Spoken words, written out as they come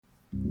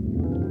Come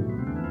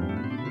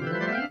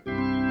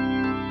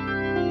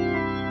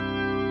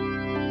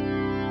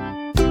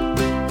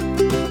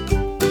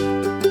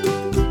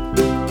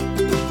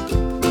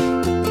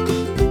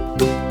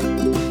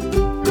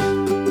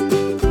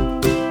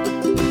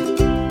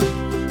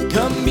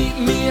meet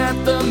me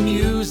at the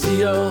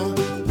Museo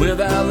with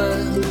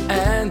Alan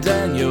and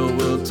Daniel.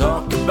 We'll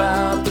talk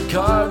about the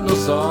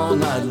Cardinals all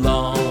night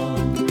long.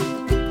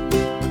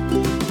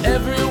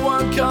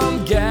 Everyone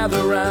come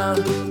gather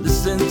round,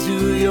 listen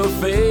to your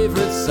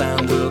favorite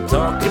sound. We'll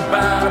talk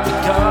about the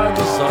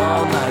Cardinals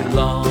all night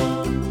long.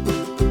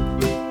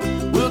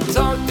 We'll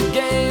talk the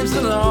games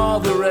and all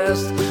the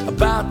rest,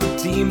 about the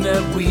team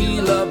that we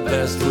love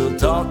best. We'll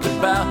talk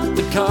about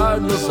the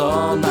Cardinals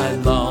all night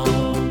long.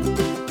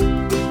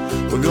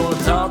 We're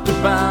gonna talk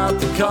about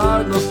the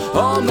Cardinals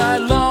all night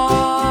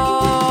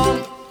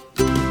long.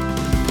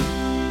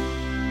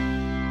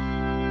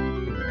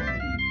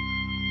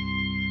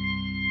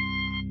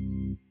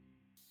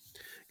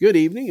 Good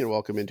evening and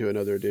welcome into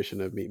another edition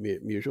of Meet Me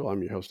at Mutual.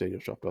 I'm your host, Daniel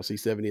Shoptaw.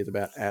 C70 is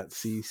about at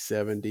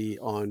C70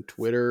 on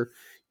Twitter.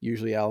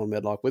 Usually Alan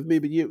Medlock with me,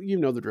 but you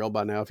know the drill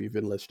by now if you've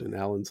been listening.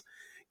 Alan's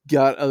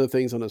got other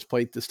things on his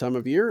plate this time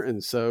of year.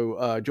 And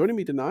so joining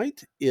me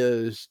tonight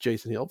is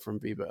Jason Hill from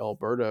Viva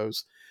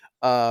Alberto's.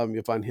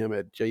 You'll find him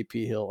at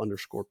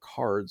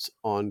JPHill_cards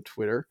on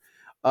Twitter.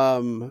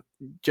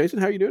 Jason,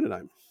 how are you doing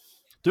tonight?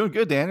 Doing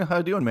good, Daniel. How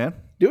you doing, man?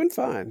 Doing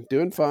fine.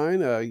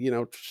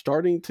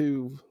 Starting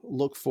to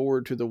look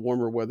forward to the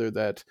warmer weather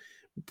that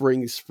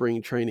brings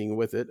spring training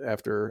with it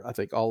after I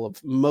think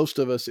most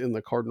of us in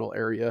the Cardinal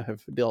area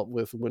have dealt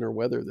with winter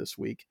weather this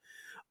week.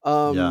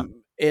 And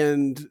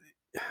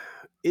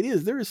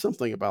there is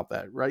something about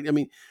that, right? I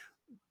mean,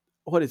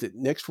 what is it?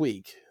 Next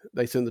week,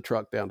 they send the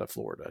truck down to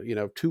Florida.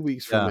 2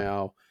 weeks from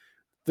now,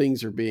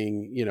 things are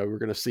being, we're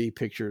going to see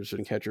pictures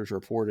and catchers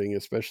reporting,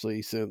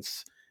 especially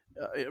since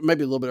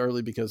maybe a little bit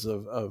early because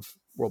of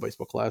World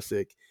Baseball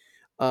Classic.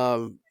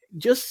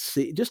 Just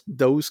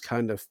those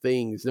kind of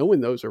things,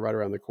 knowing those are right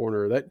around the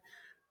corner, that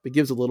it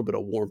gives a little bit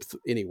of warmth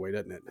anyway,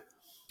 doesn't it?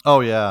 Oh,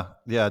 yeah.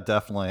 Yeah,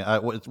 definitely.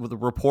 With the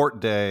report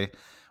day,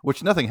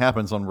 which nothing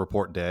happens on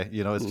report day,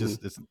 it's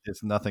just,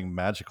 it's nothing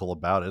magical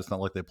about it. It's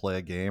not like they play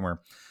a game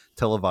or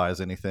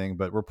televise anything,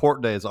 but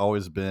report day has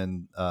always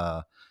been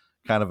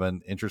kind of an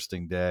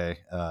interesting day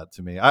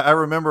to me. I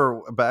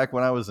remember back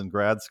when I was in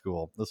grad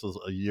school, this was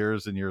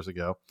years and years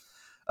ago.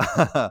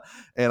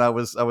 And I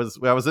was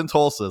in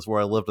Tulsa, is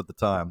where I lived at the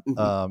time.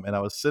 And I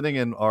was sitting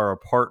in our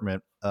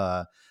apartment,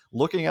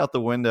 looking out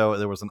the window.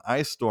 There was an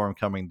ice storm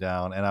coming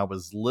down, and I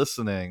was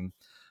listening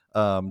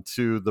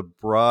to the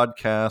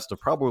broadcast of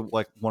probably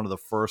like one of the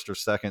first or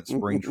second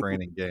spring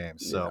training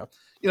games. So,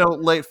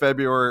 late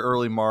February,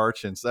 early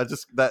March. And so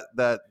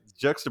that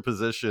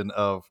juxtaposition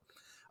of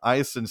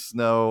ice and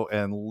snow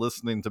and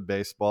listening to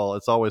baseball,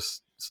 it's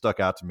always stuck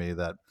out to me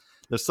that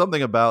there's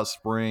something about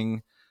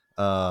spring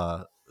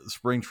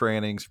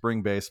training,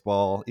 spring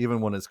baseball, even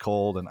when it's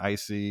cold and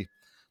icy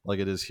like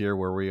it is here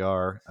where we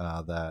are,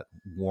 that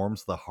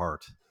warms the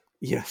heart.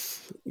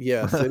 Yes.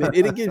 And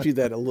it gives you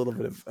that a little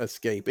bit of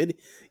escape.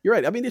 You're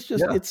right. I mean, it's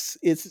just,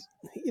 it's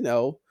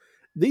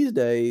these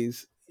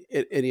days,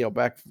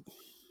 back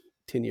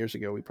 10 years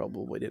ago, we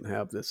probably didn't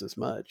have this as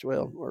much.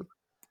 Well, or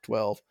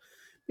 12,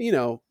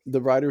 the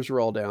writers are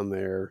all down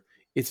there.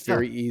 It's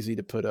very easy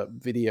to put up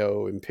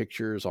video and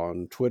pictures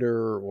on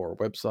Twitter or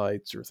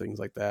websites or things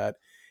like that.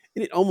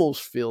 And it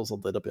almost feels a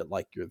little bit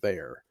like you're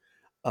there.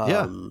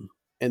 And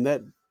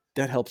that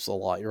helps a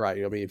lot. You're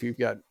right. I mean, if you've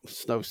got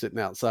snow sitting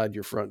outside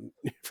your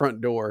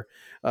front door,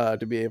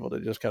 to be able to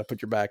just kind of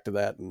put your back to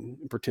that and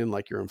pretend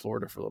like you're in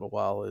Florida for a little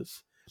while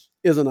is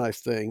a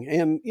nice thing.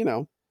 And,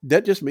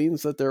 that just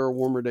means that there are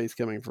warmer days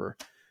coming for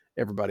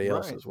everybody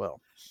else as well.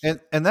 And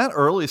that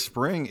early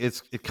spring,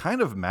 it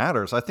kind of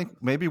matters. I think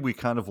maybe we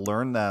kind of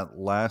learned that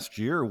last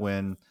year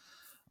when,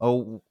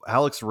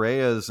 Alex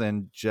Reyes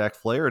and Jack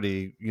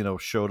Flaherty,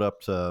 showed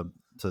up to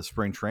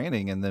spring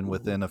training. And then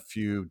within a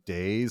few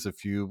days, a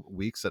few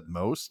weeks at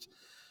most,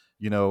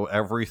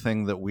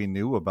 everything that we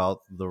knew about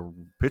the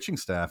pitching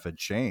staff had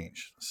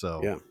changed.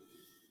 So,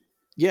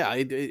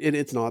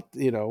 it's not,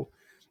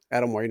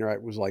 Adam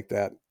Wainwright was like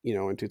that,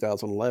 in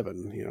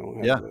 2011,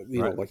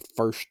 like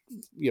first,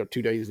 2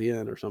 days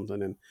in or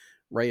something. And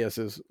Reyes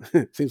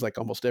seems like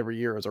almost every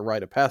year is a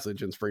rite of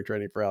passage in spring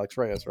training for Alex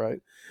Reyes,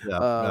 right?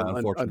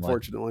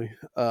 Unfortunately.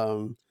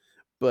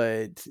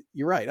 But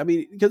you're right. I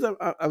mean, because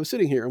I was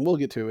sitting here, and we'll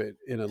get to it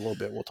in a little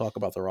bit. We'll talk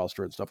about the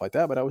roster and stuff like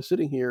that. But I was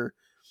sitting here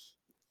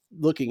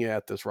looking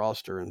at this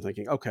roster and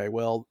thinking, okay,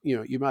 well,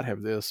 you might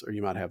have this or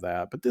you might have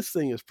that, but this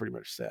thing is pretty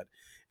much set.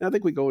 And I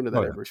think we go into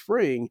that every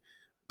spring.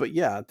 But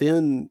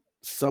then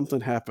something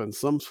happens,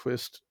 some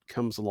twist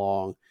comes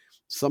along,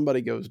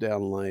 somebody goes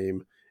down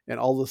lame, and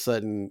all of a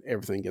sudden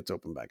everything gets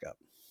opened back up.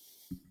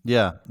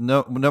 Yeah.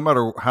 No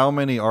matter how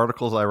many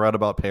articles I write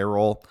about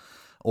payroll,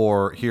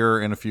 or here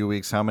in a few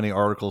weeks, how many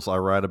articles I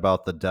write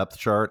about the depth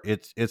chart,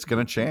 it's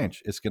going to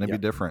change. It's going to be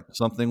different.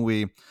 Something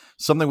we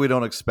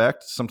don't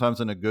expect,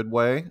 sometimes in a good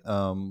way,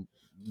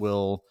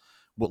 will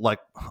like,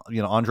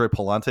 Andre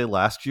Palante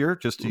last year,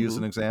 just to use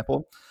an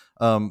example.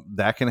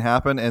 That can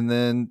happen. And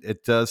then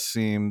it does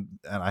seem,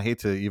 and I hate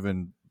to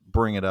even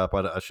bring it up,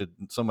 I should,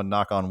 someone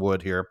knock on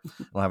wood here.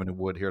 I don't have any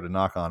wood here to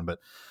knock on, but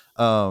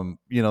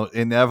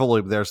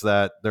inevitably there's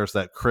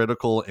that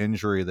critical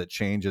injury that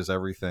changes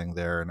everything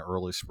there in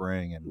early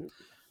spring, and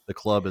the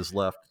club is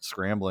left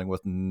scrambling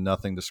with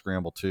nothing to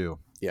scramble to.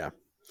 Yeah.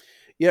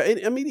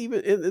 I mean,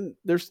 even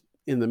there's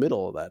in the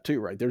middle of that too,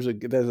 right? There's a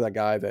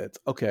guy that's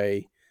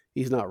okay.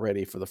 He's not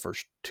ready for the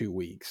first 2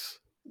 weeks.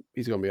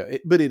 He's going to be,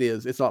 but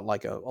it's not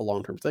like a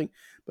long-term thing,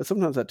 but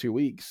sometimes that 2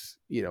 weeks,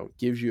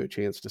 gives you a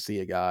chance to see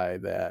a guy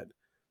that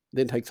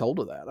then takes hold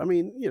of that. I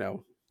mean,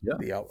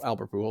 the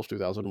Albert Pujols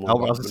 2001. I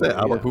was going to say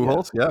Albert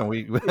Pujols.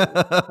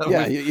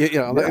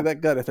 That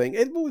kind of thing.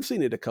 And we've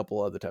seen it a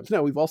couple other times.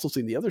 Now we've also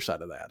seen the other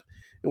side of that,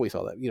 and we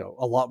saw that,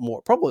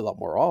 probably a lot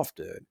more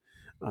often.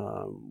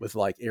 With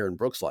like Aaron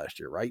Brooks last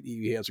year, right?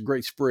 He has a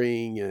great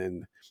spring,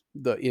 and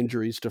the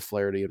injuries to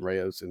Flaherty and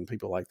Reyes and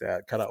people like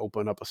that kind of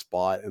open up a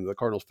spot, and the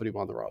Cardinals put him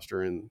on the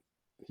roster, and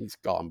he's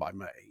gone by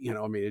May.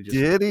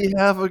 Did he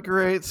have a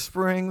great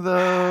spring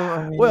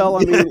though?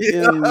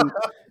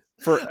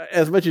 For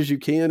as much as you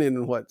can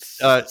in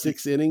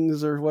 6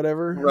 innings or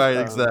whatever. Right.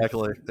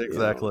 Exactly.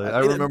 I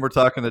remember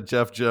talking to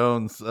Jeff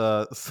Jones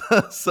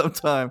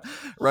sometime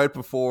right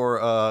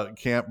before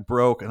camp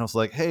broke. And I was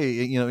like,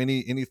 hey,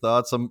 any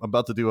thoughts? I'm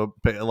about to do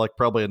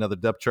probably another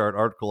depth chart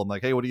article. I'm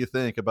like, hey, what do you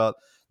think about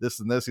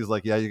this and this? He's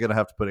like, yeah, you're going to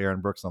have to put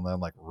Aaron Brooks on that.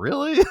 I'm like,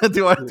 really?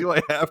 do I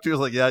have to? I was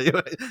like, yeah,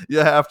 you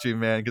have to,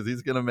 man, because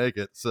he's going to make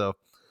it. So,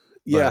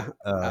 yeah.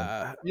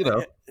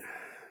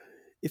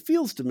 It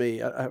feels to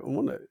me, I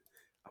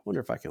wonder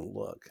if I can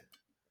look.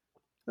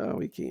 Oh,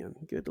 we can.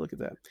 Good. Look at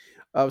that.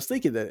 I was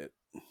thinking that,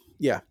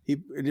 he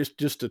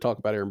just to talk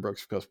about Aaron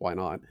Brooks, because why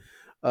not?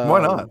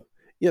 Why not?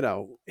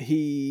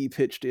 He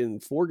pitched in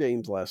 4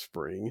 games last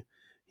spring.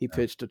 He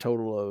pitched a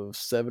total of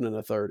 7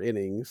 1/3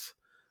 innings.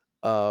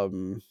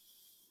 And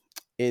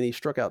he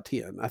struck out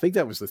 10. I think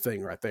that was the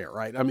thing right there,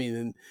 right? I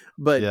mean,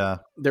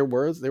 there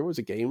was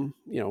a game,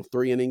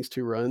 3 innings,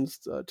 2 runs,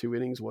 2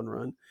 innings, 1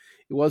 run.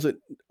 It wasn't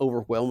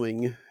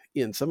overwhelming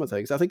in some of the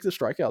things. I think the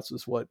strikeouts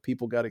is what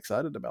people got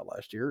excited about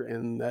last year,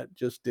 and that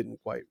just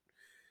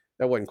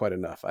wasn't quite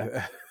enough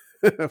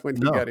when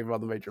you got him on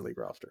the major league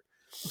roster.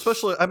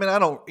 Especially, I mean, I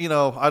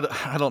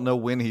don't know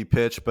when he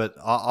pitched, but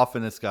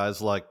often it's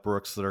guys like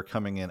Brooks that are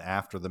coming in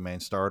after the main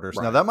starters.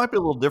 Right. Now that might be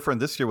a little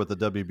different this year with the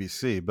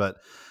WBC, but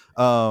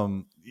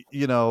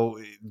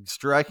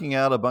striking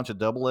out a bunch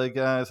of AA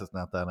guys is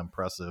not that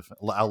impressive.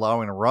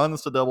 Allowing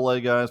runs to AA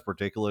guys,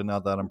 particularly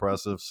not that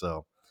impressive.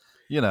 So,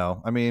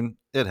 I mean,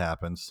 it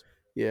happens.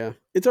 Yeah,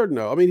 it's hard to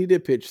know. I mean, he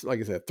did pitch, like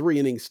I said, 3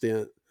 inning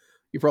stint.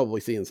 You're probably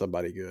seeing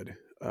somebody good.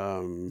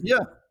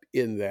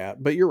 In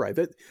that, but you're right.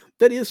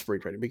 That is spring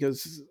training,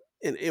 because,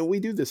 and we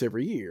do this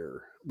every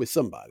year with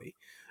somebody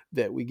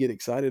that we get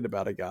excited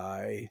about, a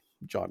guy,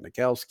 John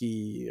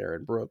Nikowski,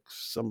 Aaron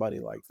Brooks, somebody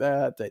like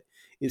that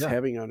is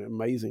having an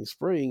amazing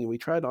spring, and we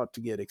try not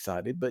to get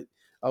excited, but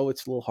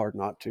it's a little hard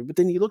not to. But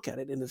then you look at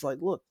it and it's like,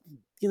 look,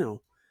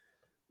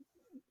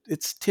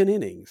 it's 10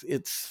 innings,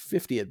 it's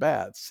 50 at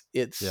bats.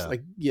 It's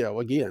like,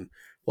 again,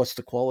 what's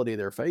the quality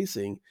they're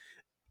facing?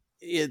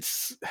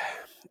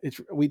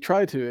 We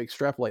try to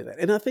extrapolate that.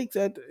 And I think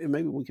that, and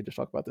maybe we could just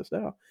talk about this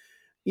now,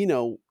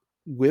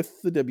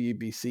 with the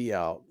WBC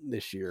out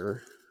this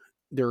year,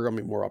 there are going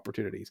to be more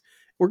opportunities.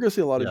 We're going to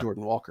see a lot of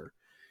Jordan Walker,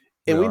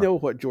 and we know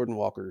what Jordan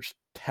Walker's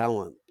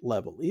talent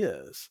level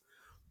is,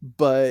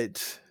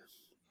 but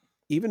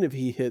even if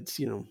he hits,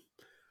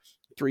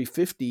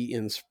 350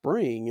 in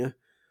spring,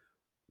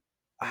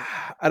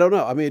 I don't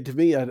know. I mean, to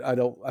me,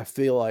 I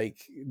feel like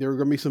there are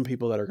going to be some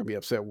people that are going to be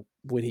upset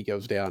when he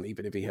goes down,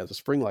 even if he has a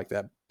spring like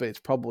that, but it's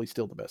probably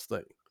still the best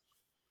thing.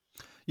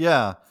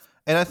 Yeah.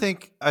 And I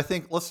think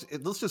let's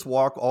just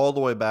walk all the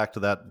way back to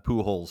that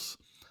Pujols,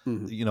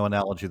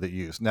 analogy that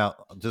you used. Now,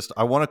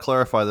 I want to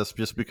clarify this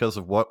just because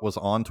of what was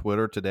on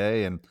Twitter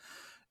today. And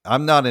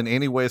I'm not in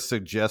any way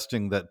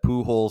suggesting that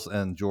Pujols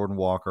and Jordan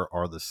Walker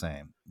are the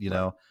same.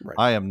 Right.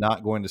 I am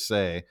not going to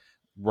say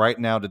right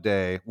now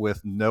today,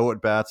 with no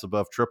at bats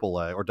above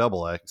AAA or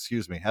AA,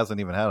 hasn't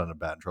even had an at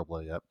bat in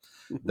AAA yet,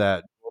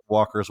 that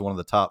Walker is one of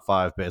the top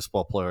 5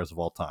 baseball players of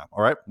all time.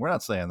 All right, we're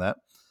not saying that,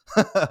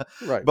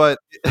 right? But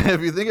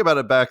if you think about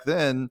it, back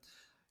then,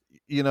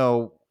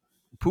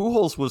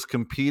 Pujols was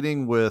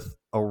competing with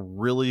a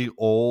really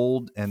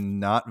old and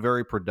not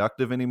very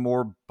productive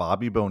anymore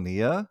Bobby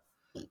Bonilla.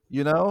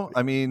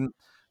 I mean,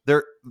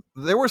 there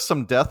was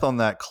some death on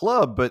that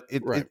club, but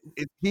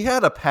he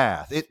had a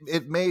path.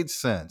 It made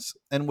sense.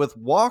 And with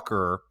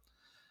Walker,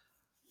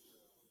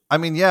 I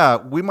mean,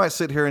 we might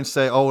sit here and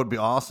say, oh, it'd be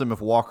awesome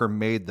if Walker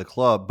made the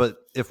club. But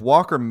if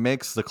Walker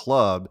makes the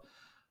club,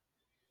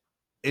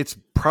 it's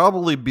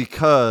probably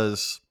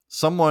because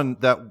someone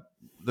that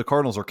the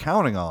Cardinals are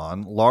counting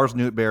on, Lars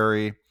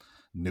Nootbaar.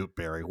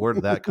 Where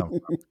did that come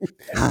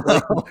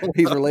from?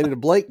 He's related to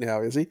Blake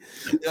now, is he?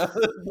 Yeah,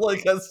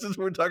 Blake. Since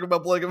we were talking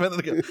about Blake a minute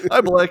ago.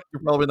 Hi, Blake.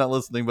 You're probably not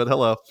listening, but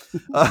hello.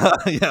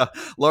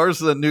 Lars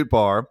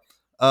Nootbaar.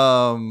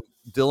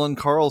 Dylan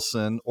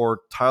Carlson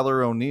or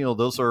Tyler O'Neill,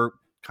 those are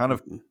kind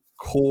of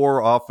core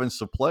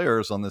offensive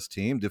players on this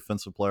team,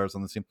 defensive players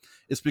on this team.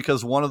 It's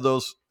because one of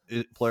those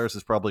players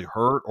is probably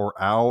hurt or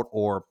out,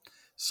 or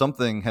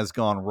something has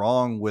gone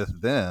wrong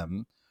with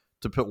them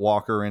to put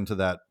Walker into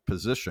that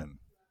position.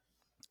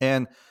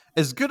 And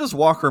as good as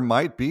Walker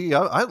might be,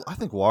 I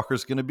think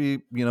Walker's going to be,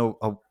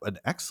 an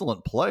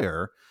excellent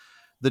player.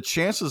 The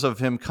chances of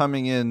him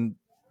coming in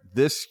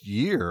this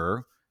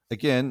year,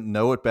 again,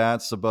 no at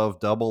bats above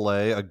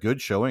Double-A, a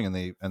good showing in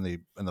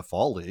the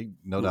fall league,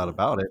 no doubt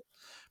about it.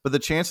 But the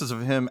chances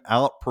of him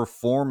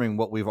outperforming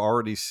what we've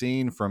already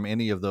seen from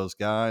any of those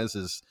guys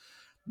is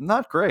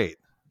not great.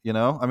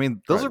 I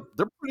mean, they're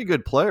pretty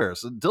good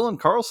players. Dylan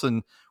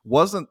Carlson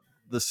wasn't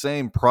the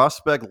same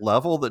prospect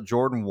level that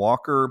Jordan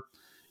Walker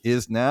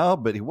is now,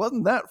 but he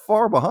wasn't that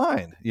far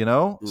behind,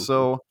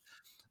 So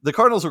the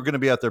Cardinals are going to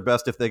be at their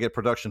best if they get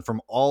production from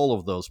all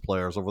of those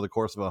players over the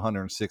course of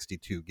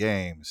 162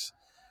 games.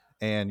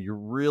 And you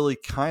really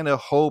kind of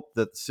hope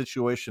that the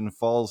situation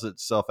falls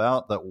itself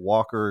out, that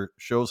Walker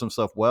shows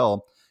himself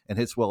well and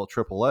hits well at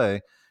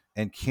AAA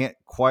and can't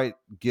quite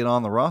get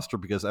on the roster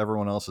because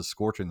everyone else is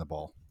scorching the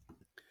ball.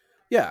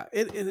 Yeah.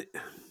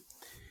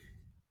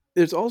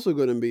 There's also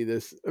going to be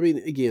this. I mean,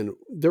 again,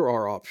 there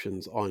are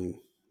options on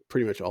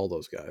pretty much all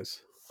those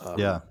guys.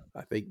 I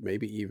think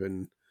maybe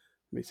even,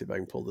 let me see if I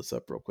can pull this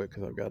up real quick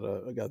because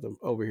I got them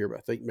over here, but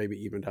I think maybe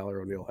even Tyler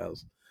O'Neill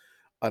has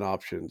an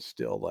option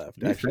still left.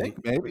 You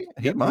think maybe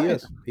he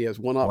might. He has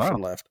one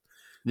option left.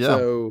 Yeah.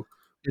 So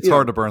it's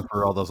hard to burn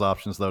through all those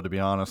options, though. To be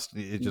honest,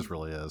 it just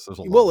really is. There's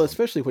a lot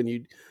especially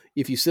when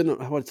if you send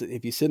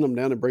them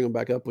down and bring them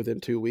back up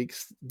within 2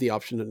 weeks, the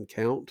option doesn't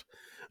count.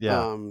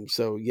 Yeah.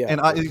 So yeah,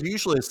 and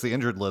usually it's the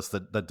injured list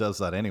that does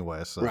that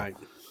anyway. So right.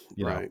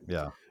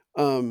 Yeah.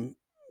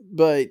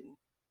 But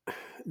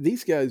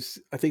these guys,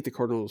 I think the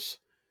Cardinals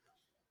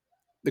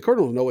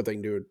know what they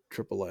can do at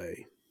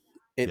AAA.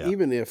 And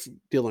even if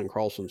Dylan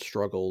Carlson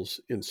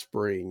struggles in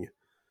spring,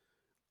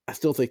 I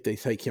still think they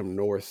take him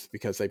north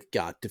because they've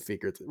got to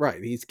figure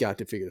he's got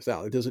to figure this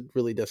out. It doesn't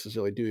really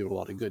necessarily do him a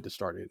lot of good to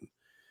start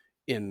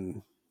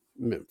in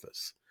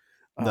Memphis.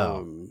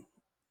 No.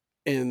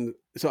 And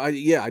so I'm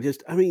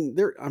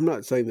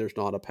not saying there's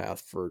not a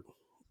path for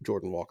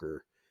Jordan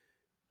Walker.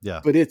 Yeah.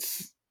 But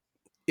it's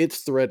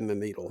threading the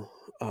needle.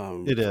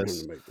 It is.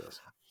 For him to make this.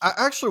 I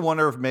actually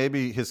wonder if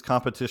maybe his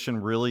competition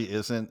really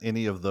isn't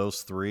any of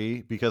those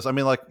three, because I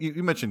mean, like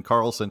you mentioned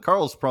Carlson.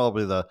 Carl's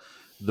probably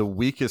the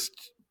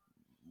weakest.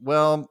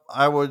 Well,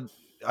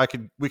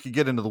 we could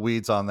get into the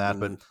weeds on that,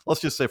 but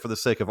let's just say for the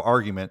sake of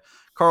argument,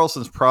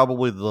 Carlson's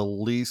probably the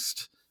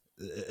least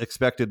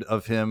expected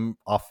of him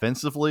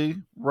offensively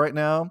right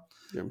now,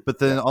 but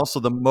then also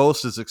the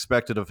most is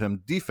expected of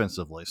him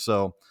defensively.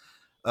 So,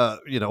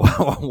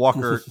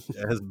 Walker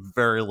has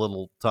very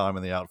little time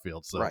in the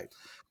outfield. So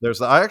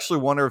I actually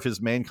wonder if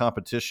his main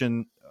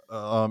competition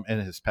in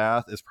his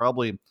path is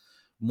probably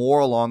more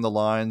along the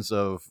lines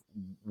of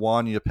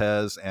Juan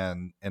Yepez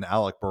and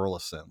Alec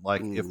Burleson.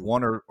 Like if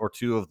one or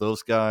two of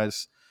those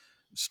guys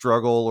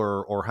struggle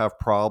or have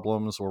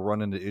problems or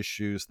run into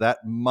issues, that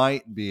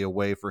might be a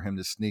way for him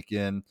to sneak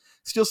in,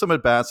 steal some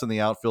at bats in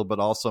the outfield, but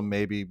also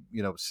maybe,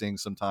 seeing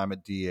some time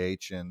at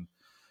DH and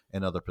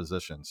other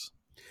positions.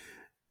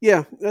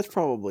 Yeah, that's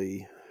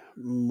probably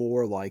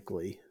more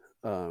likely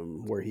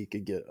where he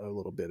could get a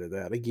little bit of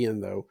that. Again,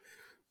 though,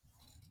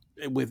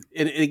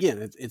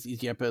 it's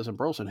Yepez and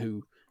Burleson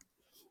who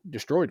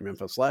destroyed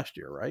Memphis last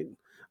year, right?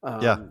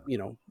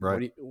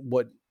 Right.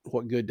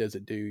 What good does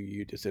it do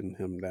you to send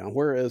him down?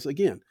 Whereas,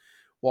 again,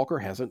 Walker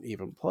hasn't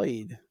even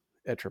played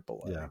at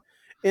AAA. Yeah.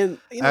 And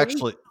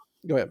actually,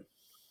 go ahead.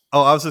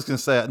 Oh, I was just going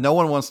to say, no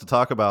one wants to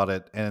talk about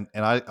it, and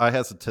I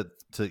hesitate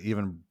to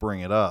even bring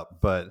it up,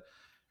 but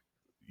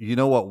you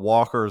know what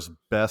Walker's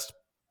best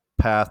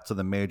path to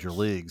the major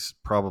leagues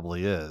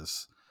probably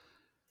is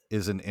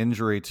an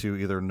injury to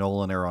either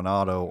Nolan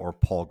Arenado or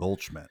Paul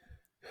Goldschmidt.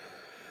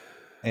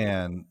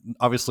 And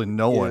obviously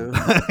no one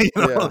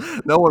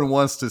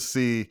wants to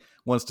see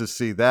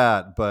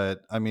that,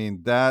 but I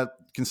mean, that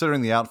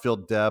considering the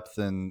outfield depth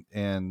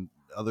and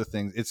other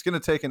things, it's going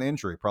to take an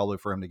injury probably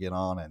for him to get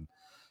on. And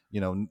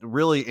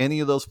really any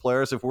of those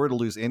players, if we're to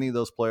lose any of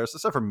those players,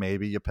 except for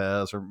maybe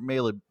Yepez or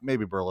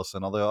maybe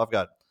Burleson, although I've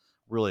got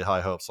really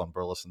high hopes on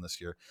Burleson this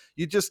year,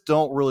 you just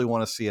don't really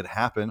want to see it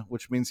happen,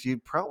 which means you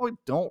probably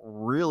don't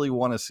really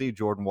want to see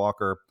Jordan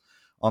Walker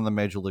on the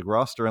major league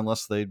roster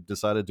unless they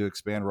decided to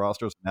expand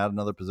rosters and add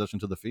another position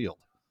to the field.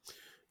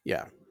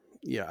 Yeah.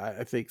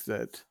 I think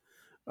that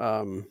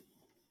that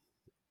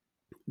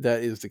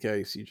is the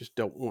case. You just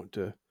don't want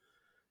to.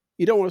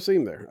 You don't want to see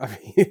him there. I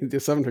mean, to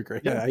some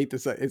degree, I hate to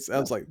say it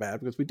sounds like bad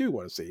because we do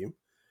want to see him.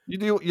 You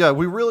do, yeah.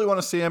 We really want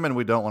to see him, and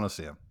we don't want to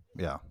see him.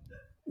 Yeah.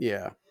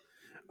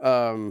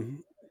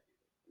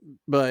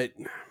 But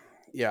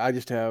yeah, I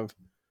just have,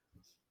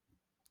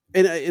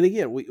 and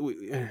again,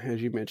 we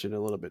as you mentioned a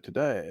little bit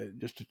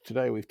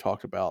today, we've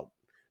talked about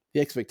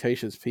the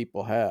expectations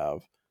people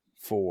have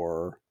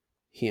for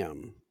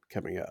him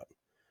coming up.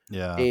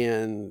 Yeah.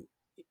 And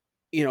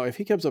if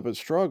he comes up and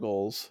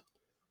struggles,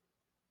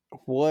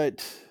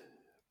 what,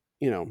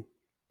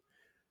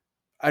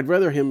 I'd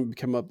rather him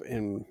come up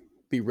and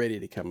be ready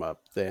to come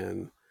up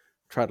than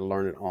try to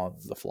learn it on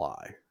the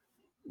fly,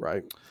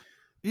 right?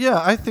 Yeah,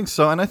 I think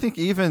so. And I think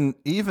even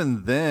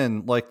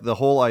then, like the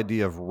whole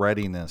idea of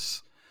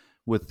readiness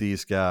with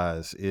these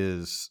guys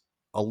is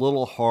a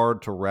little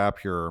hard to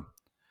wrap your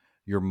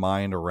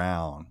mind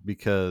around,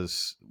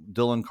 because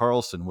Dylan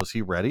Carlson, was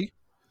he ready?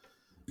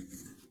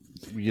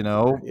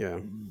 Yeah.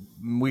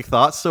 We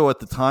thought so at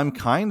the time,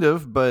 kind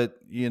of, but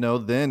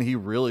then he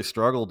really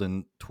struggled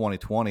in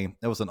 2020.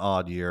 It was an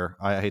odd year.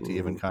 I hate to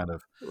even kind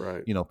of,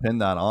 right. Pin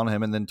that on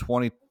him. And then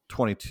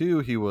 2022,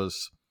 he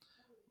was,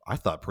 I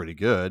thought, pretty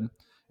good.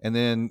 And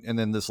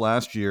then this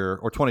last year,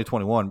 or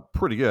 2021,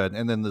 pretty good.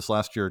 And then this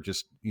last year,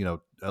 just,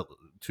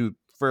 two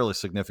fairly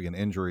significant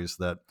injuries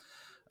that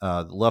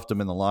left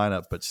him in the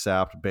lineup, but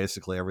sapped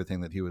basically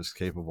everything that he was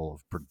capable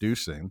of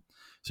producing.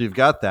 So you've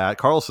got that.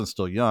 Carlson's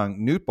still young.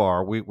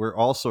 Nootbaar, we're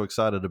also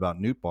excited about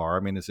Nootbaar.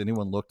 I mean, has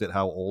anyone looked at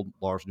how old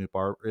Lars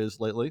Nootbaar is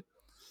lately?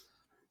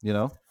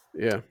 Yeah.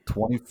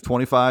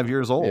 25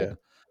 years old.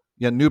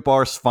 Yeah,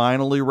 Nootbaar's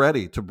finally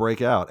ready to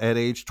break out at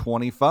age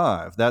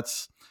 25.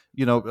 That's,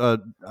 I'm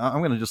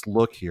going to just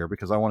look here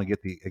because I want to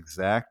get the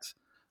exact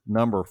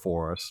number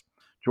for us.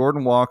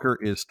 Jordan Walker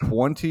is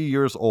 20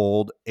 years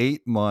old,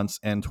 8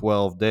 months and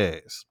 12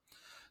 days.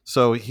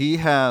 So he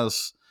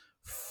has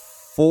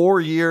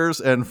 4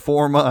 years and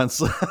 4 months,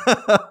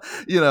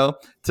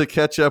 to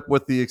catch up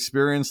with the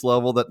experience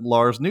level that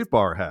Lars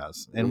Nootbaar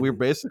has. And we're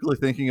basically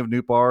thinking of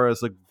Nootbaar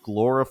as a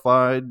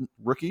glorified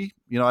rookie.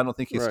 I don't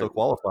think he still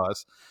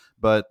qualifies,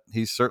 but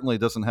he certainly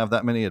doesn't have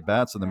that many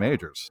at-bats in the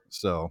majors.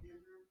 So,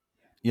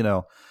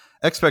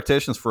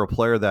 expectations for a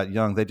player that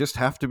young, they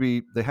have to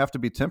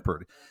be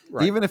tempered.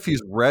 Right. Even if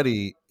he's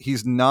ready,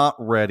 he's not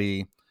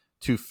ready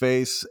to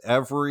face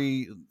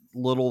every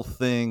little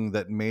thing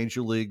that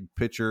major league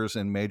pitchers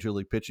and major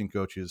league pitching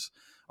coaches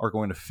are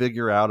going to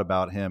figure out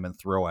about him and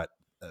throw at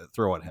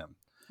him,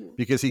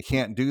 because he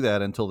can't do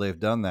that until they've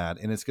done that.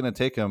 And it's going to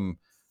take him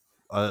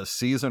a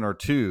season or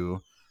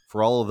two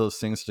for all of those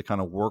things to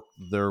kind of work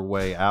their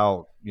way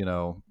out,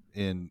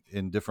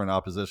 in different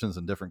oppositions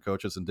and different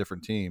coaches and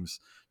different teams,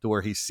 to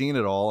where he's seen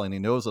it all and he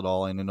knows it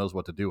all and he knows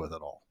what to do with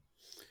it all.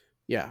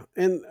 Yeah.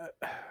 And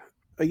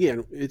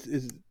again,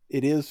 it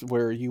is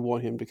where you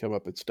want him to come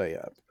up and stay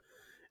up.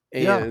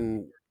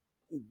 And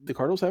the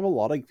Cardinals have a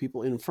lot of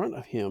people in front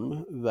of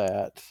him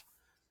that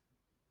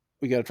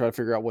we got to try to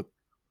figure out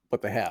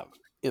what they have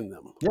in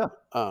them. Yeah.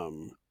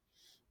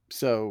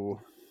 So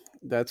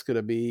that's going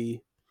to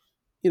be,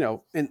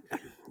 and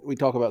we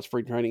talk about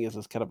spring training as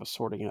this kind of a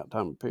sorting out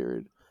time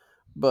period,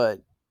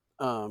 but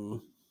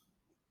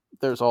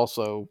there's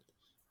also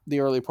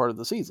the early part of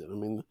the season. I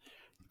mean,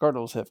 the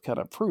Cardinals have kind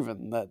of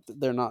proven that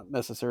they're not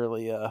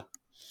necessarily,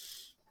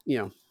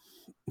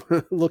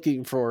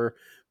 looking for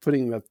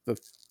putting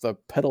the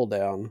pedal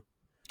down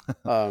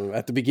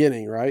at the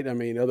beginning, right? I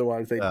mean,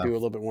 otherwise they do a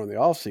little bit more in the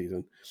off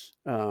season.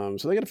 So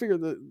they got to figure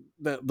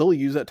that they'll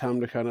use that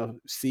time to kind of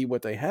see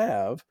what they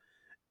have.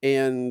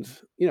 And,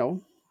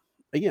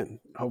 again,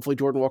 hopefully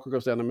Jordan Walker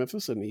goes down to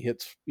Memphis and he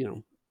hits,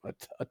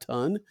 a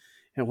ton.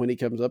 And when he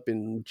comes up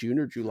in June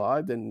or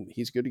July, then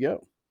he's good to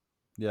go.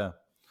 Yeah.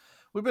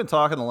 We've been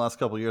talking the last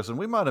couple of years, and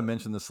we might have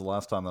mentioned this the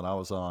last time that I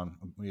was on,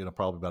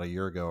 probably about a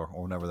year ago or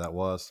whenever that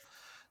was,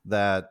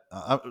 that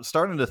I'm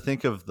starting to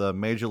think of the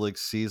major league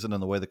season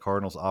and the way the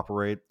Cardinals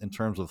operate in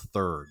terms of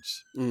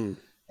thirds. And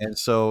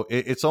so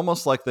it's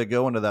almost like they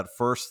go into that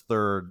first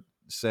third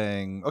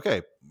saying,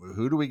 okay,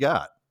 who do we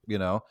got?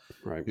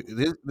 Right.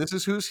 This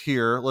is who's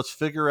here. Let's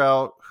figure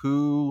out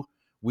who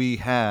we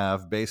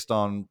have based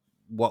on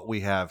what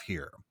we have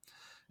here.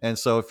 And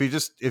so if you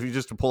just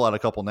to pull out a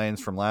couple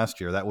names from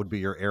last year, that would be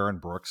your Aaron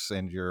Brooks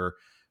and your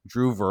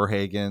Drew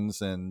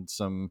Verhagens and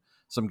some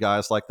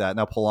guys like that.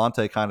 Now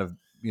Pallante kind of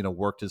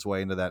worked his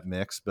way into that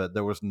mix, but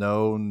there was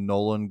no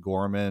Nolan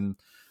Gorman.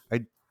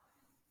 I'm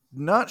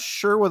not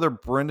sure whether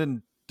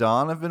Brendan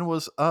Donovan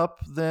was up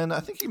then.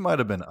 I think he might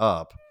have been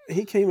up.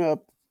 He came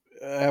up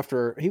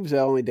after he was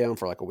only down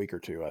for like a week or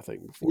two, I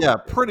think. Before. Yeah,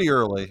 pretty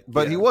early,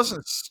 but he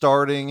wasn't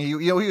starting.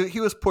 He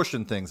was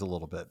pushing things a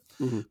little bit,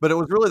 but it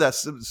was really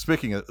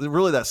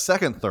that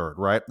second third,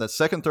 right? That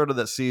second third of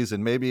that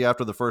season, maybe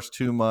after the first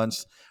 2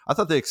 months. I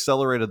thought they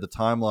accelerated the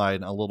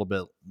timeline a little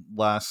bit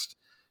last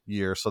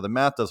year, so the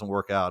math doesn't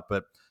work out.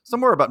 But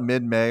somewhere about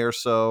mid-May or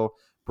so,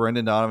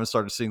 Brendan Donovan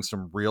started seeing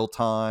some real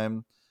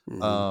time.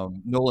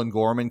 Nolan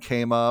Gorman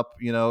came up.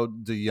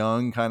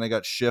 DeYoung kind of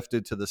got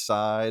shifted to the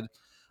side.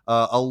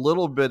 A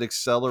little bit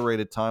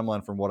accelerated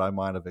timeline from what I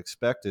might have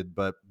expected,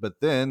 but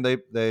then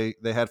they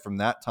had from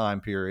that time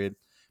period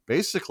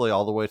basically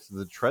all the way to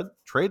the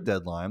trade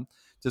deadline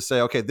to say,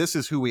 okay, this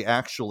is who we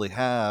actually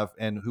have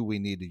and who we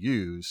need to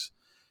use.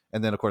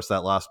 And then, of course,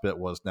 that last bit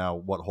was now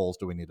what holes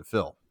do we need to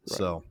fill? Right.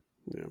 So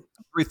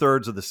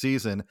 3/3 of the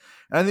season.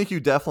 And I think you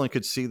definitely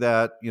could see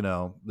that,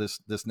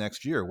 this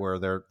next year where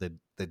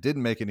they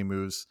didn't make any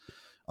moves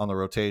on the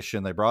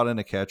rotation. They brought in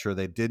a catcher.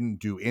 They didn't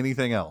do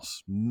anything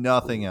else,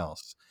 nothing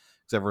else,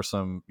 ever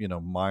some,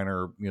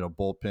 minor,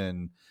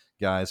 bullpen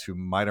guys who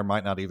might or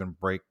might not even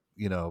break,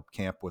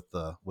 camp with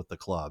the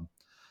club.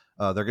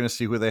 They're going to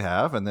see who they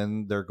have, and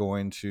then they're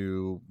going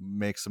to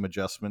make some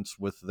adjustments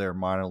with their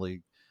minor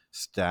league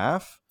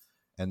staff,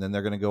 and then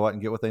they're going to go out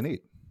and get what they need.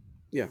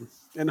 Yeah,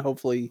 and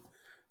hopefully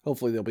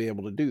they'll be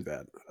able to do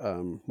that,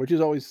 which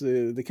is always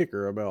the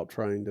kicker about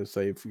trying to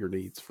save your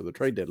needs for the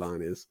trade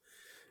deadline is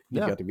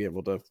you've got to be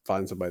able to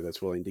find somebody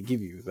that's willing to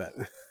give you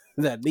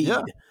that need.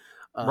 Yeah.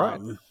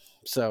 Right.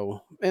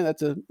 So, and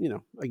that's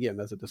again,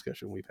 that's a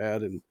discussion we've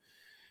had, and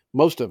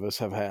most of us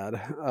have had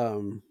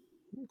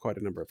quite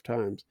a number of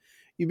times.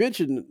 You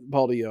mentioned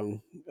Paul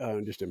DeJong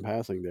just in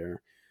passing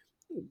there.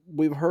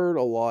 We've heard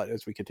a lot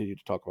as we continue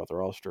to talk about the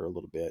roster a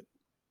little bit.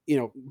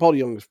 Paul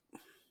DeJong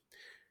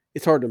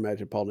it's hard to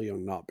imagine Paul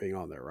DeJong not being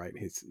on there, right?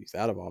 He's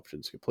out of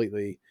options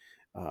completely.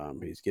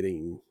 He's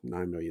getting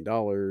 $9 million.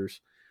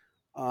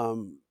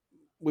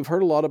 We've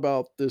heard a lot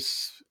about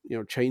this,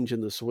 change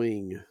in the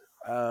swing.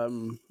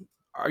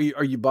 Are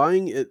you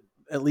buying it,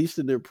 at least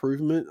an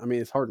improvement? I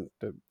mean, it's hard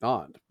to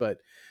not, but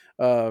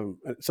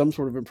some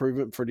sort of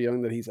improvement for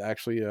DeJong that he's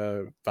actually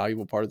a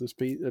valuable part of this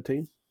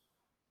team?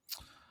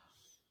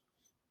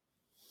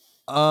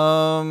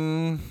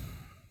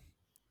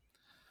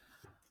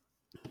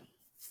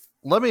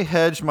 Let me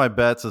hedge my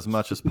bets as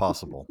much as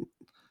possible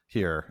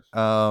here,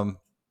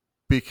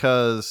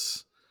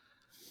 because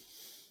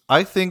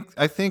I think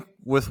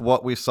with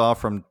what we saw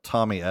from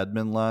Tommy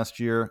Edman last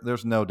year,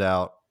 there's no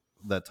doubt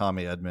that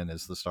Tommy Edman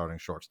is the starting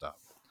shortstop.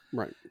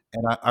 Right.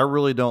 And I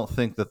really don't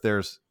think that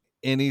there's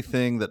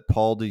anything that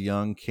Paul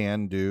DeJong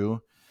can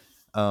do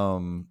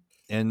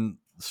in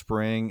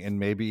spring and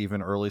maybe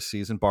even early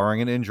season,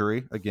 barring an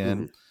injury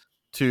again,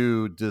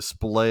 to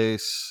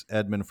displace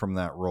Edman from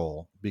that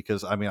role.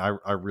 Because I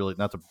really,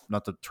 not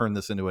to turn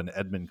this into an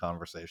Edman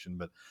conversation,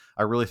 but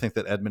I really think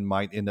that Edman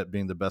might end up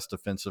being the best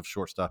defensive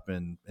shortstop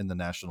in the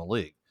National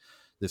League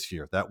this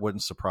year. That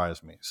wouldn't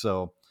surprise me.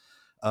 So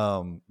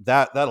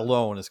that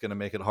alone is going to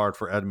make it hard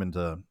for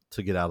Edman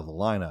to get out of the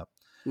lineup.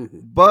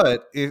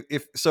 But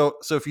if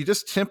you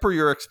just temper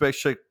your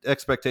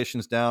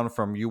expectations down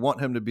from you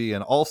want him to be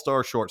an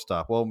all-star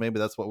shortstop, well, maybe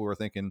that's what we were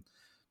thinking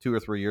 2 or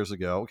 3 years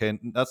ago. Okay,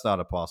 that's not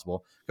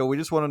impossible. Okay, we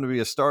just want him to be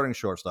a starting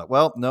shortstop.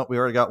 Well, no, we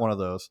already got one of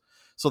those.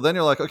 So then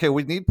you're like, okay,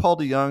 we need Paul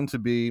DeJong to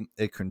be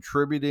a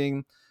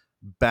contributing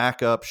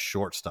backup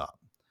shortstop.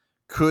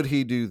 Could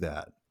he do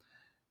that?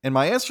 And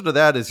my answer to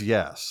that is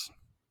yes.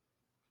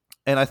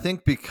 And I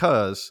think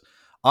because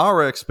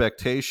our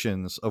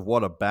expectations of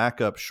what a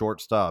backup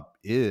shortstop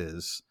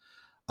is,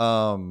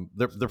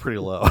 they're pretty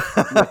low.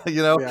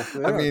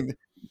 I mean,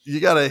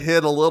 you got to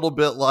hit a little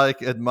bit like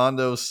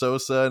Edmundo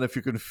Sosa, and if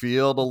you can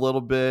field a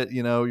little bit,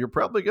 you're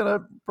probably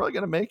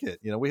gonna make it.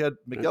 We had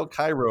Miguel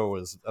Cairo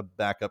as a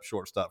backup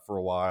shortstop for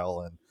a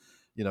while,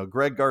 and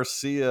Greg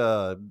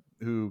Garcia,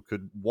 who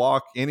could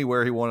walk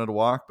anywhere he wanted to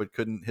walk, but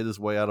couldn't hit his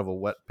way out of a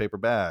wet paper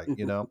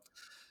bag.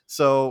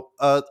 So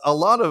a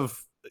lot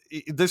of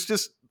there's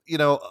just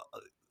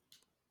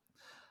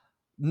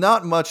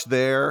not much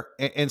there,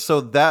 and so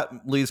that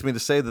leads me to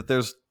say that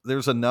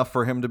there's enough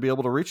for him to be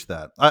able to reach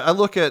that. I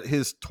look at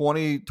his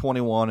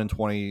 2021 and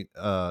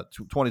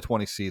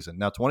 2020 season.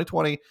 Now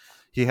 2020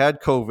 he had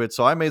COVID,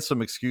 so I made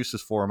some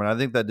excuses for him, and I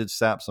think that did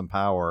sap some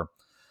power.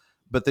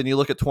 But then you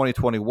look at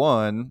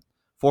 2021,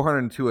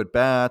 402 at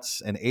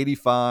bats and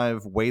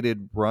 85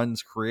 weighted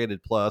runs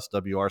created plus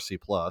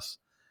WRC plus,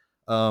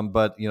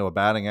 but a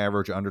batting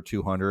average under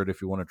 200 if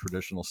you want a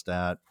traditional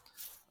stat.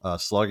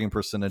 Slugging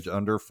percentage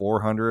under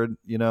 400.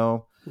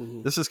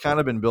 This has kind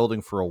of been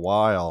building for a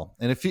while,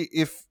 and if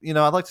I'd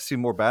like to see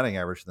more batting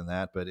average than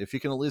that, but if you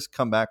can at least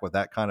come back with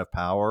that kind of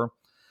power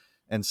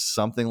and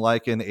something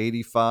like an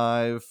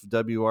 85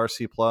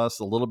 WRC plus,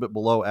 a little bit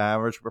below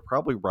average, but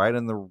probably right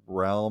in the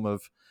realm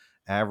of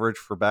average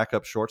for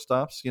backup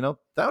shortstops,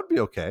 that would be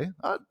okay.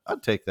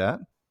 I'd take that.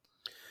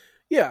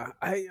 Yeah,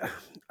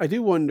 I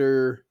do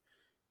wonder.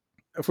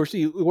 Of course,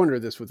 you wonder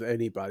this with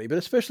anybody, but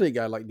especially a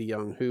guy like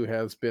DeJong who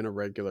has been a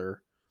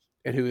regular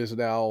and who is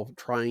now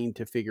trying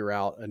to figure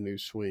out a new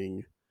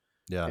swing.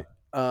 Yeah.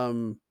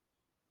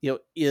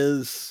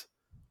 Is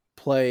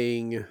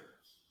 10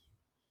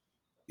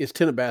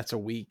 at bats a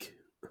week,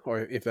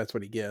 or if that's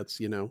what he gets,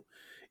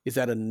 is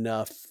that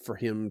enough for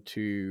him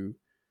to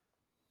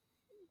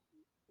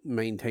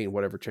maintain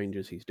whatever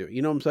changes he's doing?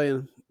 You know what I'm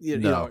saying?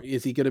 No.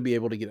 Is he going to be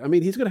able to get,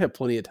 he's going to have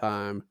plenty of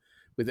time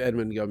with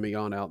Edman going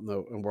on out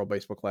in World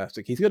Baseball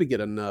Classic. He's going to get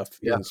enough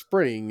in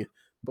spring.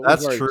 But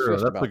that's true.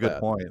 That's a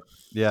good point.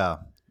 Yeah.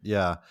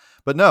 Yeah.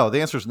 But no,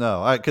 the answer is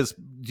no. Because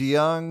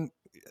DeJong,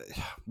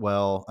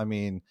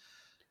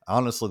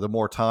 honestly, the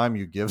more time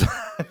you've given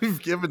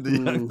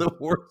DeJong, the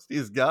worse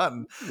he's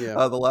gotten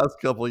the last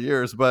couple of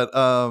years. But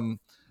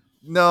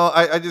no,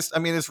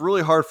 it's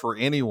really hard for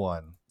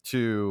anyone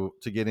to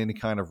get any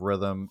kind of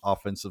rhythm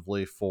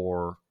offensively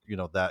for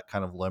that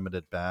kind of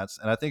limited bats,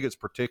 and I think it's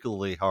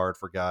particularly hard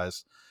for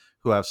guys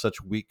who have such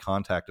weak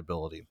contact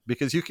ability,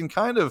 because you can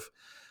kind of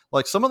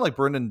like someone like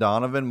Brendan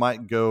Donovan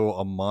might go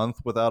a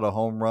month without a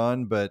home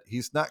run, but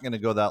he's not going to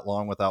go that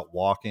long without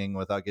walking,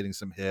 without getting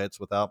some hits,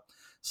 without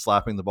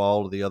slapping the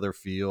ball to the other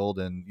field,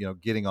 and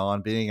getting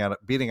on, beating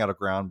out a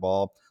ground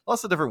ball.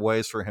 Lots of different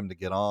ways for him to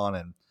get on.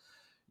 And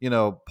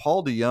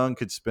Paul DeJong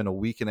could spend a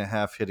week and a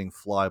half hitting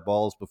fly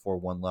balls before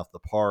one left the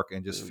park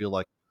and just feel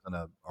like in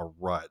a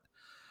rut.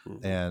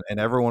 And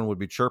everyone would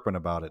be chirping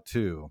about it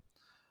too.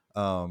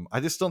 I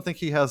just don't think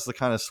he has the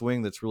kind of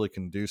swing that's really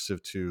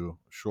conducive to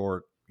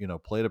short,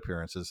 plate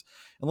appearances,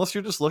 unless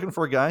you're just looking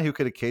for a guy who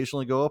could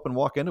occasionally go up and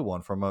walk into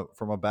one from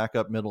a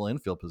backup middle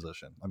infield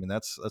position. I mean,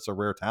 that's a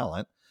rare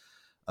talent.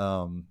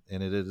 And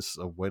it is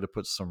a way to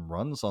put some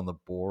runs on the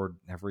board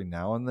every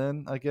now and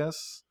then, I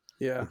guess.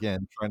 Yeah.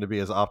 Again, trying to be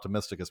as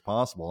optimistic as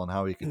possible on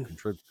how he can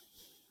contribute.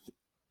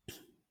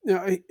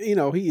 Yeah,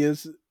 he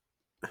is,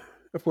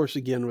 of course,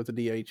 again, with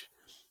the DH,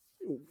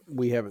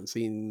 we haven't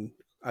seen,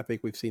 I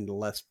think we've seen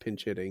less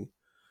pinch hitting.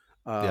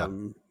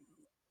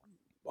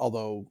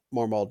 Although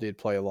Marmol did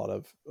play a lot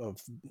of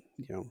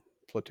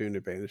platoon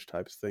advantage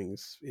types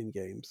things in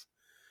games.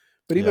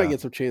 But he might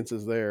get some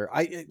chances there.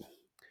 I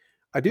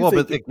do think...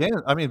 But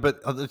again, I mean, but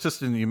it's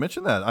just, and you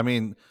mentioned that. I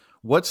mean,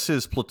 what's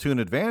his platoon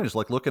advantage?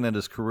 Like looking at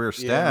his career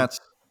stats,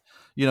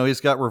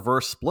 he's got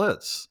reverse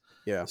splits.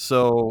 Yeah.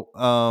 So,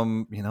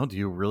 do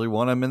you really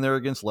want him in there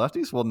against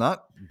lefties? Well,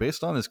 not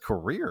based on his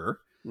career.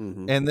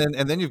 Mm-hmm. And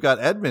then you've got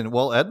Edman.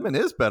 Well, Edman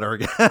is better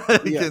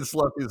against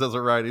lefties as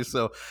a righty.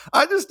 So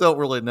I just don't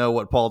really know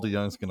what Paul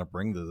DeJong's going to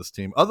bring to this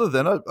team other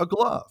than a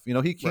glove.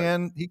 He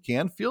can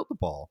field the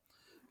ball,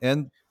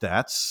 and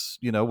that's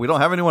we don't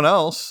have anyone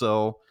else.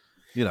 So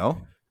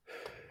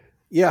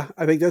yeah,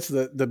 I think that's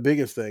the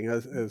biggest thing.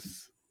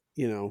 As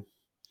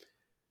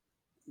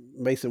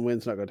Mason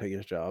Wynn's not going to take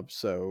his job.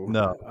 So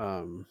no,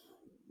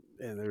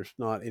 and there's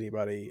not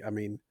anybody. I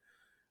mean,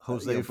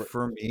 Jose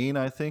Fermin,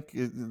 I think,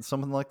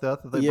 something like that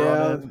they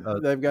brought in.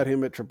 They've got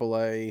him at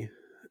AAA.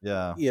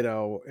 Yeah.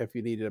 If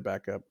you needed a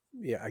backup,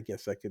 I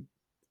guess I could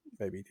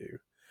maybe do.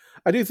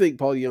 I do think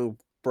Paul DeJong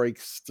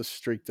breaks the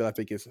streak that I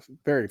think is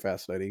very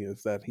fascinating,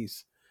 is that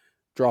he's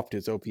dropped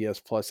his OPS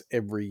plus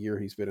every year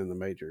he's been in the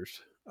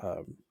majors.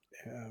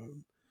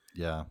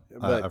 Yeah,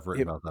 I've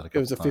written about that a couple times. It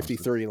was a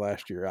 53 times.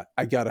 last year.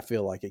 I got to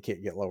feel like it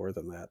can't get lower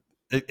than that.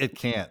 It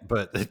can't,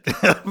 but it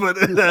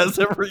has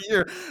every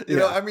year. You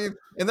know, I mean,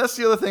 and that's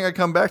the other thing I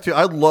come back to.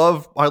 I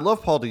love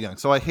Paul DeJong,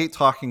 so I hate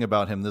talking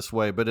about him this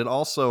way. But it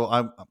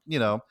also,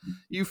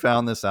 you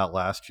found this out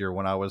last year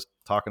when I was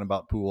talking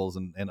about Pujols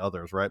and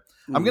others, right?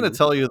 Mm-hmm. I'm going to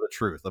tell you the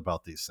truth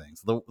about these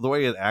things, the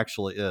way it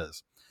actually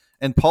is.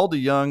 And Paul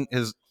DeJong,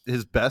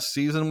 his best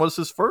season was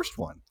his first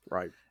one,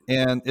 right?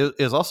 And it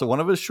is also one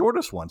of his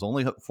shortest ones,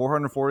 only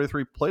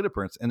 443 plate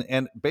appearances.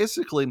 And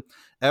basically,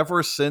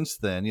 ever since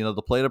then,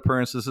 the plate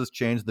appearances has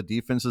changed. The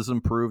defense has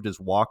improved. His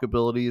walk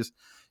ability has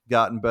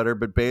gotten better.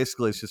 But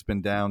basically, it's just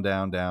been down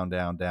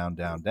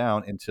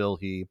until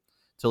he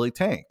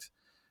tanked.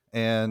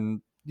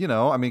 And,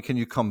 I mean, can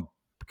you come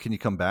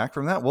back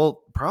from that?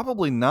 Well,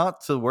 probably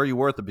not to where you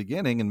were at the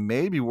beginning and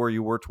maybe where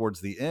you were towards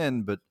the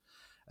end. But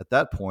at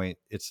that point,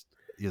 is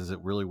it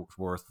really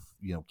worth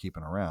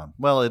keeping around?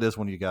 Well, it is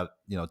when you got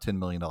 $10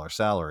 million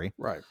salary,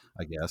 right?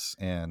 I guess,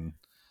 and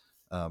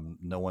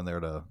no one there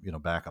to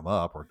back him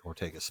up or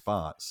take his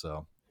spot.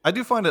 So I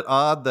do find it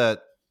odd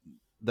that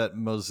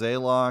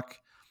Mozeliak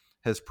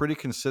has pretty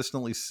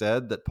consistently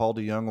said that Paul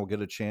DeJong will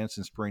get a chance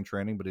in spring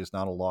training, but he's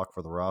not a lock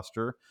for the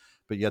roster.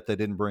 But yet they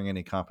didn't bring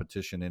any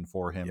competition in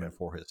for him and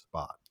for his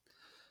spot.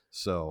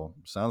 So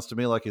sounds to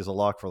me like he's a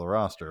lock for the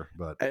roster.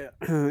 But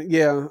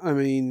I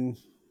mean,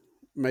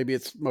 maybe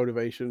it's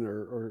motivation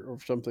or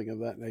something of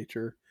that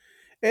nature.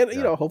 And,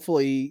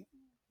 hopefully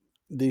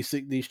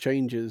these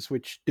changes,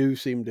 which do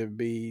seem to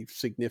be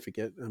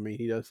significant. I mean,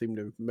 he does seem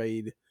to have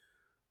made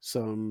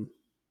some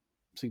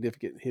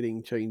significant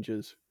hitting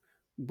changes,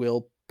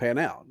 will pan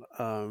out.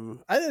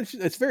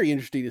 It's very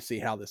interesting to see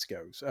how this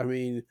goes. I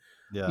mean,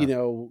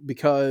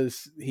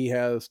 because he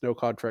has no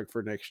contract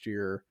for next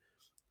year,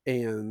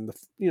 and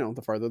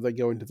the farther they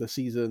go into the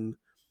season,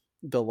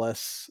 the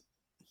less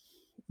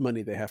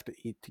money they have to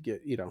eat to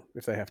get,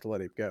 if they have to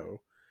let him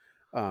go.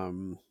 I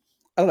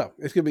don't know.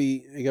 It's gonna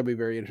be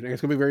very interesting.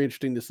 It's gonna be very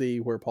interesting to see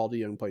where Paul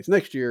DeJong plays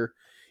next year,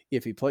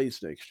 if he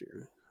plays next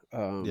year.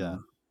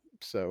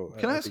 So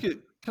can I ask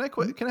you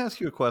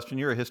a question?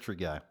 You're a history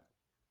guy.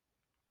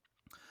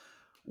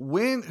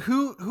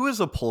 Who is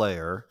a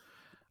player?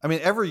 I mean,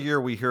 every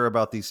year we hear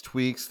about these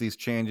tweaks, these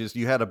changes.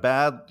 You had a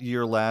bad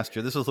year last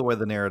year. This is the way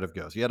the narrative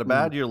goes. You had a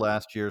bad year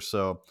last year,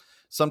 so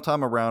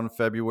sometime around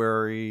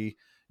February,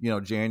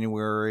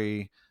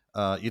 January,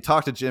 you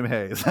talk to Jim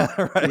Hayes,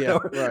 right? Yeah,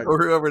 right.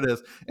 Or whoever it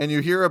is, and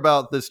you hear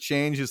about this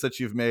changes that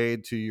you've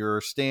made to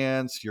your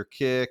stance, your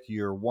kick,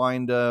 your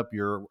windup,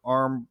 your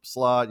arm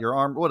slot, your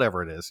arm,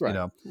 whatever it is,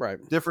 right.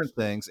 Different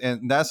things,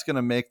 and that's going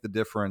to make the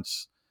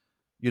difference,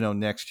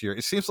 next year.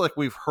 It seems like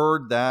we've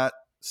heard that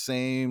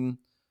same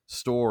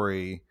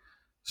story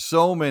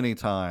so many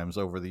times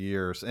over the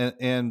years,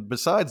 and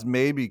besides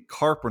maybe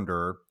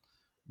Carpenter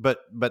but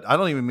I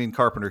don't even mean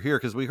Carpenter here,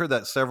 because we heard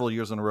that several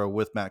years in a row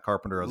with Matt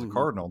Carpenter as a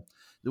Cardinal.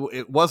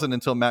 It wasn't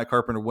until Matt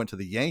Carpenter went to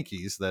the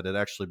Yankees that it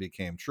actually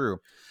became true.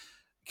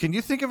 Can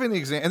you think of any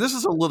example? And this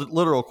is a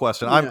literal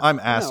question. Yeah. I'm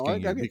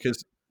asking you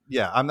because,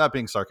 I'm not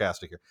being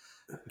sarcastic here.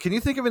 Can you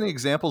think of any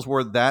examples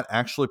where that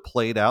actually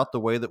played out the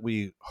way that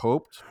we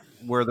hoped,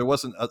 where there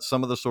wasn't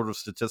some of the sort of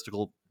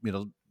statistical,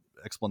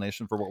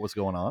 explanation for what was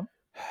going on?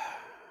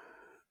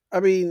 I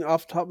mean,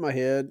 off the top of my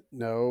head,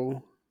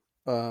 no.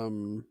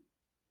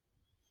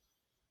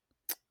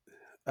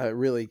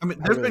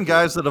 There's been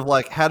guys that have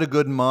like had a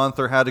good month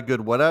or had a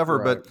good whatever,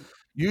 right. But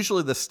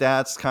usually the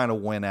stats kind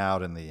of went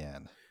out in the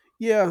end.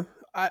 Yeah,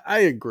 I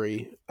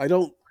agree. I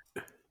don't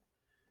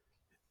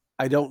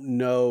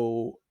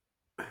know.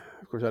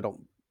 Of course, I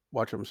don't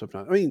watch them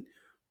sometimes. I mean,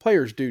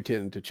 players do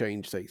tend to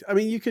change things. I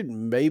mean, you could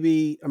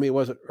maybe, it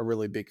wasn't a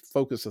really big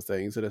focus of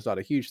things, and it's not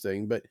a huge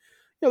thing, but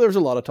there's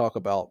a lot of talk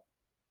about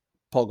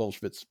Paul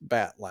Goldschmidt's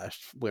bat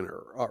last winter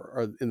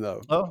or in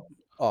the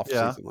off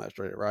season last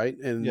year, right?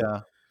 And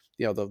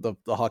the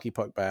hockey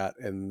puck bat,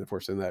 and of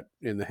course in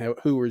the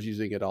who was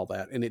using it, all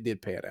that, and it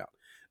did pan out.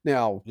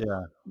 Now,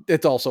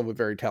 it's also a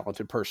very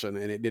talented person,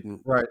 and it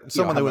didn't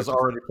someone that was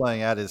already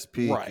playing at his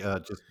peak,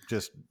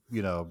 just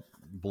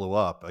blew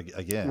up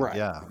again. Right.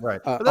 Yeah,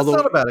 right. But that's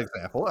not a bad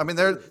example. I mean,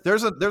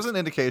 there's an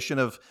indication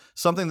of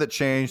something that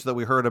changed that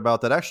we heard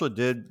about that actually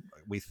did,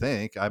 we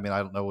think. I mean, I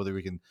don't know whether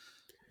we can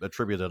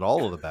attribute it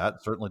all to the bat.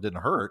 It certainly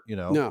didn't hurt.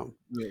 No,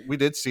 we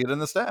did see it in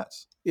the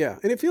stats. Yeah,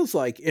 and it feels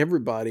like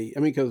everybody. I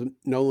mean, because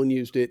Nolan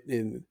used it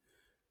in.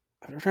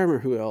 I don't remember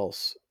who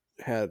else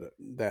had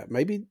that.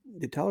 Maybe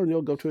did Tyler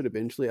Neal go to it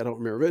eventually? I don't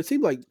remember, but it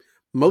seemed like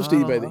most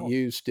anybody that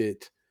used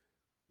it,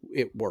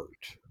 it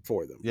worked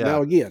for them. Yeah.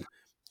 Now again,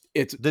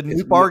 did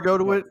Nootbaar go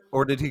to it,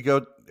 or did he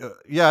go?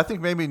 I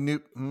think maybe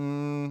Newt.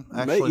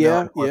 Actually,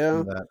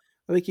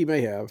 I think he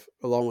may have,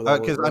 along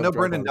with because I know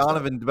Brendan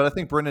Donovan, but I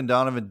think Brendan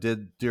Donovan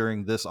did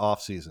during this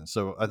offseason.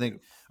 So I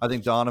think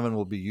Donovan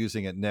will be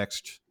using it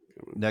next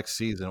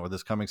season or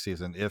this coming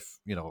season if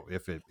he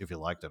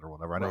liked it or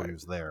whatever. I know he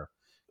was there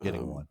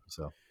getting one.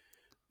 So,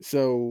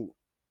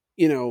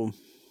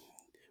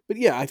 but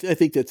yeah, I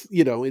think that's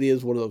it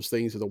is one of those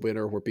things in the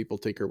winter where people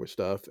tinker with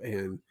stuff,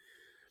 and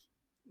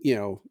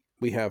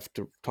we have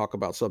to talk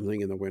about something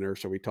in the winter,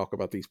 so we talk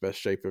about these best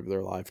shape of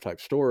their life type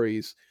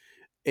stories,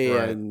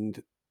 and.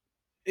 Right.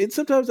 And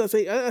sometimes I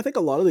think a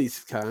lot of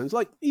these kinds,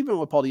 like even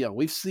with Paul DeJong,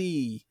 we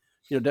see,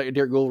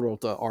 Derek Gould wrote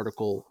the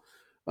article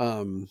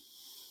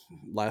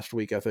last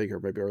week, I think, or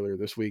maybe earlier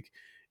this week,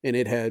 and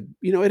it had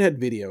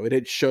video, it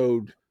had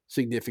showed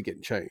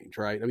significant change,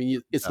 right? I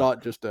mean, it's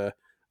not just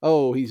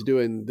he's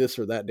doing this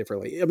or that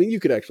differently. I mean, you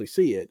could actually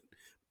see it,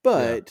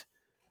 but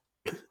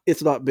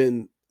it's not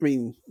been. I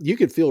mean, you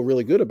could feel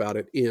really good about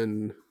it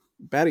in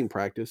batting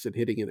practice and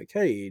hitting in a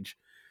cage,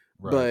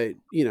 but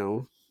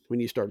when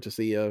you start to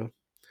see a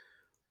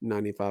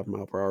 95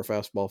 mile per hour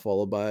fastball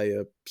followed by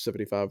a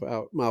 75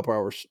 mile per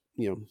hour,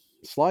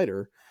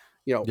 slider,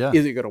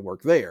 is it going to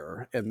work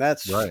there? And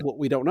that's what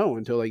we don't know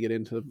until they get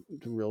into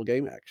real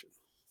game action.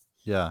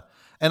 Yeah.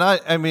 And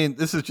I mean,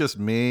 this is just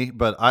me,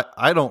 but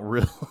I don't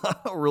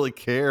really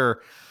care,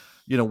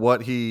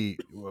 what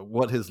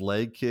his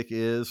leg kick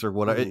is or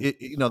what,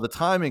 the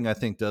timing I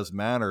think does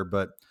matter,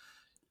 but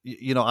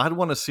I'd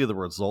want to see the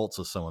results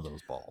of some of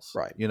those balls,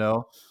 right?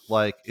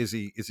 Like, is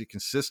he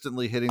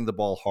consistently hitting the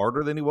ball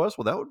harder than he was?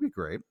 Well, that would be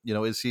great.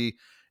 Is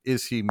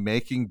he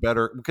making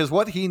better? Because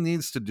what he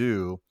needs to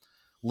do,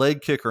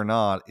 leg kick or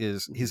not,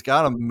 is he's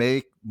got to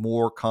make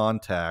more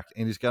contact,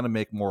 and he's got to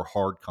make more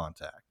hard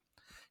contact.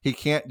 He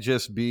can't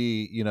just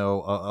be,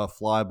 a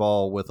fly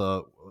ball with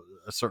a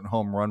certain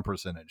home run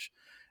percentage,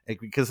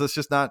 because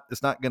it's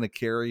not going to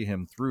carry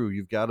him through.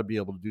 You've got to be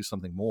able to do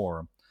something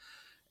more.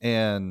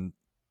 And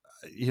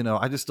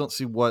I just don't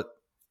see what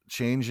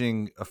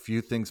changing a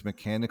few things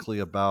mechanically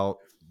about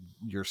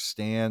your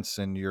stance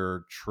and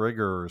your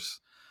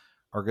triggers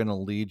are going to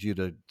lead you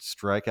to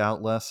strike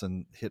out less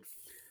and hit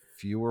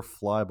fewer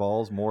fly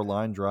balls, more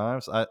line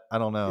drives. I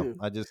don't know.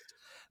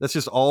 That's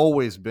just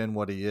always been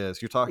what he is.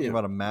 You're talking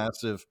about a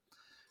massive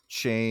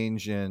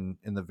change in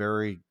the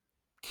very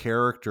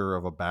character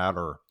of a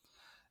batter.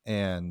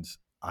 And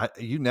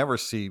you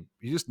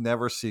just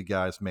never see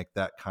guys make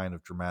that kind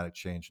of dramatic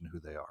change in who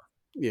they are.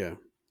 Yeah.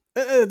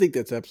 I think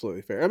that's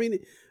absolutely fair. I mean,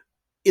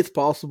 it's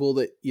possible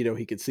that,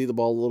 he could see the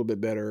ball a little bit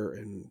better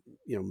and,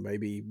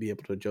 maybe be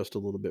able to adjust a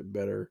little bit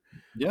better.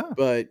 Yeah.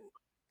 But,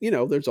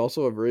 there's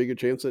also a very good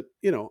chance that,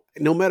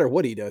 no matter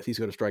what he does, he's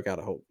going to strike out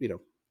a whole,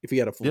 if he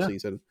had a full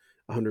season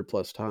 100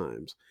 plus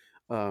times.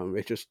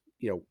 It's just,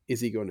 is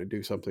he going to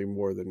do something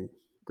more than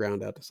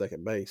ground out to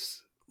second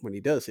base when he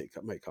does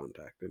make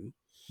contact? And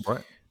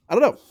right. I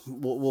don't know.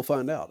 We'll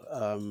find out.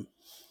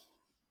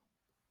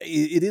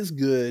 It is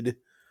good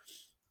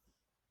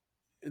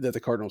that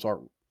the Cardinals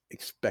aren't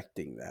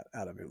expecting that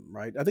out of him,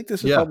 right? I think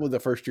this is probably the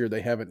first year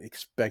they haven't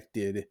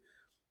expected,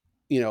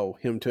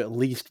 him to at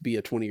least be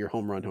a 20-year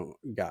home run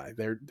guy.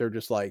 They're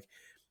just like,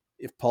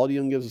 if Paul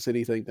DeJong gives us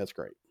anything, that's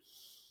great.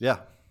 Yeah.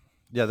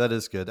 Yeah, that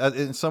is good.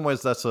 In some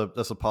ways, that's a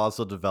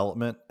positive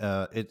development.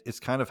 It's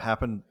kind of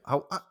happened.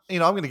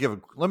 Let me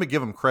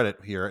give them credit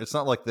here. It's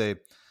not like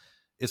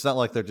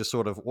they're just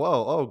sort of,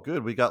 whoa, oh,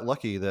 good, we got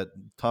lucky that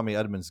Tommy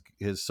Edmonds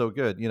is so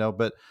good,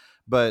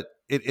 but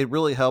it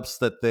really helps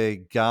that they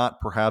got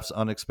perhaps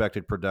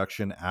unexpected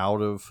production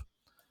out of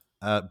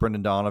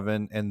Brendan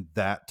Donovan, and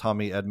that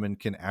Tommy Edman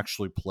can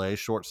actually play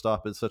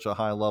shortstop at such a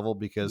high level,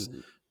 because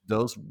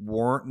those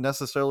weren't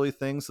necessarily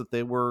things that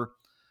they were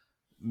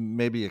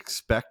maybe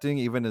expecting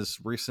even as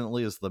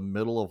recently as the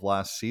middle of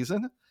last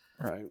season.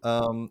 Right.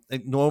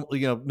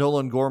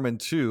 Nolan Gorman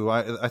too.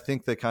 I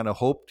think they kind of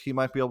hoped he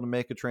might be able to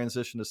make a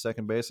transition to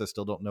second base. I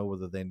still don't know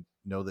whether they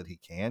know that he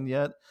can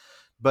yet,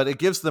 but it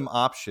gives them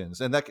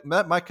options, and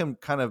that might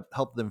kind of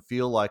help them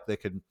feel like they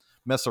could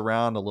mess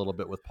around a little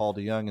bit with Paul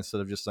DeJong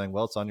instead of just saying,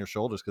 well, it's on your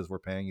shoulders because we're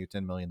paying you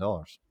 $10 million.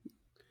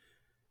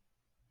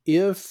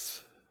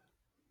 If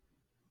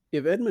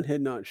Edman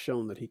had not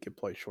shown that he could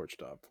play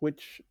shortstop,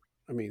 which,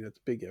 I mean, that's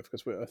a big if,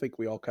 because I think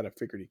we all kind of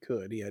figured he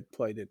could. He had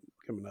played it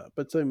coming up,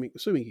 but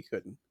assuming he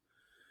couldn't.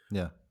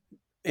 Yeah.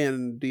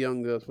 And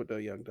DeJong does what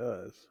DeJong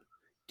does.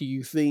 Do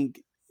you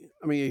think,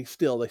 I mean, they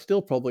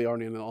still probably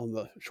aren't in on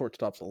the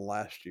shortstops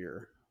last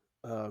year.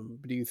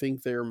 But do you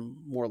think they're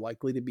more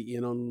likely to be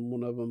in on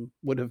one of them,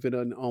 would have been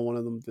on one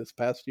of them this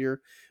past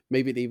year?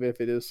 Maybe even if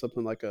it is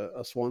something like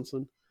a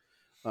Swanson,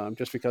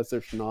 just because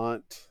there's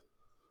not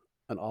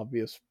an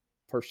obvious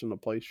person to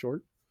play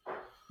short.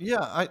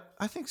 Yeah,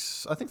 I think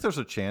there's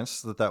a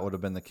chance that would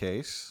have been the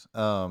case.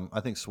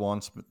 I think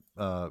Dansby.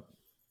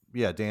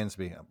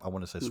 I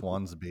want to say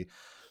Swansby.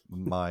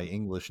 My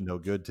English no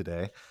good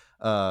today.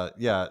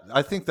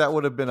 I think that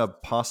would have been a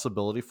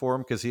possibility for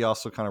him, because he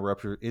also kind of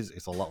is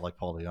a lot like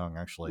Paul DeJong,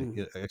 actually,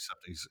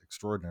 except he's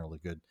extraordinarily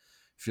good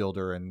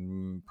fielder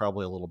and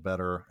probably a little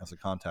better as a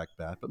contact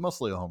bat, but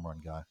mostly a home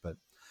run guy. But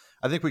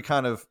I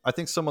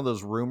think some of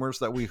those rumors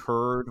that we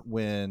heard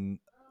when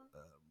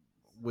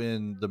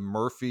the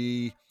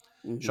Murphy,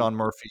 Sean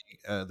Murphy,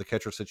 the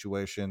catcher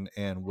situation,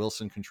 and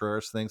Wilson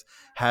Contreras things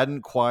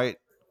hadn't quite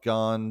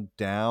gone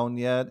down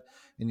yet,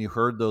 and you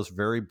heard those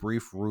very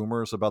brief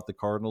rumors about the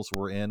Cardinals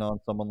were in on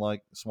someone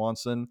like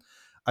Swanson,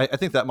 I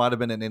think that might have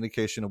been an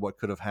indication of what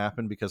could have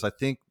happened, because I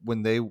think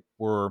when they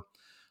were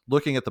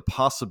looking at the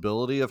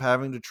possibility of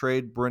having to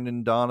trade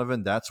Brendan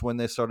Donovan, that's when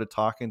they started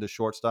talking to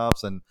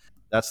shortstops, and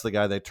that's the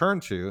guy they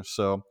turned to.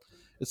 So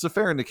it's a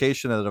fair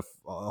indication that if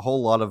a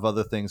whole lot of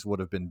other things would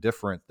have been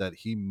different, that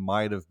he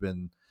might have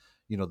been,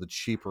 the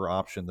cheaper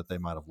option that they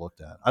might have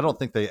looked at. I don't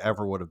think they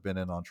ever would have been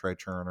in on Trey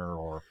Turner,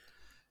 or,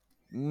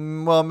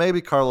 well,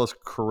 maybe Carlos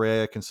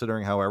Correa,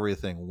 considering how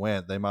everything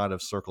went. They might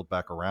have circled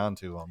back around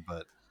to him,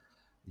 but,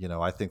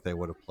 I think they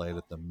would have played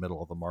at the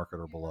middle of the market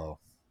or below.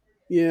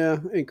 Yeah,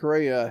 and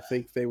Correa, I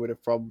think they would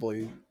have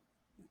probably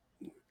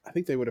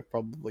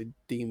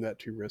deemed that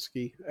too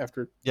risky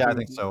after. Yeah, I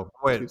think so.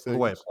 The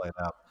way it played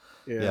out.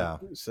 Yeah.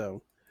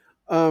 So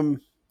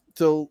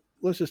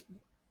let's just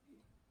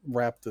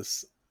wrap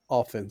this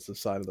offensive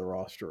side of the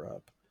roster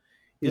up.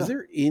 Is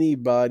there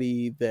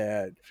anybody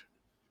that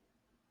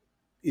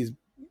is,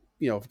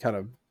 kind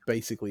of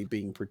basically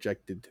being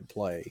projected to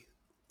play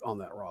on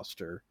that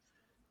roster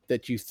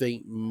that you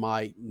think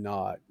might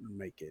not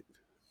make it,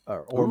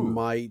 or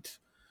might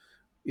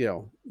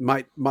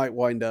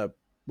wind up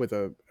with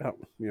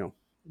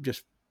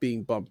just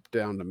being bumped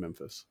down to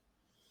Memphis?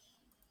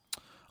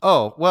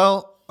 Oh,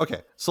 well,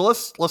 okay. So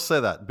let's say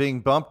that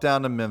being bumped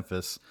down to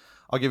Memphis,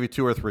 I'll give you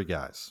 2 or 3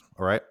 guys.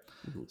 All right.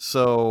 Mm-hmm.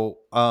 So,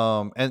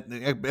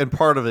 and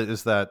part of it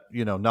is that,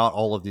 not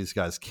all of these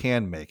guys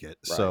can make it.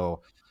 Right.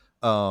 So,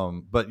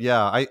 but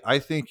yeah, I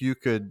think you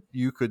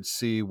could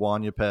see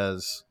Juan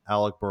Yepez,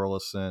 Alec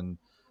Burleson,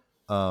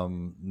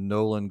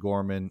 Nolan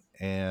Gorman,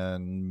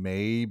 and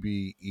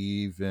maybe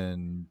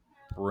even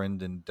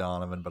Brendan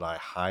Donovan, but I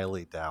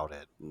highly doubt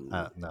it.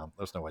 No,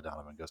 there's no way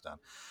Donovan goes down.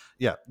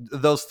 Yeah,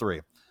 those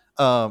 3.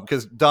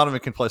 Because Donovan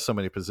can play so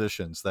many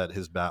positions that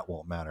his bat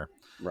won't matter.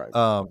 Right.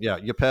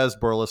 Yepez,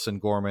 Burleson,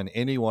 Gorman,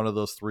 any one of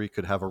those 3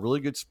 could have a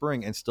really good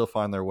spring and still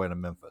find their way to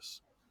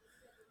Memphis.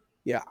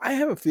 Yeah, I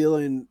have a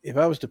feeling if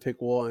I was to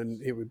pick one,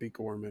 it would be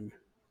Gorman.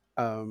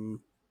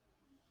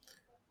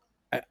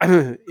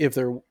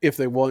 If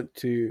they want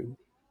to,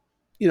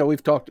 we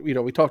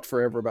talked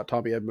forever about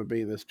Tommy Edman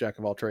being this jack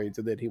of all trades,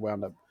 and then he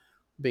wound up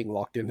being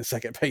locked into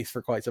second base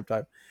for quite some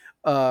time.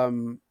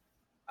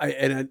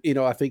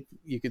 I think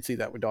you could see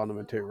that with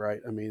Donovan too,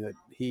 right? I mean, that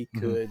he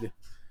could,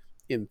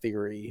 in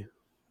theory,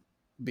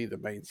 be the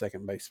main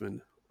second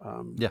baseman.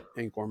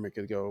 And Gorman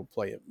could go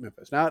play at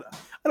Memphis. Now,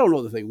 I don't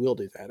know that they will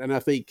do that, and I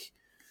think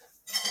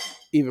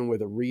even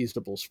with a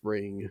reasonable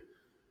spring,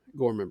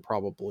 Gorman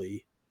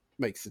probably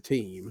makes the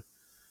team.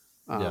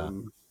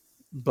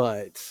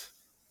 But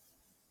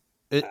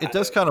it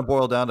does kind of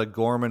boil down to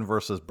Gorman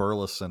versus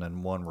Burleson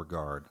in one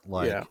regard.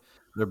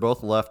 They're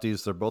both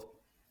lefties. They're both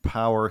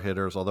power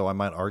hitters, although I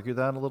might argue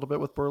that a little bit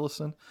with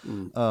Burleson.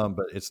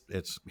 But it's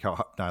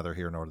neither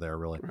here nor there,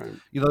 really. Right.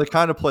 They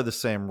kind of play the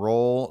same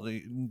role.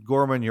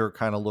 Gorman, you're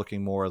kind of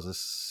looking more as a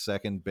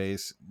second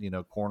base,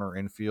 corner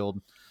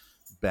infield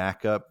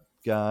backup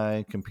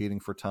guy competing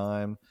for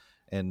time,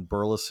 and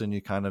Burleson,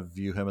 you kind of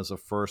view him as a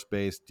first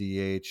base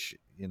DH,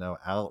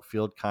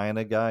 outfield kind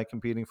of guy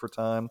competing for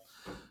time.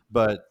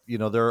 But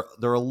they're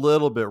a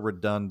little bit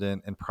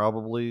redundant and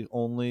probably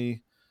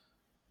only.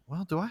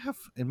 Well, do I have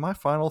in my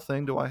final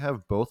thing? Do I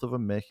have both of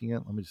them making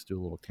it? Let me just do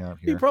a little count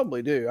here. You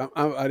probably do.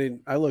 I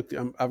didn't. I looked.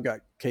 I've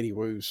got Katie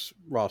Woo's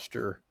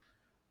roster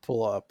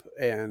pull up,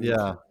 and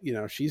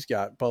she's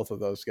got both of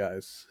those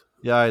guys.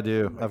 Yeah, I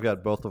do. I've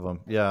got both of them.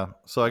 Yeah,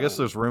 so I guess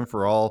there's room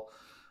for all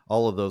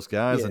of those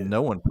guys, and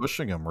no one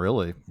pushing them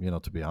really.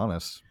 To be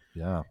honest.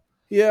 Yeah.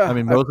 Yeah. I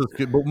mean, Moses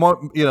could, but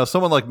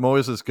someone like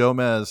Moises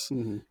Gomez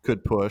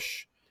could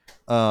push,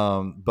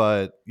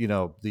 but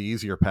the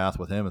easier path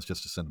with him is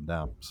just to send him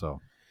down. So.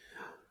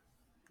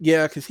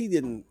 Yeah, because he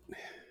didn't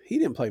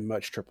play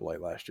much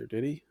AAA last year,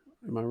 did he?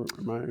 Am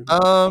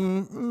I?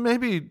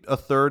 Maybe a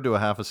third to a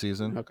half a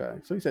season. Okay,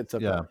 so he said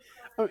something.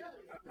 Yeah.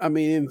 I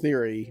mean, in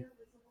theory,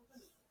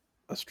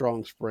 a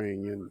strong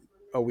spring and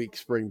a weak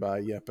spring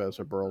by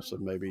Yepes or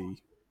Burleson, maybe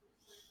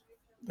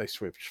they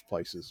switch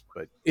places,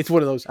 but it's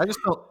one of those. I just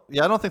don't.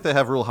 Yeah, I don't think they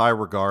have real high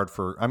regard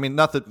for. I mean,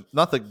 not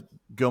that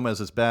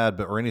Gomez is bad,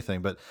 but or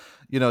anything, but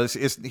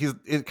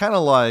it's kind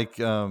of like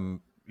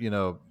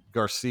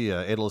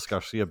Garcia, Adolis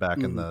Garcia back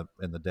in the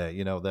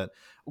day, that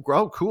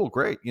cool,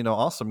 great,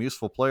 awesome,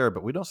 useful player,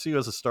 but we don't see you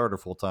as a starter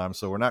full time,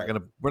 so we're not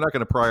gonna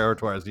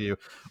prioritize you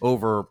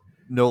over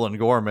Nolan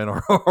Gorman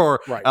or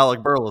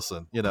Alec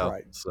Burleson,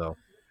 Right. So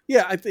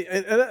yeah, I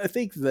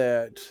think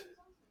that.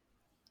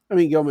 I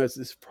mean, Gomez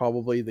is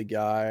probably the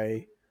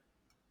guy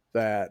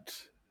that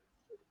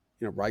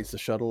rides the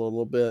shuttle a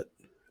little bit.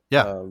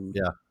 Yeah,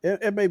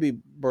 and maybe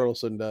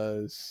Burleson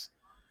does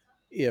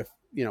if.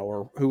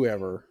 Or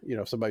whoever,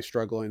 if somebody's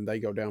struggling, they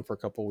go down for a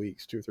couple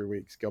weeks, 2 or 3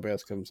 weeks.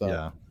 Gomez comes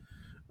up.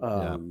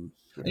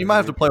 You might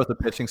have to play with the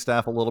pitching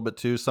staff a little bit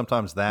too.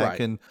 Sometimes that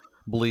can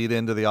bleed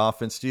into the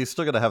offense. You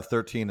still got to have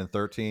 13 and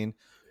 13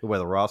 the way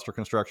the roster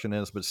construction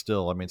is, but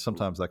still, I mean,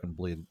 sometimes that can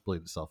bleed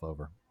itself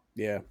over.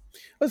 Yeah,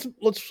 let's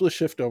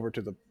shift over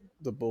to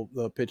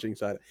the pitching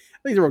side. I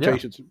think the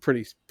rotation's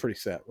pretty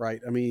set, right?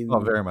 I mean,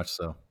 very much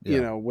so.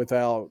 Yeah.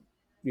 Without.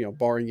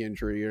 Barring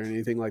injury or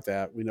anything like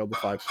that, we know the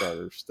 5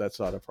 starters. That's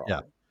not a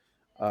problem.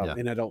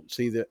 And I don't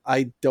see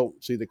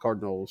the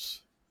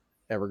Cardinals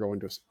ever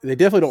going to. They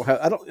definitely don't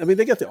have. I mean,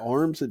 they got the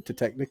arms to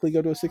technically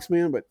go to a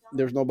 6-man, but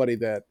there's nobody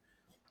that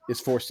is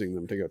forcing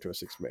them to go to a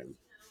 6-man.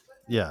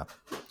 Yeah.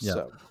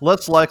 So.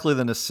 Less likely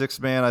than a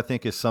 6-man, I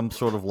think, is some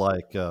sort of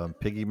like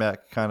piggyback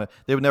kind of.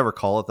 They would never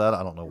call it that.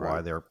 I don't know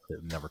why they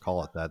never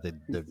call it that. They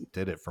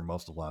did it for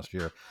most of last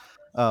year.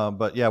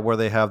 But where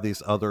they have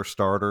these other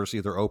starters,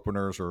 either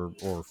openers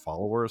or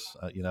followers,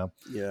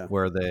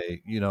 where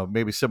they,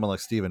 maybe someone like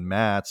Steven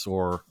Matz,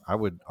 or I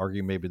would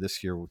argue maybe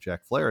this year with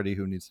Jack Flaherty,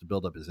 who needs to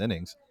build up his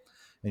innings,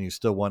 and you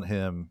still want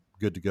him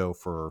good to go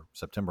for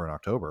September and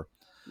October.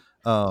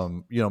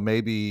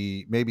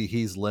 Maybe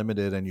he's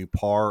limited, and you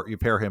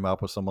pair him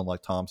up with someone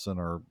like Thompson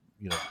or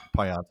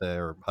Payante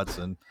or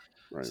Hudson.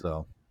 Right.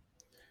 So,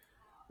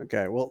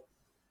 okay, well,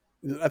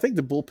 I think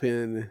the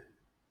bullpen,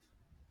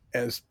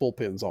 as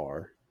bullpens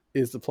are,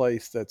 is the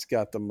place that's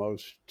got the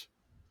most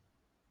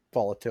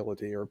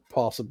volatility or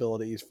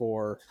possibilities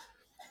for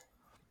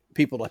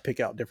people to pick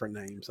out different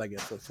names. I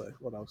guess that's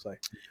what I'll say.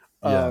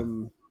 Yeah.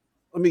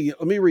 Let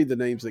me read the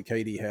names that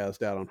Katie has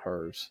down on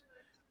hers.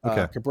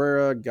 Okay.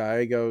 Cabrera,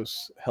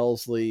 Gallegos,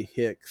 Helsley,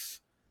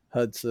 Hicks,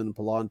 Hudson,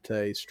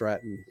 Palante,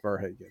 Stratton,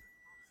 Verhagen.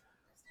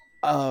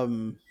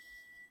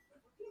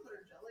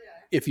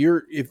 If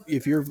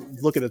you're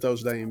looking at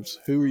those names,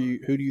 who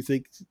do you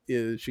think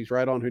she's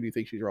right on? Who do you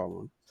think she's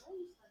wrong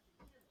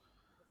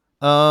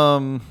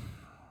on?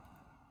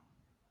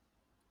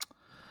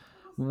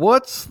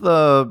 What's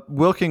the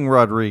Wilking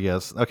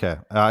Rodriguez? Okay,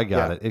 I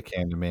got it. It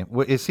came to me.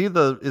 Is he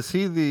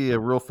the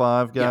Rule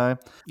 5 guy?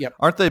 Yep.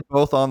 Aren't they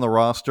both on the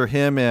roster?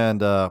 Him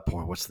and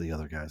what's the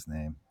other guy's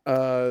name?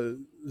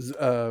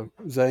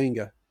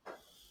 Zuniga.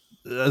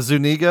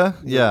 Zuniga?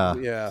 Yeah.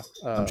 Yeah.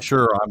 I'm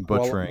sure I'm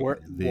butchering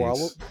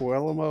these.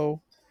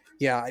 Guillermo.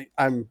 Yeah,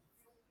 I'm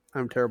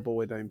terrible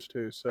with names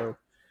too. So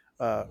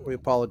we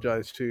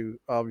apologize to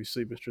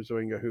obviously Mr.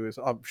 Zuniga, who is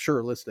I'm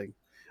sure listening.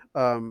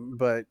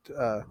 But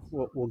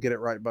we'll get it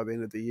right by the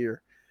end of the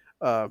year.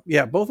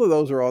 Both of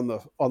those are on the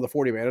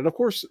 40-man, and of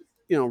course,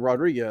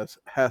 Rodriguez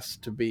has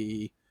to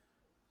be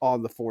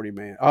on the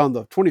 40-man, on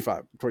the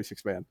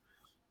 26-man,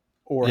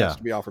 or has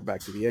to be offered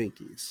back to the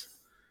Yankees.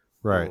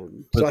 Right,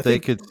 but they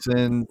could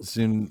send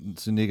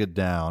Zuniga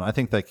down. I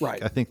think they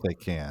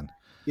can.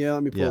 Yeah,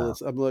 let me pull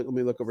this. Let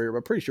me look over here. But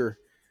I'm pretty sure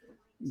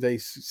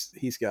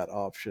he's got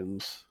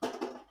options.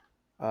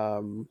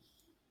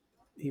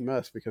 He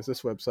must, because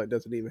this website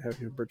doesn't even have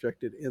him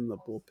projected in the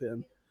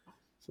bullpen.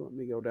 So let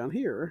me go down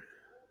here,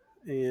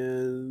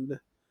 and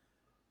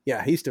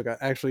he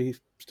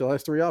still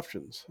has 3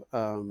 options.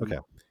 Okay,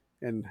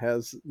 and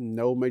has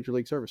no major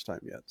league service time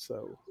yet.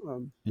 So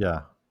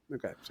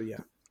okay, so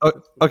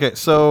Okay,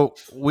 so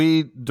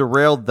we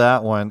derailed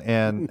that one,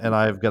 and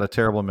I've got a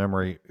terrible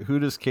memory. Who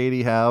does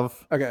Katie have?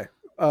 Okay,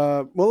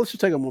 well, let's just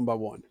take them one by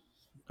one.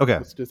 Okay,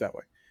 let's do it that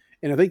way.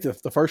 And I think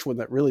the first one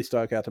that really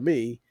stuck out to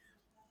me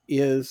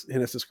is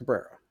Genesis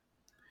Cabrera.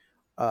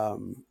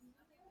 Um,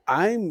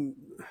 I'm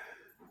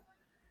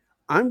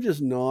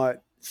just not.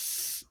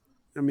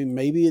 I mean,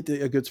 maybe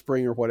a good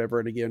spring or whatever.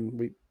 And again,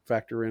 we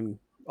factor in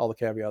all the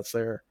caveats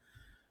there.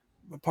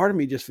 But part of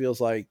me just feels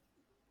like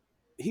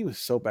he was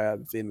so bad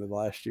at the end of the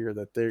last year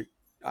that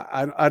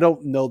I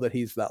don't know that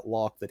he's that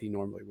lock that he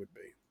normally would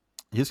be.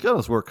 He's got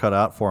his work cut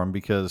out for him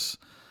because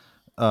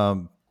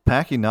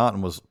Packy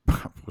Naughton was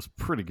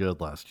pretty good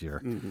last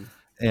year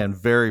and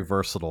very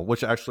versatile,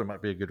 which actually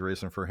might be a good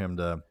reason for him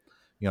to,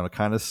 to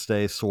kind of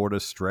stay sort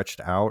of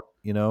stretched out,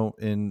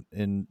 in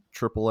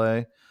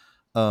AAA.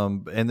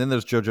 And then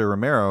there's JoJo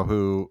Romero,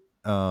 who,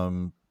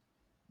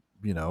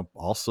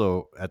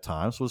 also at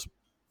times was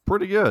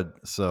pretty good.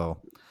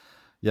 So,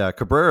 yeah,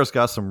 Cabrera's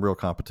got some real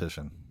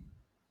competition.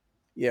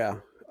 Yeah,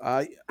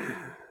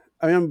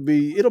 it'll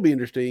be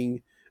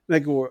interesting.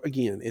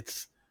 Again,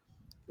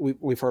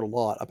 we've heard a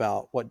lot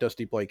about what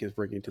Dusty Blake is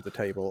bringing to the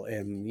table,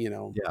 and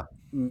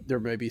there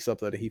may be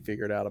something that he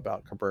figured out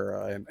about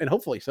Cabrera, and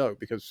hopefully so,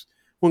 because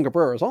when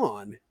Cabrera's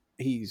on,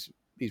 he's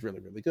really,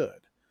 really good.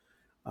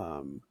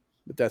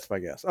 But that's my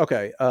guess.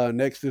 Okay,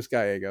 next is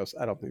Gallegos.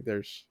 I don't think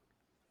there's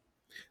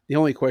the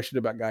only question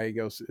about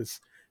Gallegos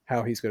is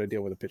how he's going to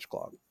deal with a pitch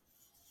clock.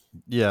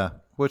 Yeah,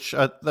 which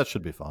that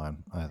should be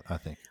fine. I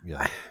think.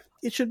 Yeah,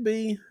 it should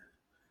be,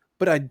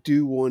 but I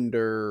do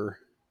wonder.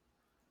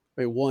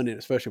 I mean, one, and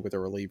especially with a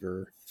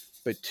reliever,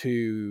 but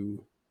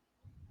two,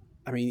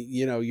 I mean,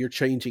 you're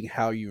changing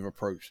how you've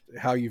approached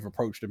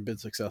and been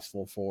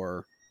successful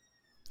for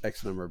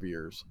X number of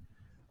years.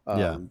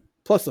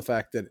 Plus the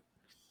fact that,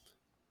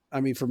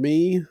 I mean, for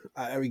me,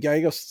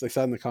 Gallegos, they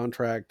signed the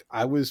contract.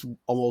 I was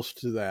almost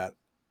to that,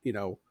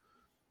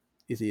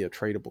 is he a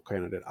tradable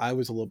candidate? I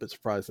was a little bit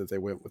surprised that they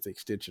went with the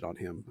extension on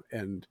him.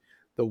 And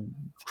the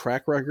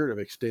track record of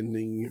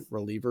extending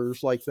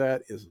relievers like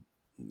that is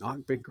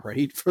not been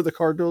great for the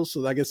Cardinals.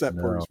 So I guess that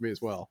worries me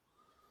as well.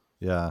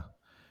 Yeah,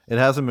 it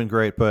hasn't been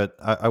great, but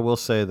I will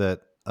say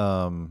that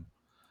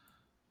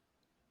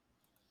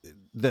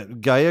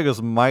that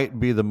Gallegos might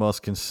be the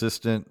most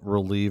consistent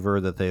reliever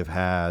that they've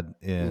had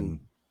in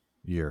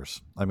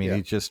years. I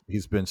mean,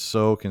 he's been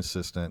so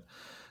consistent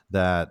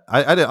that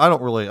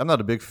I'm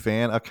not a big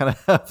fan. I kind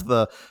of have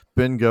the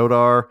Ben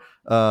Godar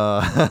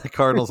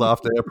Cardinals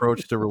off day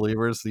approach to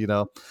relievers,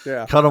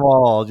 cut them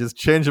all, just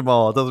change them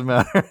all. It doesn't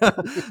matter.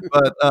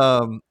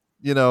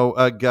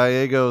 But,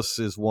 Gallegos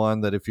is one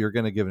that if you're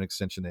going to give an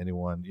extension to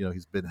anyone,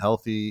 he's been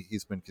healthy.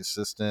 He's been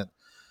consistent.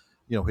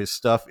 His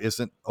stuff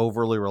isn't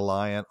overly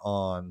reliant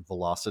on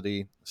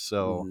velocity.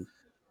 So,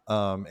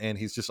 and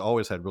he's just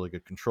always had really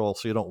good control.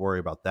 So you don't worry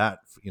about that,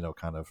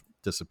 kind of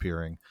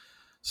disappearing.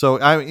 So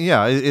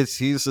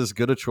he's as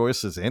good a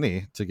choice as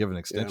any to give an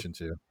extension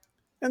to,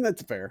 and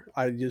that's fair.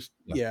 I just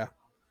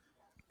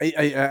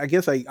I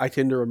guess I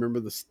tend to remember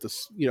this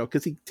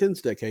because he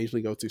tends to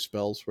occasionally go through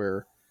spells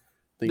where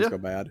things go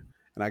bad,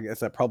 and I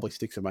guess that probably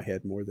sticks in my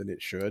head more than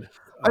it should.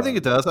 I think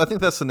it does. I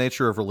think that's the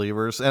nature of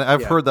relievers, and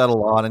I've heard that a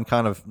lot, and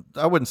kind of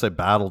I wouldn't say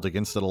battled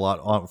against it a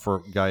lot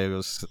for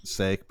Gallegos'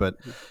 sake, but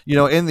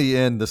in the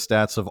end, the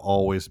stats have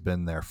always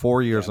been there.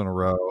 4 years in a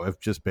row of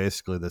just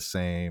basically the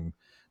same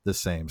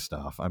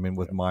stuff. I mean,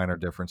 with minor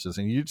differences,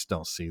 and you just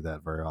don't see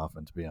that very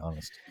often, to be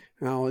honest.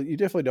 No, you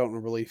definitely don't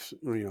in relief.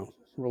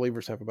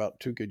 Relievers have about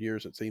 2 good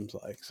years, it seems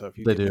like. So if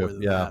you they do,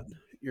 that,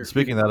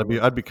 speaking of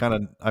that, I'd be kind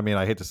of. I mean,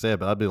 I hate to say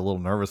it, but I'd be a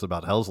little nervous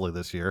about Helsley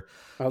this year.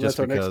 Oh, that's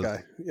our next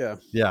guy.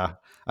 Yeah.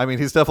 I mean,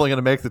 he's definitely going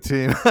to make the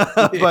team,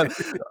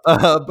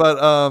 but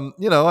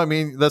I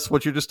mean, that's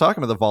what you're just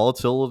talking about, the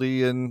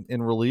volatility in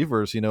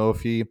relievers.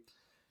 If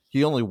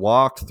he only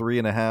walked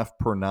 3.5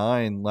 per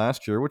 9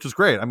 last year, which is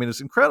great. I mean,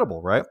 it's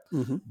incredible, right?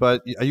 Mm-hmm.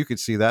 But you could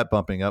see that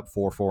bumping up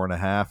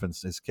 4.5, and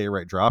his K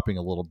rate dropping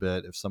a little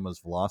bit if some of his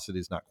velocity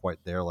is not quite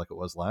there like it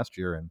was last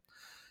year,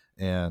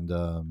 and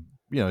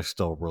he's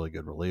still a really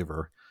good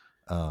reliever,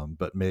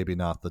 but maybe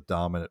not the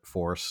dominant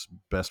force,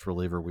 best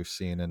reliever we've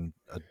seen in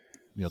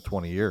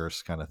 20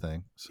 years, kind of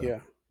thing. So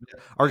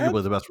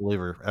arguably the best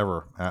reliever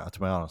ever, to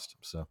be honest.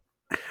 So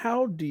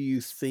how do you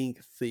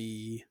think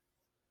the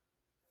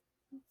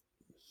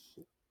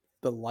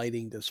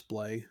lighting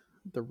display,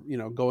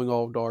 going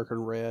all dark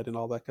and red and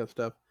all that kind of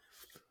stuff,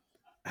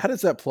 how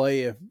does that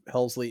play if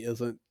Helsley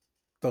isn't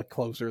the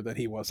closer that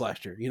he was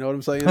last year? You know what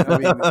I'm saying? I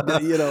mean,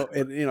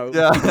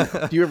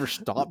 do you ever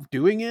stop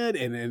doing it?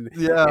 And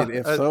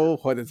if so,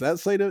 what does that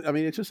say to? I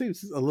mean, it just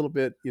seems a little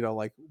bit,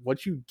 like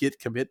once you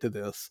commit to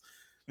this,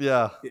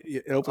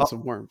 it opens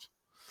some worms.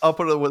 I'll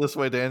put it this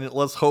way, Daniel.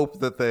 Let's hope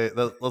that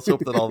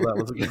all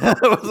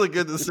that was a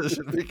good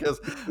decision,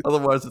 because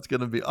otherwise it's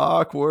going to be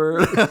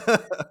awkward.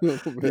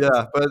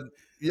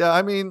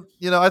 I mean,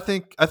 I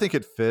think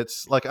it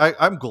fits. Like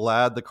I'm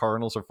glad the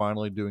Cardinals are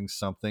finally doing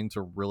something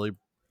to really,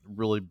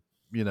 really,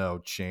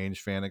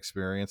 change fan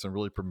experience and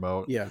really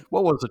promote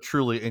what was a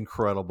truly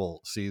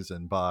incredible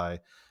season by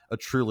a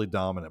truly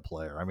dominant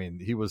player. I mean,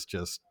 he was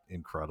just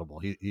incredible.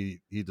 He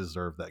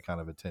deserved that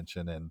kind of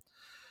attention,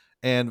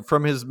 And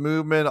from his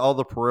movement, all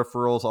the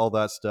peripherals, all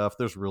that stuff,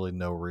 there's really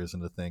no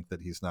reason to think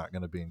that he's not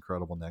going to be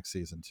incredible next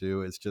season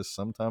too. It's just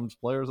sometimes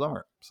players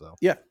aren't. So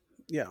yeah.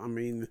 I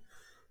mean,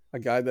 a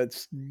guy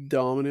that's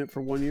dominant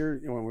for 1 year.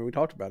 When we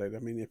talked about it, I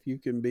mean, if you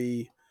can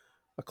be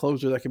a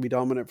closer that can be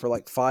dominant for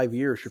like 5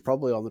 years, you're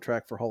probably on the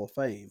track for Hall of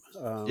Fame.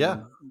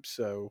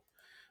 So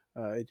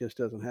it just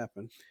doesn't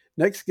happen.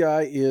 Next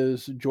guy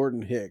is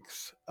Jordan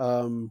Hicks.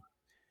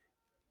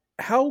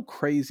 How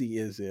crazy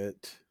is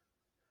it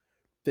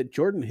that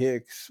Jordan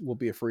Hicks will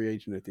be a free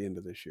agent at the end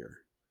of this year?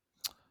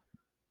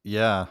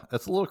 Yeah,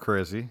 it's a little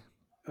crazy.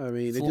 I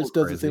mean, it just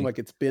doesn't seem like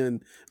it's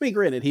been. I mean,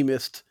 granted, he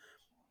missed,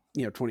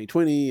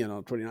 2020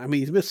 and 20. I mean,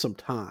 he's missed some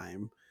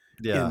time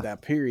in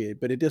that period,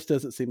 but it just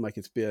doesn't seem like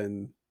it's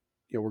been.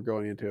 We're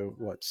going into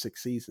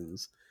 6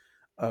 seasons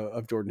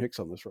of Jordan Hicks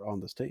on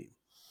this team.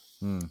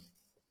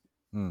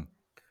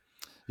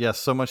 Yeah,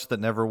 so much that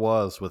never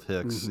was with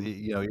Hicks.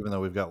 Even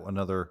though we've got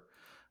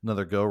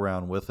another go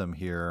round with him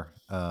here.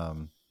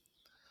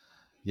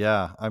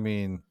 Yeah, I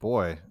mean,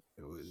 boy,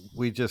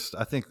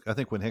 I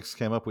think when Hicks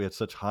came up, we had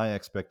such high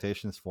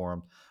expectations for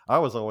him. I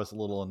was always a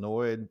little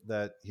annoyed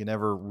that he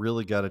never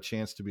really got a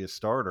chance to be a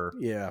starter.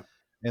 Yeah.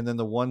 And then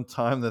the one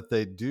time that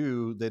they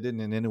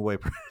didn't in any way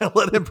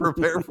let him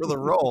prepare for the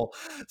role.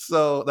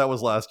 So that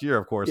was last year,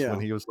 of course,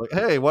 when he was like,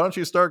 "Hey, why don't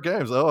you start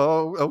games?"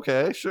 Oh,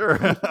 okay, sure,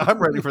 I'm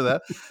ready for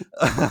that.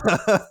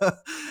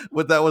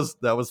 But that was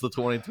the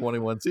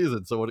 2021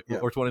 season, or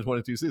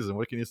 2022 season.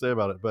 What can you say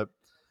about it? But,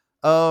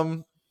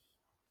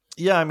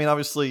 yeah, I mean,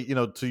 obviously,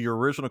 to your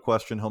original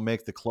question, he'll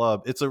make the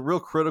club. It's a real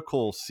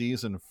critical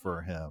season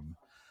for him.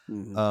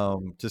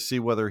 To see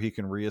whether he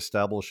can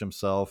reestablish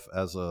himself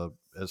as a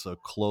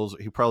closer.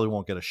 He probably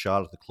won't get a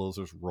shot at the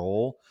closer's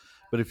role,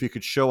 but if he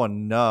could show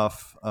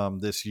enough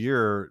this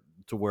year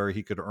to where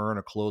he could earn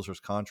a closer's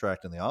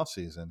contract in the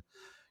offseason,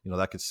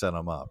 that could set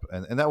him up,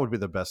 and that would be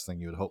the best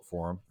thing you would hope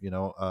for him.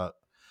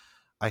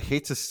 I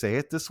hate to say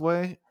it this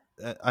way.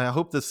 I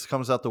hope this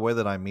comes out the way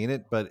that I mean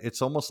it, but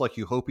it's almost like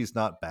you hope he's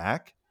not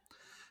back,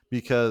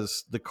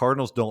 because the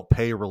Cardinals don't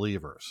pay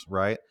relievers,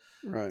 right?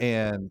 Right.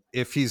 And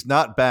if he's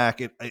not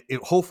back, it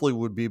hopefully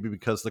would be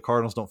because the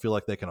Cardinals don't feel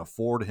like they can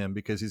afford him,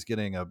 because he's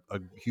getting a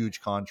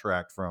huge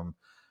contract from,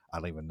 I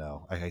don't even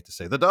know, I hate to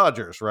say the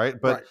Dodgers, right?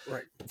 But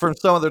right. from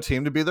some other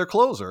team to be their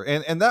closer.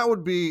 And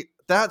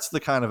that's the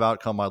kind of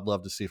outcome I'd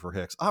love to see for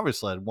Hicks.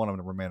 Obviously, I'd want him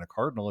to remain a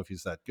Cardinal if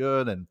he's that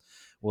good, and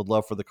would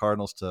love for the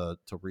Cardinals to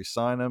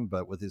re-sign him.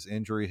 But with his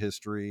injury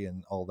history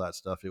and all that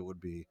stuff,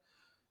 it'd be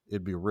a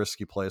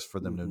risky place for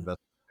them to invest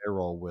in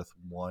payroll with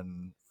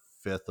 1/5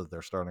 of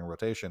their starting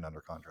rotation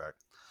under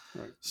contract.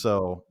 Right.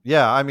 So,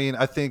 yeah, I mean,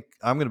 I think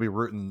I'm going to be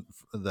rooting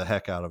the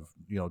heck out of,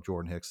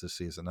 Jordan Hicks this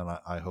season, and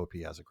I hope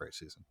he has a great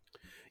season.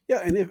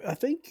 Yeah, and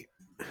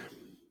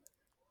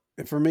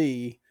for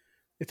me,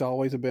 it's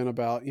always been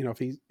about, if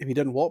he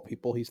doesn't walk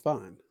people, he's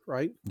fine,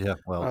 right? Yeah,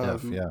 well,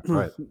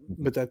 right.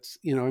 But that's,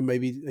 and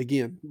maybe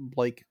again,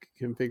 Blake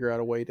can figure out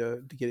a way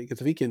to get it,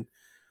 because if he can,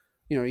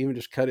 even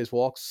just cut his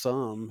walks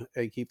some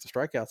and keep the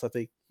strikeouts, I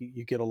think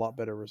you get a lot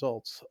better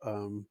results.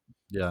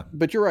 Yeah,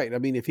 but you're right. I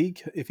mean, if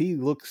he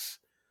looks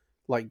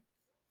like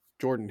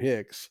Jordan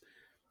Hicks,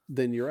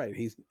 then you're right.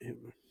 He's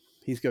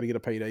going to get a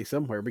payday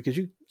somewhere, because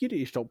you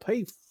just don't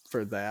pay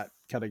for that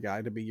kind of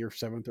guy to be your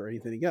 7th or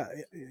 8th inning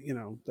guy.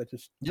 That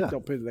just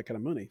don't pay that kind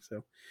of money.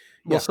 So,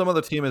 some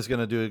other team is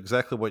going to do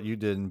exactly what you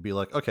did and be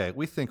like, okay,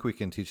 we think we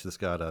can teach this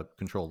guy to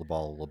control the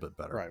ball a little bit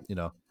better. Right.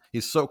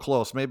 He's so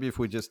close. Maybe if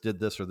we just did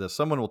this or this,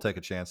 someone will take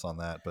a chance on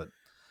that. But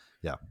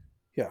yeah.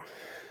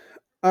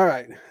 All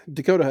right,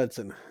 Dakota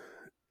Hudson.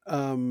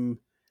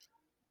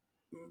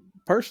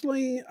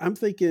 Personally, I'm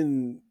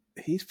thinking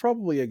he's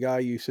probably a guy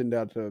you send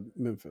out to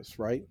Memphis,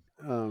 right?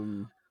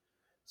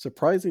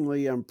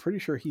 Surprisingly, I'm pretty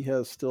sure he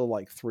has still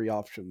like 3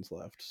 options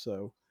left.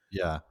 So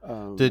yeah.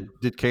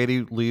 Did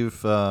Katie leave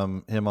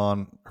him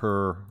on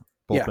her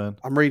bullpen?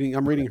 Yeah, I'm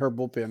reading her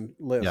bullpen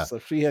list. Yeah. So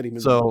she had him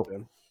in the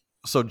bullpen.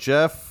 So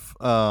Jeff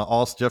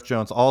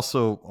Jones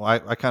also,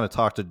 I kind of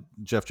talked to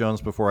Jeff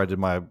Jones before I did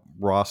my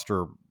last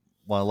roster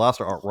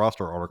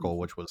article,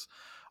 which was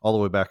all the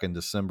way back in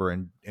December,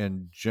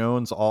 and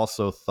Jones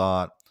also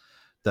thought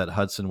that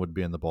Hudson would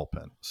be in the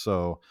bullpen.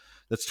 So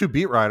that's 2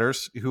 beat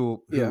writers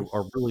who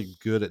are really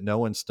good at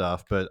knowing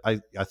stuff. But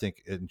I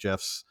think in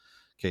Jeff's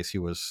case, he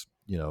was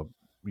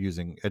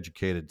using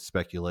educated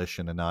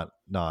speculation and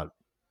not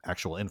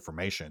actual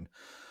information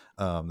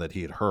that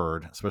he had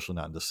heard, especially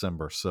not in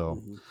December.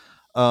 So.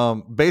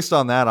 Based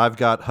on that, I've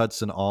got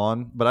Hudson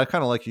on, but I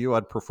kind of like you.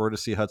 I'd prefer to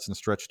see Hudson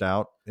stretched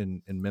out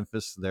in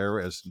Memphis there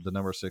as the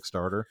number 6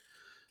 starter.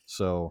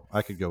 So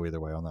I could go either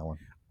way on that one.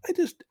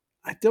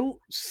 I don't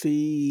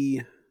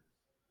see,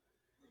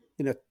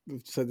 I've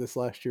said this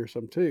last year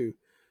some too.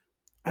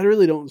 I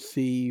really don't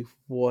see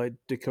what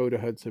Dakota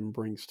Hudson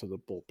brings to the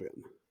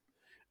bullpen.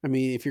 I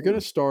mean, if you're going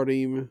to start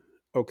him,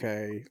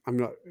 okay, I'm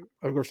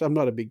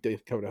not a big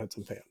Dakota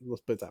Hudson fan.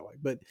 Let's put it that way.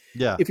 But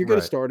if you're going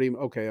to start him,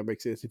 okay, that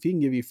makes sense. If he can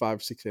give you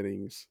 5-6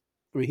 innings,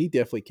 I mean, he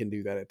definitely can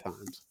do that at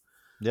times.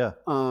 Yeah.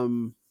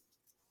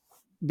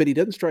 But he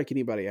doesn't strike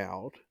anybody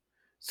out.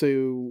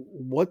 So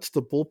what's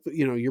the bullpen?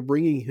 You're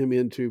bringing him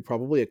into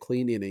probably a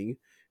clean inning,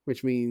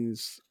 which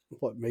means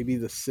maybe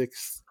the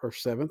 6th or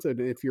 7th. And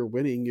if you're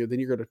winning, then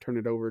you're going to turn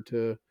it over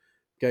to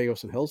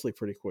Gallegos and Helsley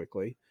pretty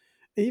quickly.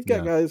 And you've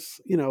got guys,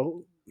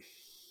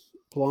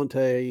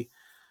 Palante,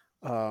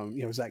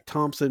 Zach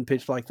Thompson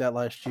pitched like that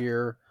last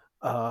year.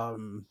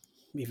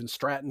 Even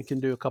Stratton can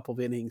do a couple of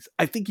innings.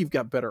 I think you've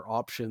got better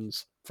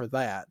options for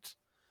that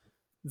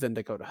than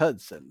Dakota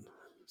Hudson.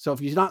 So if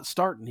he's not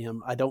starting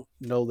him, I don't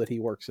know that he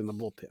works in the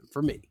bullpen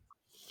for me.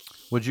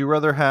 Would you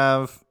rather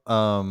have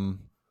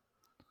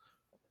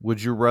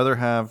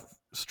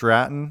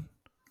Stratton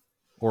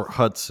or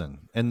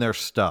Hudson in their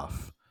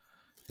stuff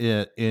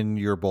in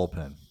your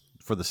bullpen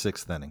for the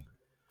 6th inning?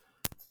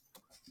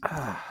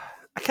 I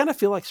kind of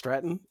feel like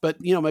Stratton,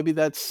 but maybe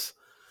that's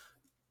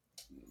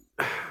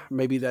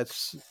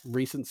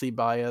recency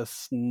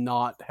bias,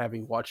 not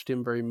having watched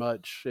him very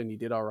much, and he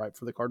did all right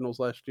for the Cardinals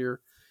last year.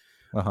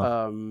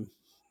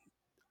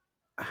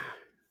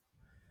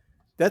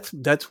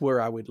 That's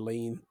where I would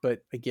lean,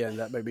 but again,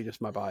 that may be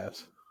just my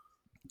bias.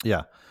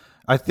 Yeah,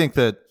 I think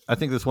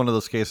that's one of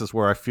those cases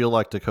where I feel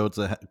like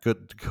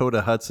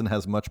Dakota Hudson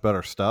has much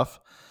better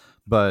stuff,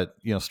 but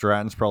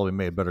Stratton's probably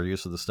made better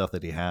use of the stuff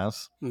that he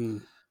has.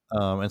 And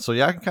so,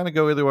 I can kind of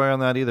go either way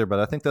on that either, but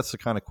I think that's the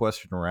kind of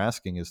question we're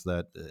asking, is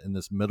that in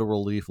this middle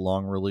relief,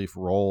 long relief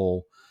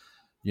role,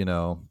 do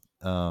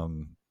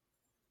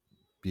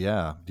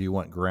you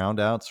want ground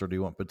outs or do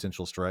you want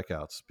potential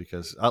strikeouts?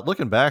 Because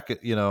looking back in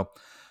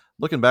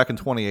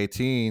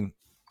 2018,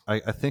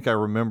 I think I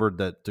remembered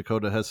that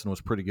Dakota Hudson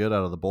was pretty good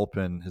out of the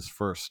bullpen his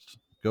first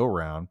go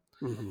round,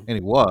 and he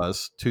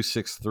was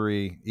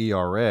 2.63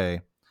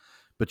 ERA.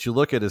 But you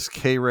look at his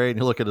K rate and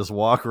you look at his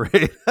walk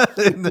rate,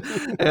 and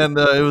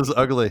it was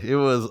ugly. It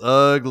was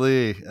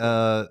ugly,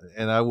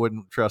 and I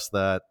wouldn't trust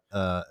that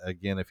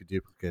again if you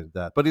duplicated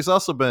that. But he's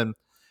also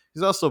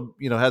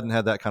hadn't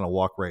had that kind of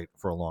walk rate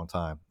for a long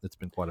time. It's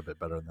been quite a bit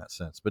better in that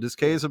sense. But his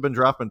Ks have been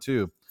dropping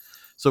too.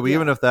 So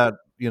even if that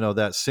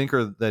that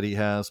sinker that he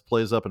has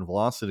plays up in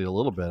velocity a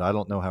little bit, I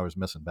don't know how he's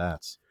missing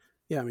bats.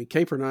 Yeah, I mean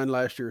K per 9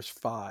 last year is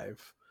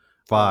 5.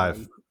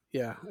 5.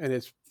 Yeah, and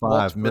it's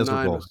 5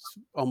 miserable,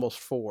 almost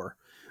 4.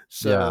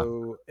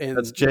 So and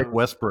that's Jake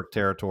Westbrook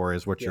territory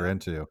is what you're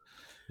into.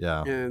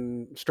 Yeah,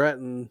 and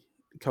Stratton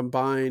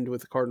combined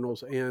with the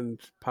Cardinals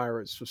and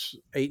Pirates was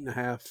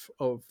 8.5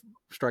 of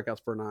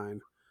strikeouts per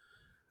 9.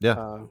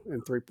 Yeah,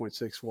 and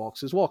 3.6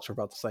 walks. His walks are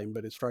about the same,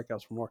 but his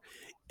strikeouts were more.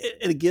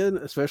 And again,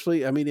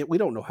 especially, I mean, we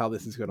don't know how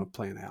this is going to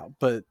plan out,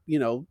 but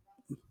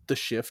the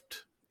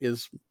shift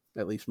is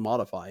at least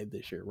modified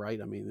this year,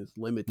 right? I mean, it's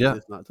limited. Yeah.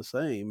 It's not the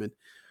same, and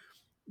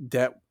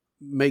that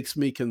makes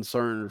me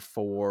concerned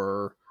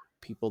for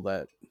people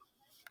that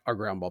are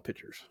ground ball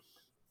pitchers,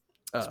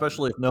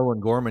 especially if Nolan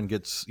Gorman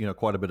gets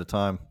quite a bit of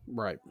time.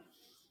 Right.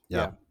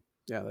 Yeah.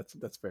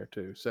 That's fair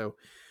too. So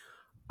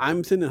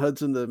I'm sending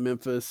Hudson to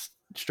Memphis.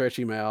 Stretch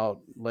him out,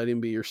 let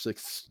him be your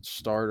 6th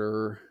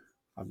starter.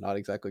 I'm not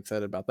exactly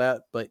excited about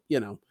that, but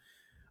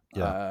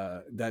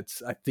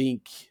that's, I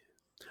think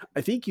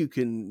you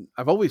can,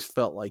 I've always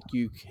felt like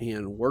you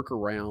can work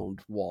around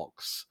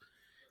walks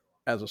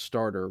as a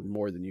starter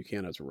more than you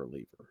can as a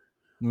reliever.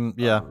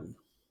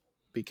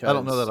 Because I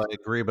don't know that I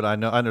agree, but I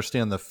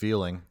understand the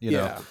feeling,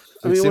 it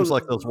seems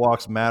like those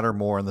walks matter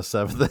more in the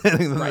 7th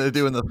inning than they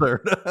do in the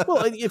 3rd.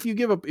 Well, if you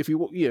give up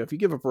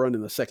a run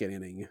in the 2nd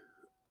inning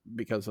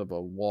because of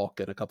a walk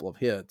and a couple of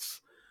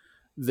hits,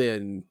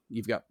 then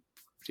you've got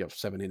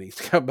 7 innings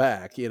to come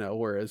back,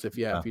 whereas if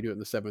you do it in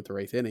the 7th or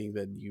 8th inning,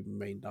 then you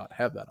may not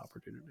have that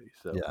opportunity.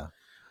 So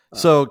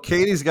so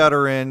Katie's got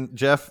her in,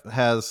 Jeff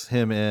has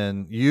him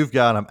in, you've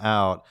got him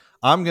out.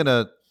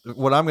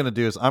 What I'm gonna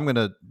do is I'm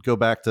gonna go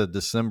back to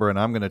December and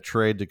I'm gonna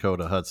trade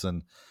Dakota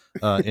Hudson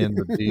in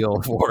the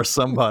deal for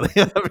somebody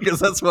because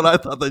that's what I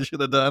thought they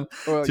should have done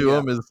to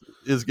him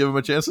is give him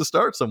a chance to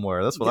start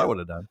somewhere. That's what I would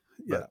have done.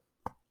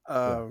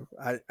 I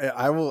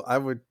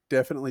would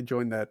definitely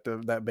join that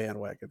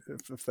bandwagon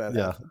if that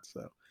happens.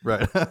 So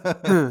right.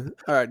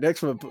 All right,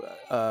 next one,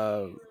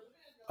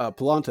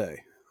 Palante.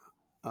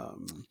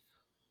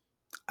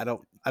 I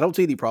don't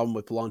see any problem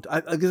with Palante.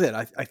 Like I said,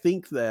 I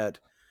think that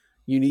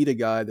you need a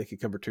guy that can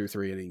cover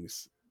 2-3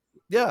 innings.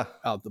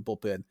 Out the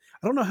bullpen.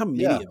 I don't know how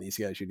many of these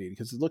guys you need,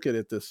 because looking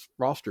at this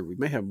roster, we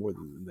may have more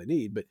than they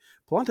need. But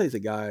Palante's a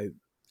guy.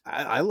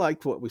 I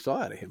liked what we saw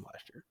out of him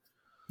last year.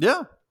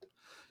 Yeah,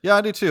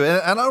 I do too.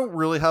 And I don't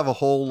really have a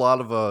whole lot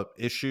of a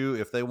issue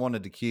if they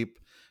wanted to keep,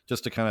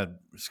 just to kind of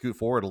scoot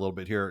forward a little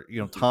bit here,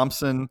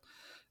 Thompson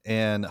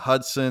and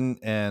Hudson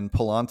and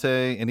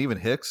Palante and even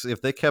Hicks,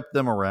 if they kept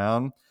them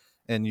around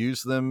and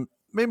used them,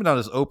 maybe not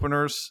as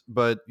openers,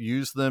 but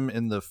use them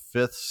in the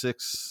 5th,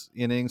 6th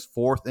innings,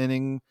 4th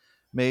inning,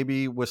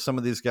 maybe with some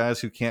of these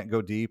guys who can't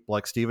go deep,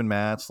 like Steven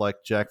Matz,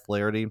 like Jack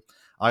Flaherty.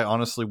 I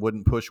honestly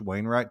wouldn't push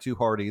Wainwright too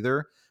hard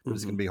either, but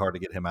it's going to be hard to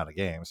get him out of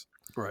games.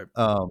 Right.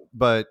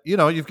 But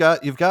you've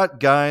got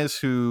guys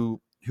who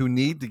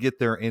need to get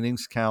their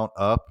innings count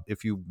up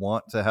if you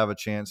want to have a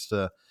chance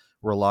to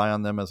rely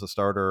on them as a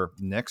starter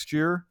next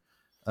year,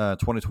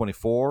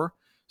 2024.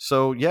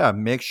 So yeah,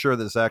 make sure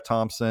that Zach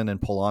Thompson and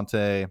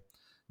Palante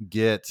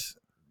get,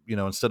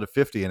 instead of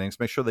 50 innings,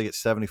 make sure they get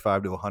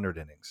 75 to 100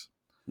 innings.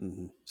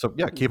 Mm-hmm. So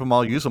yeah, keep them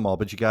all, use them all,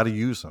 but you got to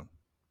use them.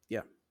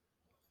 Yeah.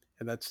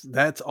 And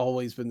that's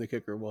always been the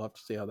kicker. We'll have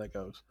to see how that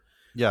goes.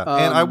 Yeah.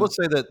 And I would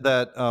say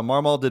that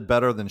Marmol did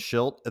better than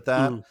Schilt at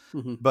that,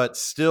 but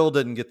still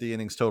didn't get the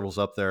innings totals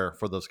up there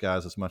for those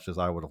guys as much as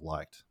I would have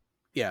liked.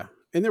 Yeah.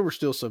 And there were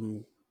still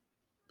some,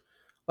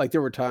 like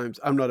there were times,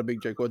 I'm not a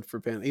big Jake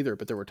Woodford fan either,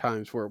 but there were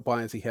times where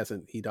why is he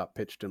not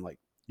pitched in like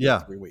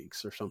 3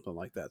 weeks or something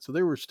like that. So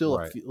there were still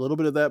a little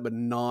bit of that, but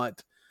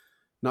not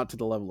to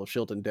the level of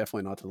Shilton,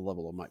 definitely not to the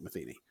level of Mike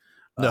Matheny.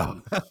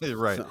 No,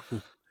 right.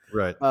 So,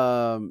 right.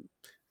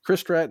 Chris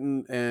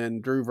Stratton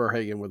and Drew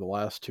Verhagen were the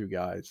last two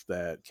guys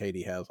that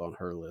Katie has on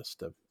her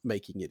list of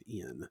making it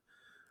in.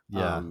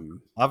 Yeah.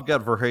 I've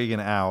got Verhagen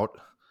out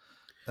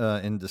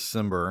in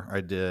December.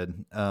 I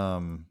did.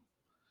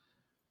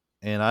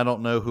 And I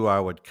don't know who I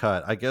would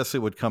cut. I guess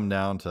it would come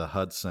down to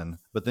Hudson,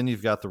 but then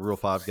you've got the Rule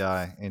 5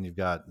 guy and you've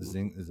got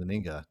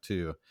Zuniga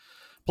too.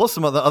 Plus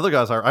some of the other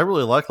guys I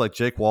really like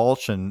Jake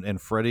Walsh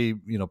and Freddie,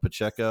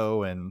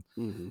 Pacheco, and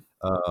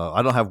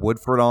I don't have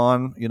Woodford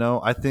on.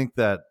 I think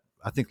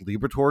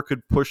Liberatore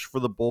could push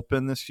for the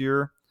bullpen this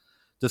year.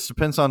 Just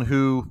depends on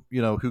who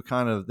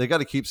kind of, they got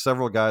to keep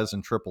several guys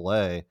in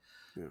AAA,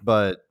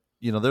 but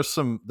there's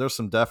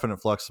some definite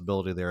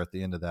flexibility there at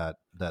the end of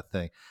that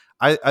thing.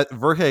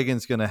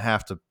 Verhagen's going to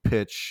have to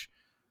pitch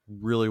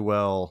really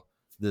well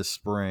this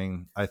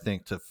spring, I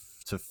think, to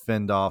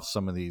fend off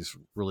some of these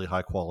really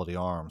high quality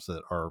arms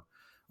that are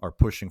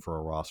pushing for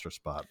a roster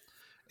spot.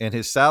 And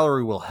his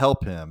salary will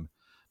help him,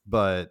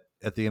 but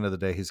at the end of the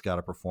day, he's got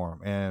to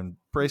perform. And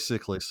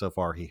basically so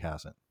far he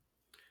hasn't.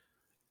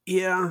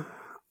 Yeah.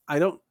 I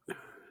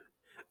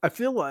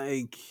feel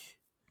like,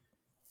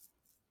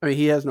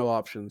 he has no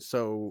options.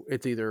 So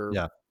it's either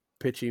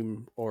pitch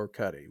him or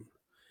cut him.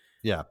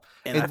 Yeah.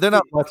 And they're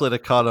not likely to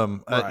cut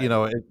him,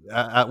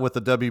 with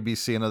the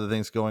WBC and other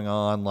things going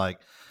on. Like,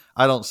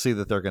 I don't see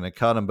that they're going to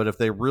cut him, but if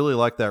they really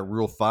like that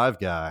Rule 5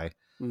 guy,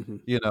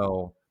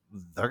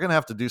 they're going to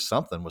have to do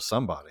something with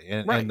somebody,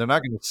 and they're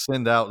not going to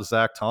send out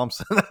Zach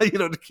Thompson,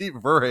 to keep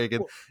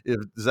Verhagen if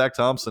Zach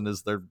Thompson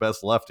is their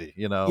best lefty,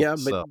 Yeah,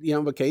 but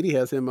but Katie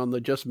has him on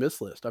the just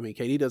miss list.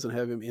 Katie doesn't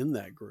have him in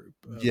that group.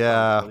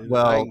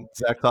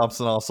 Zach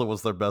Thompson also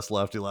was their best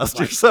lefty last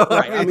year. So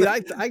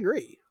I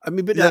agree.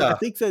 But I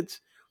think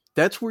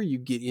that's where you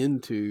get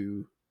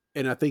into,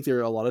 and I think there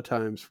are a lot of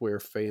times where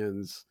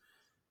fans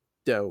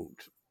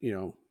don't,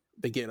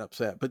 they get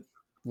upset, but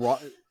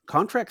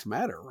contracts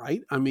matter,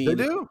 right? They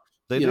do.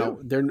 They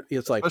do.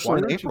 It's like,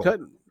 especially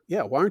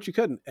why aren't you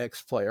cutting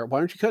X player? Why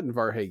aren't you cutting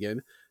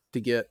Verhagen to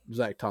get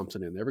Zach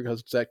Thompson in there?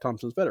 Because Zach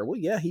Thompson's better. Well,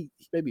 yeah, he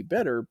may be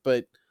better,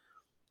 but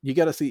you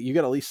got to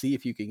at least see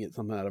if you can get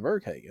something out of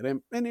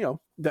Verhagen. And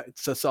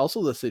that's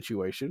also the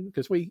situation,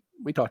 because we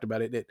talked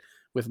about it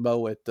with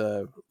Mo at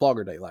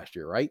Blogger Day last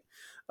year, right?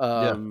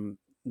 The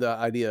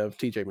idea of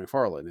TJ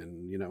McFarland,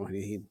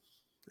 and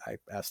I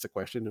asked the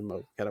question and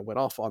Mo kind of went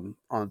off on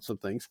some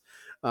things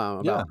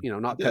about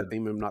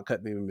not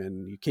cutting him,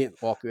 and you can't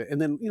walk.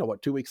 And then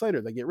 2 weeks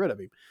later they get rid of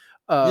him.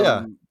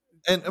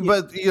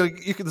 But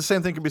the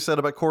same thing can be said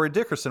about Corey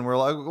Dickerson. We're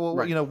like,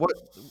 what?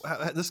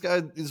 This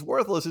guy is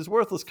worthless. He's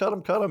worthless. Cut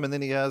him. And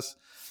then he has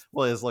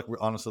like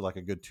honestly like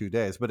a good 2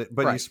 days. But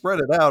you spread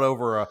it out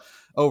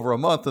over a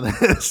month, and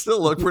it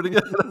still looked pretty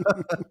good.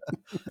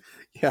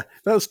 Yeah,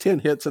 those 10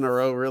 hits in a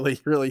row really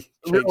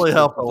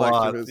helped a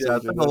lot. Yeah,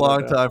 it took a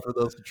long time for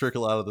those to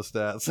trickle out of the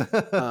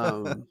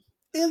stats.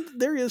 And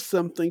there is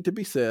something to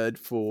be said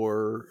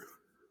for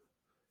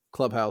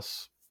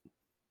clubhouse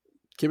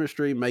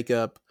chemistry,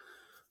 makeup.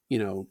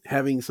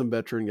 Having some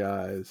veteran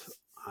guys.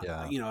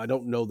 Yeah. I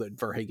don't know that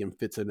Verhagen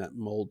fits in that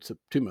mold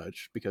too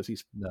much because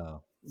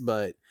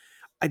but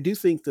I do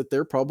think that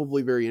they're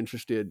probably very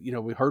interested.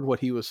 We heard what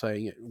he was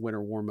saying at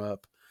winter warm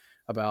up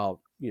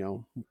about,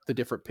 the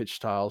different pitch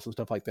styles and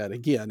stuff like that.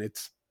 Again,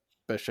 it's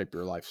best shape of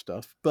your life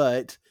stuff,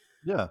 but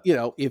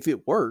if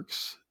it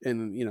works,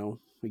 and,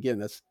 again,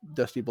 that's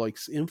Dusty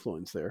Blake's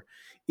influence there.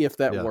 If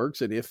that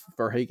works, and if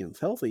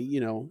Verhagen's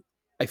healthy,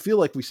 I feel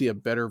like we see a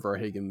better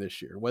Verhagen this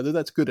year. Whether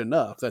that's good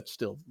enough, that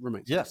still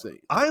remains to be seen.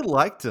 I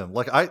liked him.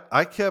 Like I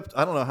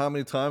don't know how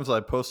many times I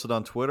posted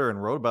on Twitter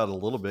and wrote about it a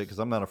little bit, because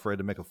I'm not afraid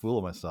to make a fool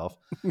of myself.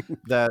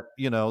 that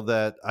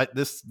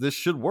this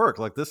should work.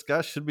 Like, this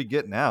guy should be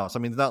getting outs.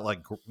 It's not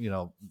like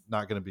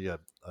not going to be a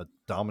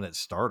dominant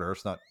starter.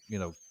 It's not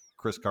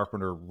Chris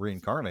Carpenter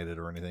reincarnated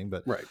or anything,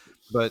 but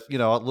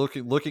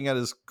looking at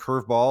his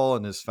curveball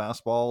and his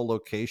fastball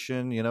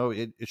location,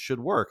 it should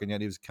work. And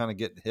yet he was kind of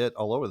getting hit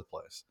all over the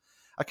place.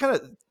 I kind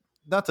of,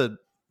 not to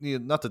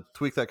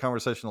tweak that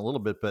conversation a little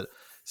bit, but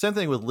same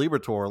thing with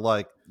Liberatore.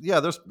 Like,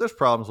 there's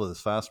problems with his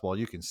fastball.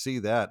 You can see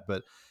that,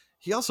 but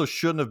he also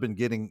shouldn't have been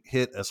getting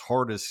hit as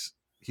hard as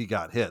he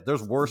got hit.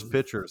 There's worse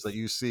pitchers that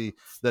you see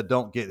that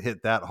don't get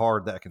hit that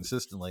hard, that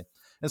consistently.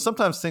 And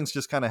sometimes things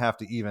just kind of have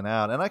to even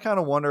out. And I kind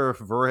of wonder if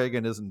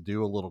Verhagen isn't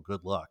due a little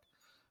good luck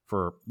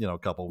for, a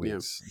couple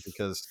weeks,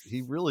 because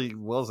he really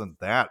wasn't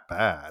that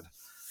bad.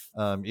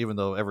 even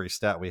though every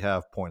stat we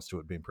have points to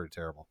it being pretty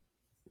terrible.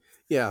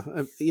 Yeah,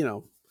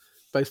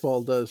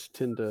 baseball does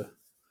tend to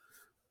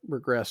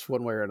regress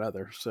one way or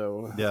another.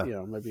 So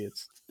Yeah. maybe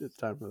it's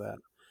time for that.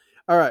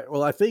 All right.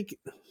 Well, I think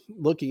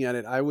looking at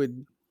it, I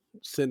would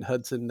send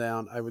Hudson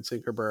down. I would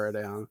send Cabrera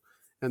down,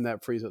 and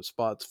that frees up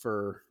spots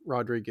for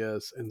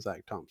Rodriguez and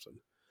Zach Thompson.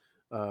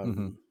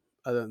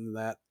 Other than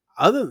that,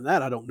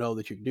 I don't know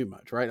that you can do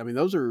much, right? I mean,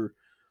 those are.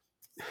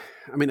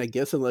 I mean, I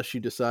guess unless you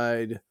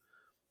decide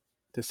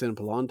to send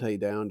Palante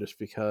down just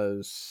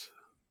because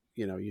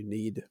you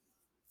need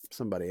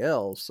somebody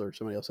else or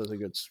somebody else has a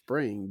good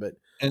spring, but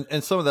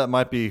and some of that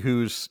might be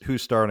who's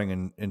starting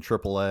in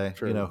AAA.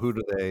 True.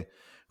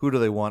 Who do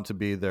they want to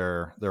be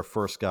their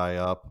first guy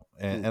up,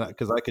 and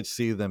because I could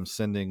see them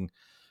sending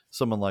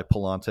someone like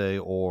Palante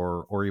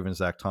or even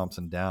Zach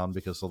Thompson down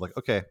because they're like,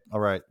 okay, all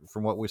right,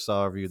 from what we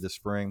saw of you this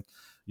spring,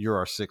 you're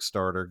our sixth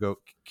starter. Go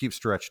keep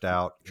stretched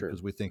out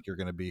because we think you're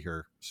going to be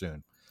here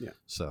soon. Yeah.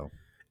 So,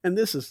 and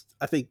this is,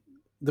 I think,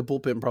 the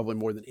bullpen probably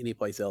more than any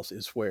place else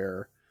is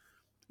where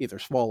either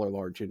small or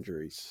large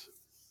injuries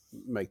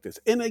make this.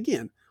 And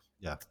again,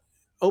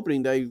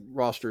 opening day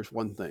roster is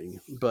one thing,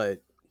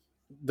 but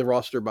the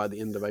roster by the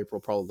end of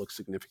April probably looks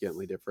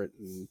significantly different.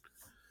 And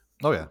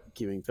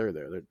keeping third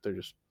there, they're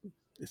just.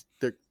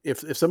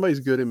 If somebody's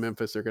good in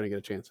Memphis, they're going to get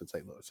a chance in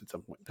St. Louis at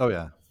some point. Oh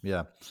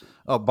yeah.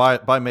 Oh,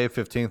 by May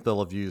 15th,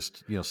 they'll have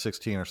used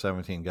 16 or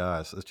 17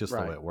 guys. It's just the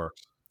way it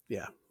works.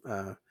 Yeah,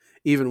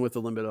 even with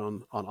the limit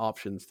on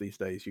options these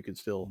days, you can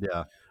still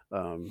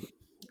you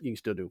can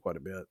still do quite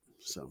a bit.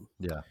 So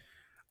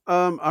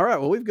all right.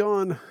 Well, we've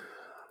gone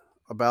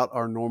about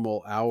our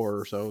normal hour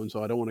or so, and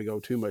so I don't want to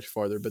go too much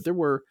farther. But there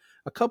were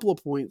a couple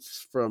of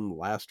points from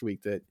last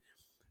week that.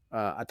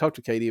 I talked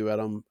to Katie about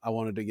them. I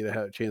wanted to get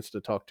a chance to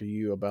talk to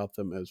you about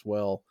them as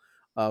well.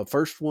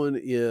 First one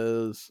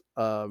is,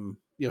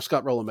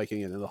 Scott Rowland making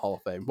it in the Hall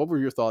of Fame. What were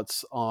your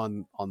thoughts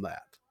on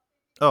that?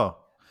 Oh,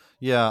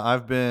 yeah.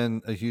 I've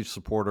been a huge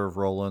supporter of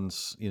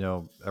Rowland's,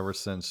 ever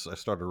since I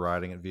started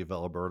riding at Viva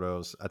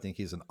Alberto's. I think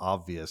he's an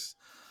obvious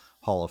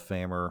Hall of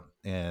Famer.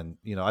 And,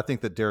 I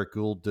think that Derek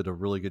Gould did a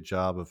really good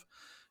job of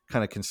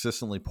kind of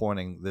consistently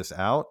pointing this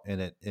out,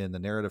 and the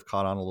narrative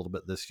caught on a little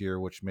bit this year,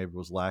 which maybe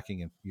was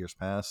lacking in years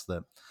past,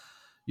 that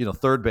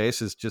third base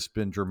has just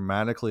been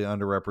dramatically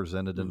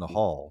underrepresented in the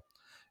Hall.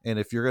 And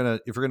if you're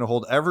gonna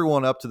hold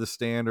everyone up to the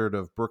standard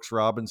of Brooks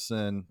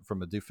Robinson from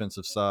the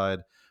defensive side,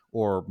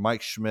 or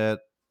Mike Schmidt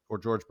or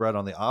George Brett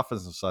on the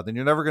offensive side, then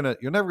you're never gonna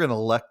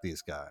elect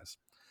these guys.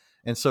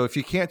 And so if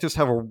you can't just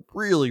have a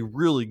really,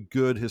 really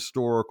good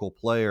historical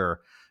player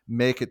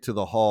make it to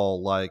the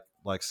Hall like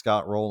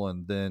Scott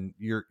Rowland, then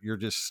you're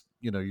just,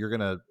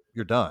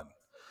 you're done.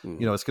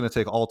 It's going to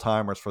take all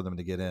timers for them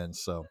to get in.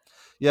 So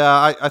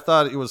I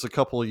thought it was a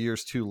couple of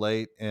years too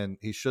late, and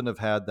he shouldn't have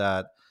had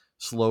that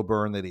slow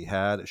burn that he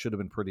had. It should have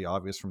been pretty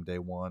obvious from day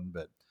one,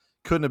 but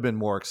couldn't have been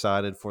more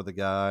excited for the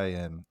guy,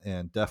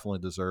 and definitely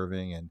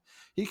deserving. And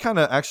he kind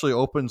of actually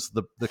opens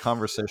the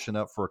conversation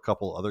up for a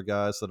couple other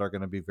guys that are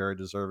going to be very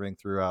deserving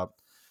throughout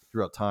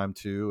time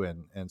too.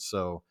 And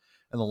so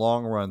in the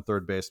long run,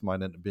 third base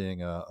might end up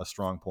being a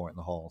strong point in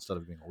the Hall instead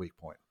of being a weak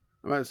point.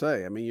 I might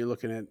say, you're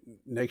looking at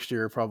next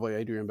year, probably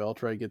Adrian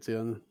Beltre gets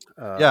in.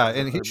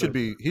 And he should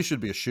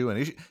be a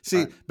shoo-in.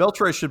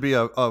 Beltre should be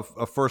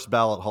a first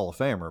ballot Hall of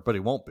Famer, but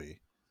he won't be.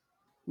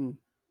 You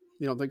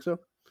don't think so?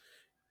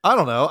 I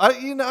don't know. I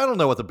don't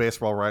know what the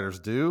baseball writers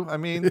do. I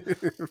mean,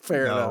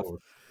 fair enough.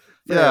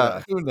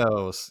 Who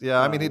knows?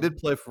 Yeah, he did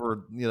play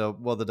for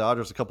the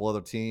Dodgers, a couple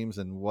other teams,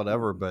 and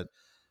whatever, but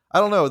I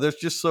don't know. That's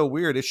just so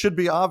weird. It should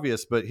be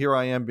obvious, but here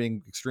I am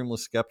being extremely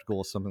skeptical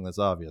of something that's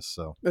obvious.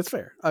 So that's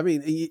fair. I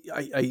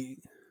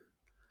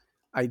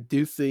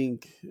do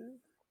think,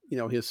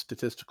 his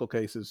statistical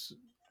case is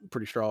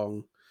pretty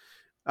strong.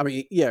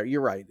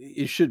 You're right.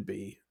 It should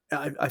be.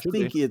 I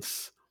think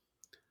it's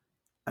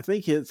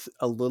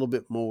a little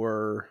bit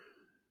more,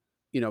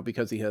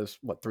 because he has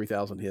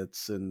 3,000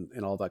 hits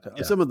and all that.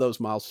 Some of those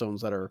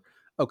milestones that are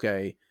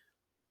okay.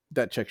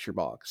 That checks your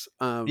box.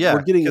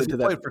 We're getting into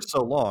that. He played for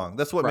so long.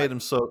 That's what made him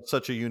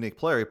such a unique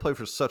player. He played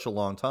for such a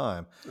long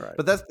time. Right.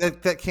 But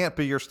that can't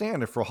be your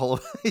standard for Hall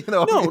of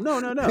No,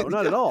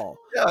 not at all.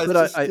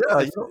 But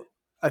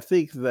I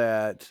think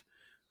that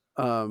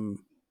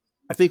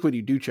I think when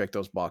you do check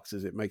those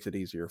boxes, it makes it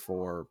easier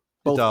for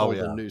both old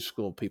and new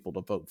school people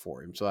to vote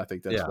for him. So I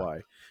think that's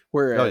why.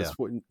 Whereas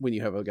when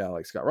you have a guy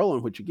like Scott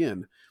Rowland, which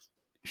again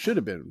should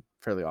have been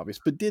fairly obvious,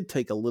 but did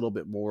take a little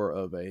bit more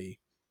of a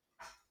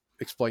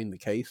explain the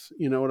case,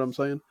 you know what I'm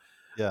saying?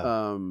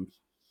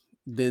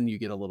 Then you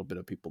get a little bit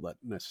of people that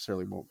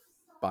necessarily won't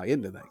buy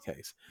into that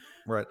case,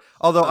 right?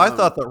 Although I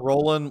thought that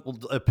Rowland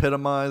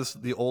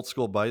epitomized the old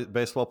school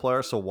baseball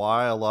player, so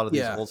why a lot of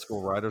these old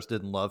school writers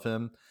didn't love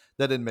him,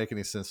 that didn't make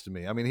any sense to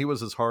me. He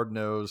was as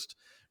hard-nosed,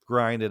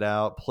 grind it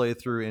out, play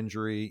through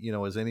injury,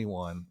 as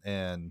anyone,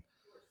 and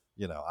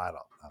I don't know.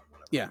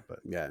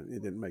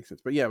 It didn't make sense.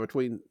 But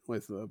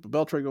with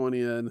Beltre going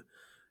in,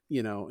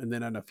 and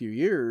then in a few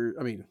years,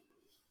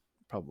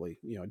 probably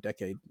a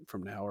decade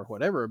from now or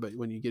whatever, but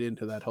when you get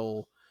into that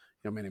whole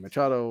Manny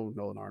Machado,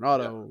 Nolan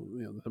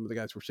Arenado, some of the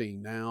guys we're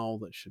seeing now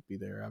that should be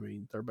there. I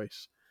mean, third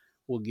base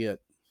will get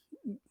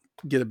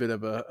a bit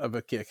of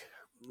a kick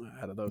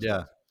out of those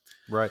guys.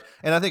 Right.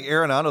 And I think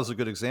Arenado's a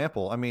good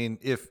example. I mean,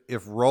 if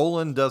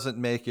Rolen doesn't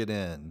make it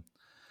in,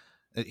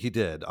 he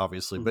did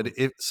obviously, but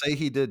if say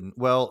he didn't,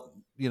 well,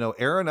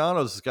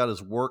 Arenado's got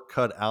his work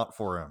cut out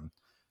for him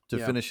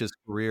to finish his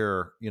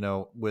career,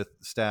 with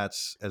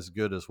stats as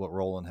good as what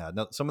Rolen had.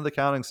 Now, some of the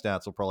counting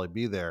stats will probably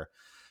be there,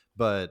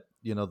 but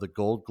the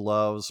Gold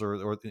Gloves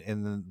or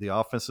in the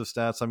offensive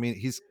stats. I mean,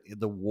 he's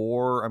the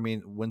WAR. I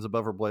mean, wins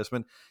above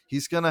replacement.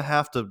 He's going to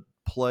have to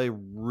play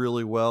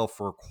really well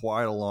for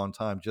quite a long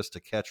time just to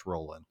catch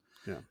Rolen.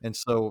 Yeah. And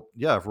so,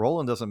 if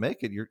Rolen doesn't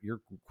make it,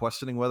 you're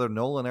questioning whether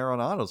Nolan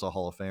Arenado is a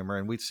Hall of Famer,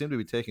 and we seem to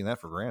be taking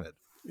that for granted.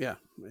 Yeah,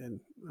 and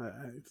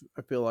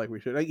I feel like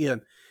we should.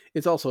 Again,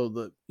 it's also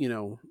the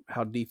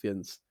how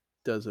defense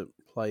doesn't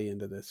play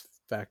into this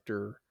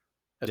factor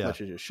as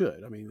much as it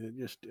should. I mean, it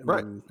just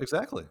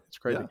exactly. It's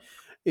crazy. Yeah.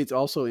 It's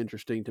also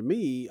interesting to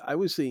me. I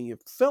was seeing,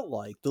 it felt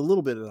like the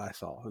little bit that I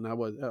saw, and I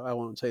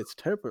won't say it's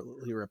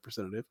terribly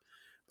representative,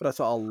 but I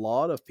saw a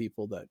lot of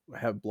people that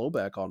have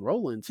blowback on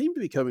Rolen seem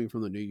to be coming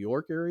from the New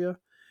York area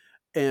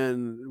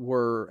and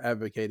were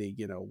advocating,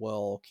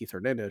 well, Keith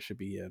Hernandez should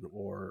be in,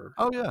 or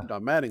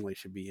Don Mattingly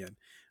should be in. I'm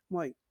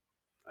like,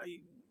 do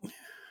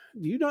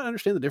you not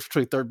understand the difference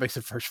between third base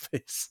and first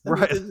base?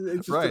 Right.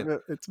 It's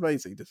it's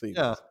amazing to see.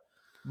 Yeah. This.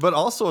 But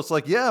also it's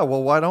like,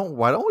 well, why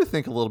don't we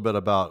think a little bit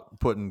about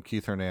putting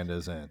Keith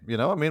Hernandez in?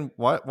 I mean,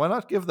 why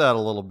not give that a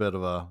little bit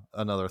of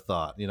another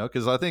thought?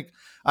 Because I think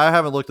I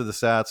haven't looked at the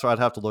stats, so I'd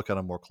have to look at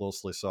them more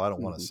closely. So I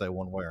don't want to say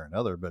one way or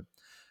another, but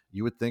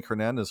you would think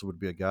Hernandez would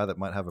be a guy that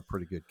might have a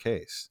pretty good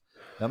case.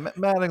 Now,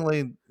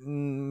 Mattingly,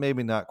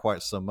 maybe not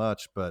quite so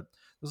much, but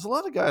there's a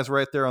lot of guys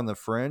right there on the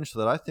fringe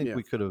that I think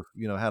we could have,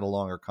 had a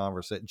longer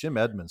conversation. Jim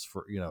Edmonds,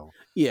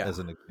 as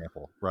an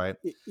example, right?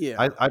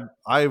 Yeah.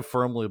 I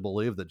firmly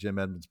believe that Jim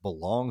Edmonds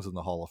belongs in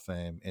the Hall of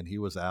Fame, and he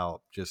was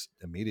out just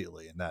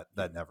immediately, and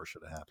that never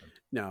should have happened.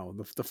 No,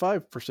 the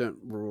 5%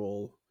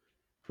 rule,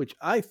 which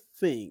I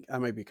think, I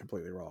may be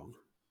completely wrong,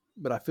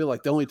 but I feel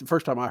like the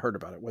first time I heard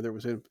about it, whether it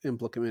was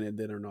implemented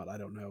then or not, I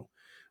don't know,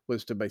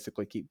 was to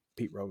basically keep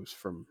Pete Rose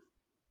from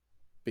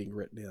being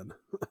written in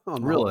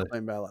on the Hall of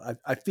Fame ballot.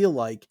 I feel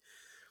like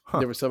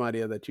there was some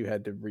idea that you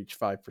had to reach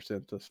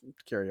 5% to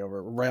carry over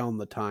around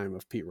the time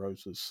of Pete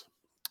Rose's,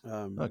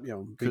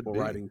 people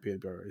writing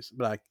Pete Rose,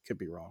 but I could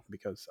be wrong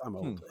because I'm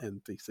old and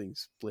these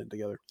things blend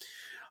together.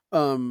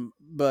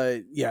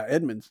 But yeah,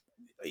 Edmonds,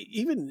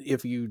 even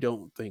if you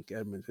don't think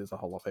Edmonds is a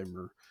Hall of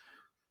Famer,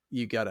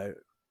 you gotta,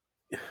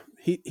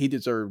 he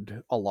deserved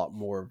a lot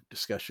more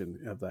discussion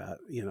of that,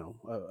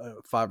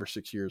 5 or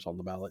 6 years on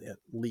the ballot at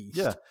least.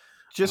 Yeah.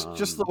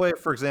 Just the way,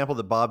 for example,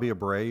 that Bobby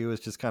Abreu is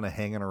just kind of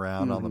hanging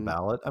around on the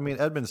ballot. I mean,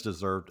 Edmonds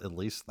deserved at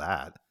least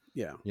that.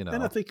 Yeah.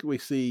 And I think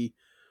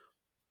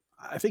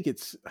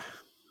it's,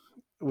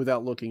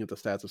 without looking at the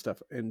stats and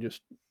stuff and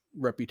just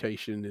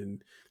reputation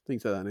and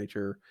things of that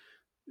nature,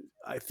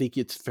 I think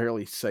it's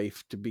fairly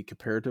safe to be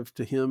comparative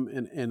to him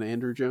and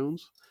Andrew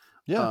Jones.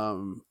 Yeah.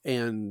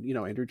 And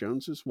Andrew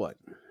Jones is what,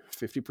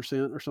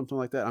 50% or something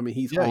like that. I mean,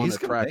 he's on a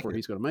track where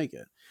he's going to make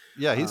it.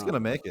 Yeah. He's going to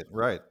make it.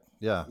 Right.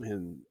 Yeah.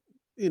 And,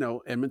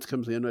 Edmonds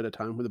comes in at a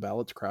time where the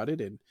ballot's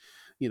crowded and,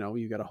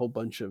 you got a whole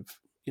bunch of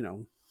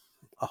Hall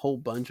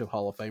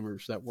of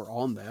Famers that were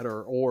on that,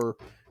 or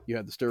you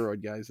had the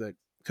steroid guys that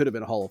could have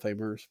been Hall of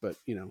Famers, but,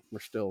 we're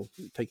still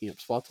taking up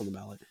spots on the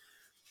ballot.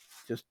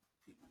 Just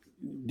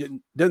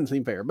doesn't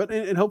seem fair, but,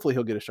 and hopefully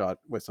he'll get a shot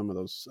with some of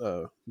those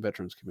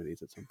veterans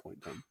committees at some point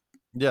in time.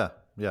 Yeah.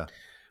 Yeah.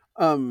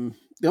 The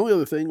only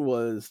other thing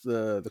was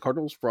the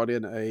Cardinals brought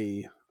in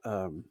the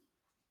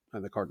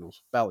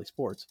Cardinals, Bally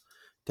Sports,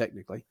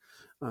 technically,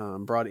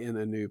 brought in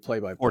a new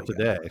play-by-play for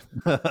today.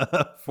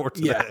 For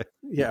today.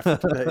 Yeah, for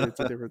today. It's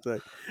a different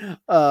thing.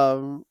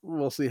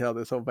 We'll see how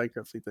this whole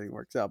bankruptcy thing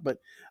works out. But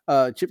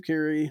Chip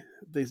Caray,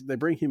 they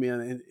bring him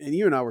in, and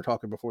you and I were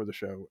talking before the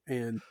show,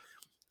 and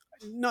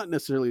not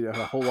necessarily a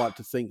whole lot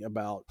to think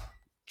about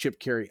Chip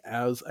Caray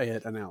as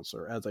an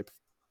announcer, as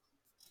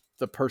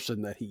the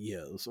person that he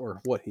is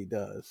or what he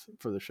does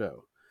for the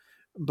show.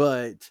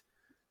 But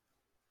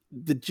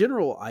the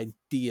general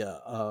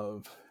idea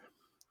of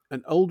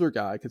an older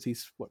guy, because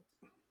he's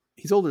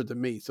older than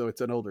me, so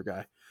it's an older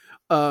guy.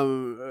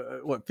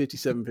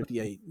 57,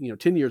 58,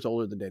 10 years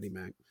older than Danny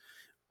Mac.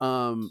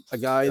 A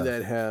guy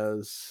that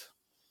has,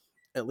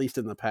 at least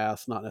in the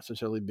past, not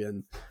necessarily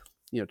been,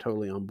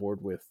 totally on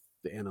board with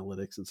the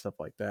analytics and stuff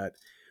like that.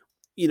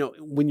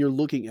 When you're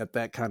looking at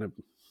that kind of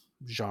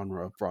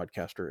genre of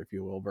broadcaster, if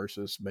you will,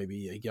 versus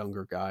maybe a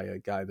younger guy, a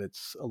guy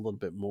that's a little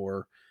bit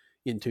more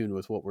in tune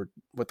with what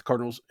the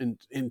Cardinals in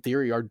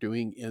theory are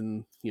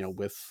doing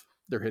with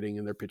their hitting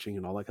and their pitching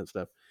and all that kind of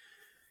stuff.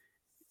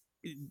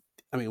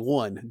 I mean,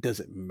 one, does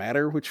it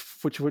matter which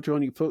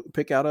one you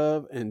pick out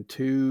of? And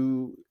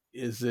two,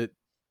 is it,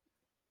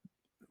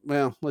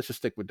 well, let's just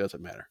stick with does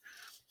it matter.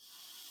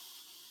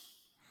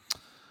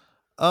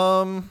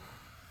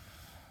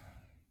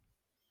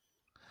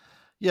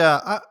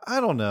 Yeah,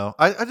 I don't know.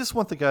 I just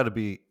want the guy to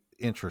be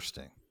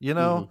interesting, you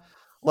know? Mm-hmm.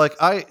 Like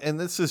and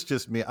this is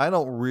just me. I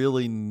don't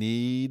really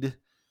need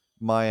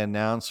my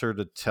announcer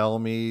to tell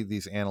me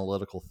these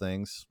analytical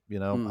things. You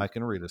know, I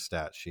can read a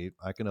stat sheet.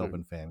 I can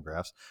open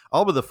Fangraphs.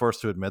 I'll be the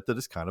first to admit that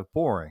it's kind of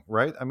boring,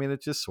 right? I mean,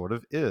 it just sort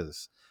of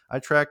is. I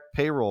track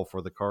payroll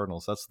for the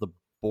Cardinals. That's the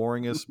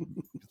boringest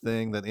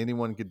thing that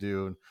anyone could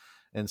do.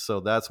 And so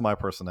that's my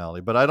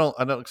personality. But I don't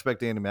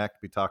expect Andy Mack to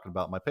be talking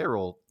about my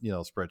payroll,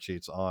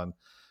 spreadsheets on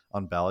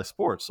Bally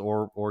Sports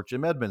or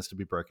Jim Edmonds to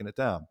be breaking it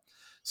down.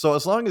 So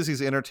as long as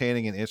he's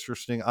entertaining and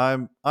interesting,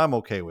 I'm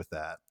okay with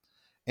that.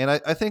 And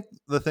I think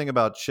the thing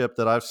about Chip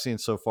that I've seen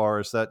so far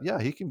is that,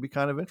 yeah, he can be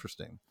kind of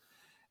interesting.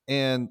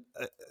 And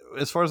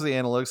as far as the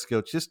analytics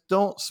go, just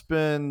don't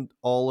spend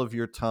all of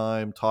your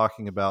time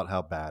talking about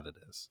how bad it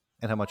is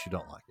and how much you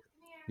don't like it.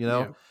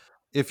 Yeah.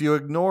 If you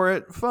ignore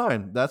it,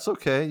 fine. That's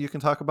okay. You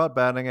can talk about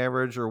batting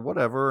average or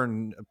whatever,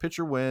 and a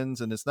pitcher wins,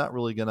 and it's not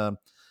really going to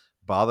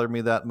bother me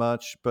that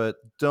much. But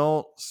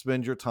don't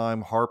spend your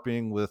time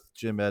harping with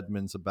Jim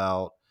Edmonds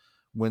about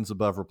wins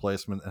above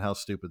replacement and how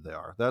stupid they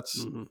are.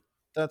 That's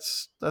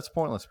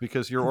pointless,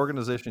 because your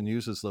organization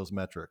uses those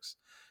metrics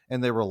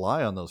and they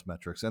rely on those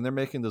metrics, and they're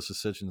making those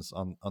decisions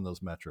on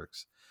those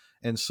metrics.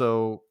 And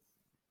so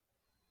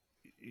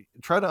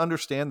try to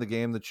understand the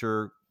game that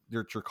you're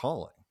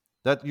calling,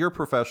 that you're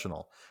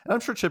professional. And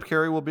I'm sure Chip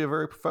Caray will be a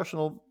very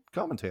professional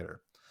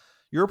commentator.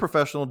 You're a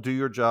professional, do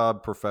your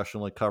job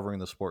professionally, covering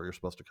the sport you're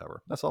supposed to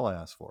cover. That's all I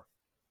ask for.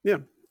 Yeah.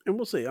 And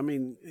we'll see. I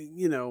mean,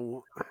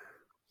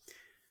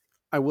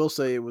 I will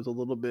say it was a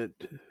little bit,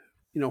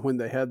 when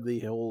they had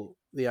the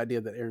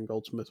idea that Aaron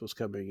Goldsmith was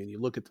coming, and you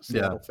look at the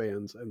Seattle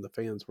fans, and the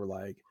fans were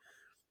like,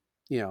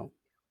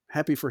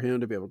 happy for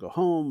him to be able to go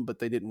home, but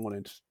they didn't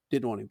want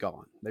him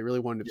gone. They really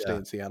wanted him to stay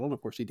in Seattle. And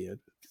of course he did,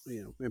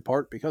 in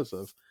part because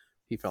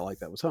he felt like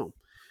that was home.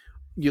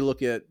 You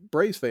look at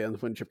Braves fans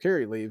when Chip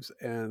Caray leaves,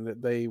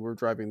 and they were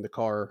driving the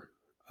car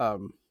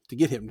to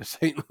get him to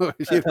St. Louis.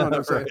 You know what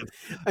I'm saying?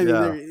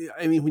 You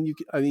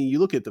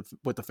look at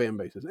what the fan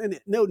base is, and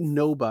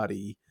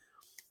nobody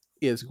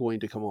is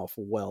going to come off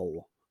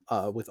well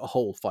with a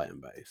whole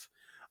fan base.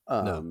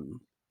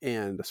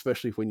 And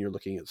especially when you're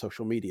looking at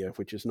social media,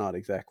 which is not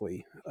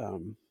exactly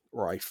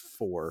rife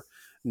for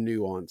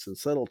nuance and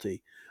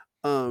subtlety.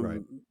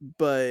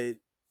 But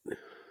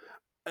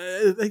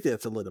I think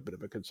that's a little bit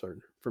of a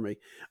concern for me.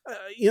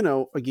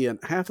 Again,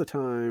 half the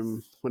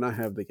time when I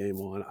have the game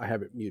on, I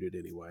have it muted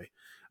anyway.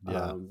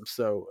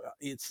 So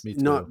it's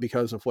not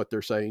because of what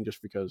they're saying,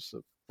 just because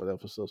of what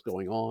else is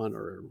going on,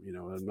 or,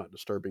 I'm not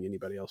disturbing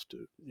anybody else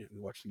to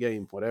watch the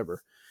game,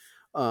 whatever.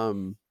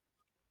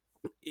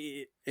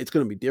 It's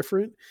going to be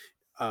different.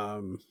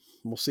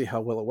 We'll see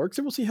how well it works,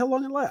 and we'll see how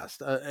long it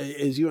lasts.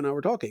 As you and I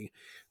were talking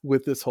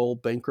with this whole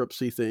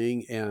bankruptcy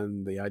thing,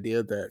 and the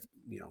idea that,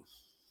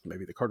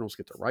 maybe the Cardinals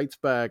get their rights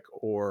back,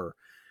 or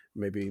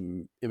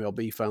maybe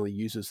MLB finally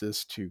uses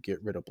this to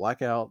get rid of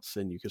blackouts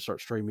and you can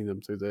start streaming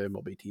them through the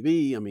MLB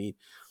TV. I mean,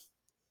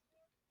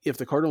 if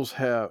the Cardinals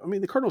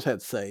the Cardinals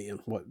had say in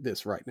what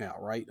this right now,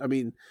 right? I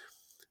mean,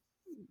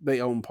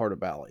 they own part of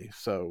Bally.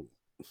 So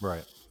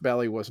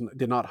Bally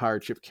did not hire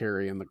Chip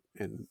Caray, and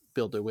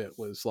Bill DeWitt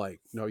was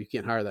like, no, you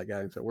can't hire that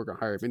guy. And so we're going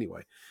to hire him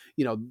anyway.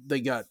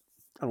 They got,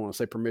 I don't want to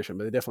say permission,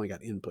 but they definitely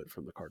got input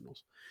from the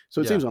Cardinals. So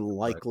it seems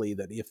unlikely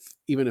that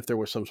even if there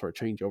was some sort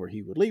of changeover,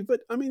 he would leave.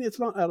 But I mean, it's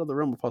not out of the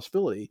realm of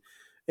possibility.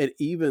 And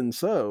even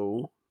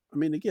so, I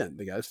mean, again,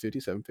 the guy's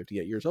 57,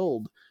 58 years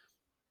old.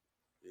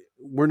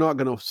 We're not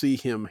going to see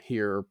him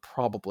here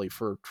probably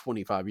for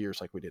 25 years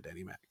like we did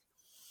Andy Mack.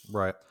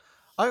 Right.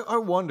 I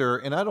wonder,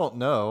 and I don't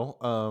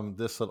know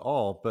this at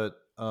all, but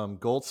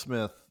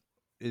Goldsmith,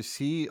 is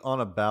he on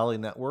a Bally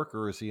network,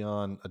 or is he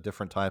on a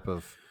different type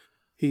of?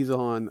 He's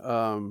on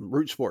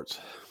Root Sports.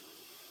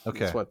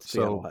 Okay, that's what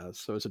Seattle has.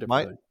 So it's a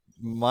different thing.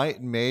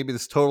 Maybe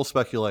this is total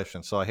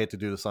speculation, so I hate to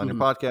do this on your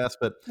podcast,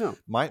 but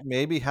might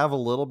maybe have a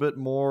little bit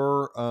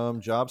more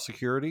job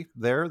security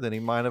there than he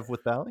might have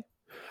with Bally.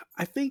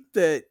 I think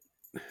it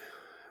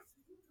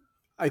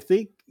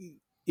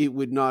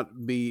would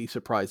not be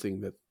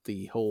surprising that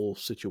the whole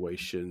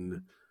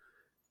situation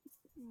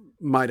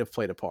might have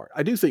played a part.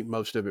 I do think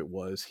most of it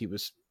was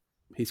he's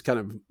kind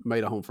of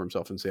made a home for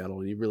himself in Seattle,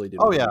 and he really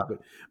didn't. Oh yeah,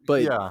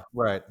 but yeah,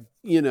 right.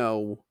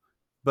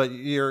 But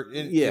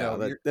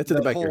that's in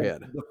the back of your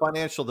head.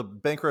 The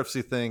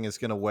bankruptcy thing is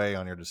going to weigh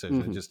on your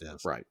decision. It just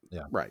is. Right.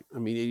 Yeah. Right. I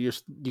mean, you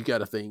got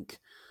to think,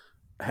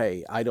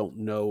 hey, I don't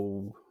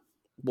know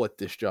what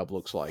this job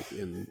looks like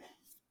in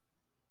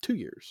 2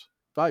 years,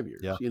 5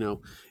 years, and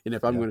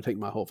if I'm going to take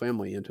my whole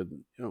family into,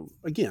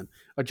 again,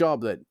 a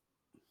job that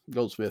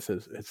Goldsmith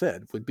has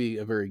said would be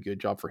a very good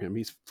job for him.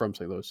 He's from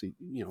St. Louis.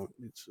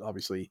 It's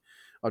obviously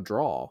a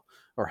draw,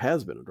 or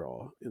has been a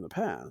draw in the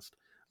past.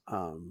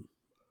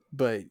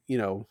 But,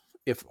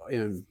 if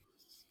in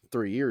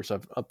 3 years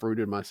I've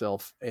uprooted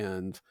myself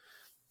and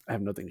I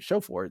have nothing to show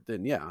for it,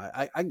 then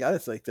I got to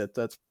think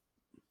that's,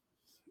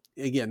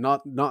 again,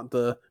 not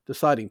the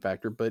deciding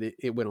factor, but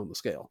it went on the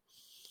scale.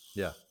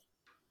 Yeah.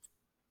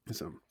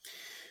 So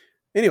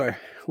Anyway,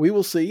 we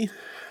will see.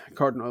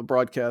 Cardinal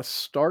broadcasts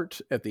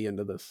start at the end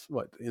of this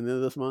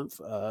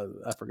month.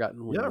 I've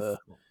forgotten when the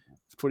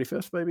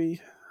 25th, maybe.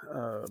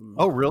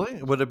 Oh,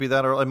 really? Would it be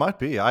that early? It might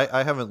be.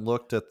 I haven't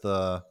looked at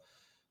the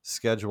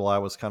schedule. I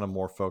was kind of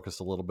more focused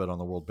a little bit on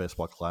the World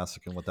Baseball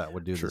Classic and what that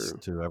would do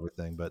to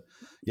everything. But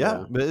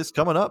yeah, but it's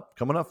coming up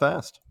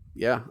fast.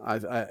 Yeah,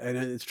 and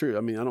it's true.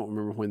 I mean, I don't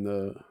remember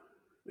when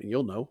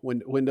you'll know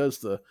when does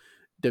the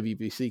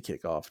WBC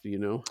kick off? Do you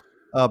know?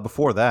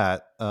 Before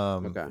that,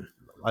 okay.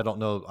 I don't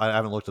know. I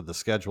haven't looked at the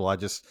schedule. I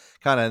just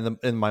kind of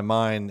in my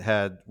mind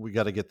we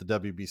got to get the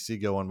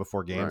WBC going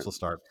before games will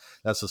start.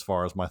 That's as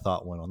far as my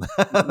thought went on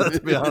that,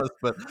 to be honest.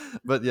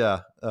 But yeah.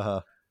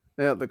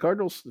 Yeah, the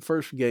Cardinals'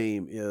 first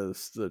game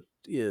is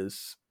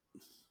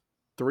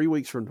 3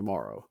 weeks from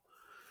tomorrow,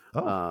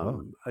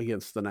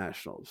 against the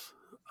Nationals.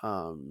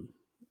 I'm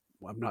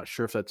not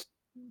sure if that's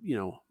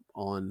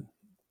on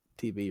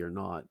TV or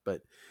not,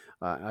 but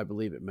I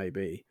believe it may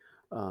be.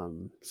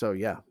 So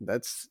yeah,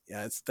 that's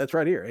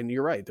right here, and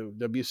you're right. The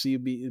WBC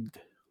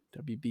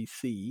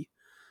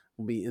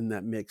will be in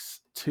that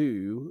mix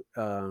too,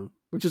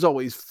 which is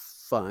always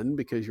fun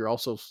because you're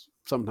also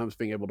sometimes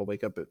being able to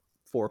wake up at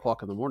 4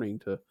 o'clock in the morning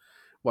to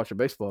watch a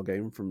baseball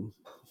game from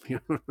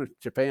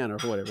Japan or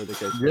whatever the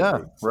case.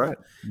 Yeah, so right.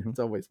 It's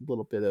always a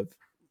little bit of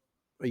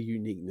a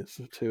uniqueness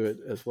to it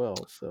as well.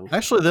 So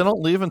actually, they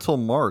don't leave until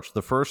March.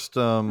 The first.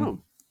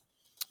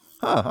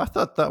 I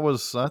thought that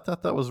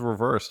was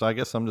reversed. I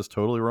guess I'm just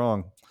totally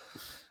wrong.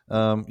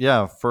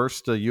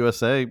 First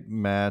USA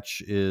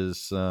match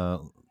is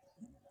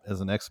as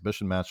an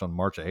exhibition match on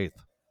March 8th.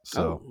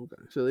 So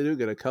okay. So they do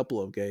get a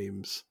couple of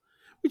games,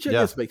 which I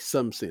guess makes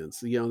some sense.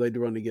 They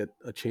want to get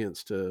a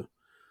chance to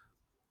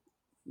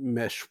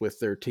mesh with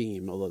their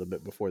team a little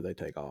bit before they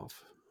take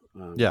off.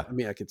 I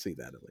mean, I could see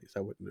that at least. I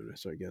wouldn't have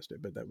necessarily guessed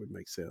it, but that would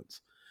make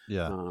sense.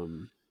 Yeah.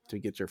 To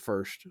get your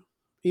first,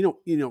 you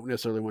don't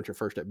necessarily want your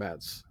first at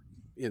bats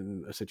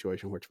in a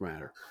situation which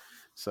matter.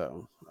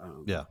 So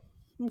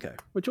okay,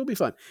 which will be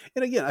fun.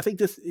 And again, I think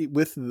this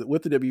with the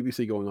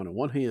WBC going on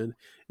one hand,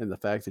 and the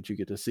fact that you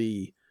get to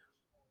see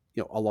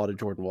a lot of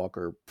Jordan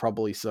Walker,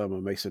 probably some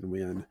of Mason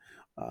Wynn,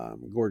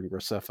 Gordon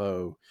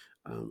Graceffo,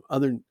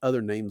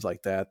 other names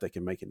like that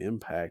can make an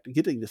impact.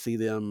 Getting to see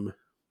them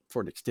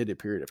for an extended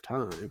period of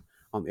time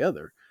on the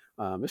other,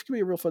 this could be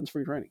a real fun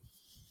spring training.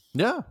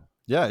 Yeah,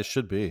 it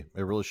should be.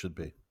 It really should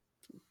be.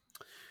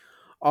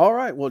 All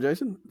right. Well,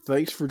 Jason,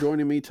 thanks for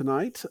joining me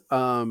tonight.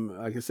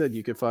 Like I said,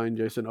 you can find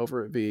Jason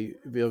over at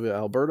Villa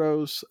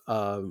Alberto's.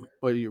 What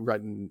are you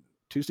writing?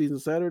 Tuesdays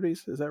and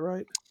Saturdays? Is that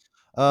right?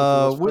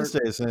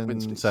 Wednesdays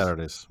and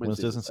Saturdays.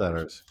 Wednesdays and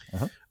Saturdays.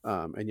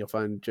 Uh-huh. And you'll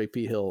find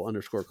JP Hill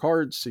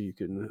 _cards, so you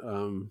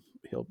can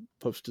he'll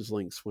post his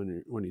links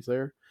when he's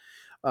there.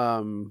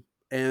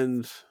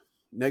 And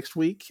next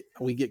week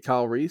we get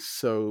Kyle Reese,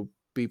 so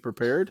be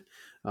prepared.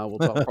 We'll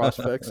talk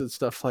prospects and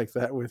stuff like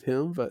that with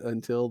him. But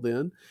until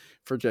then,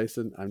 for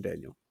Jason, I'm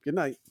Daniel. Good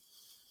night.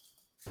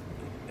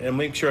 And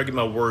make sure I get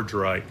my words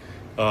right,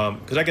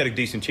 because I got a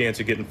decent chance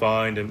of getting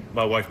fined, and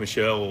my wife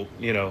Michelle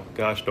will,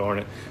 gosh darn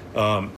it.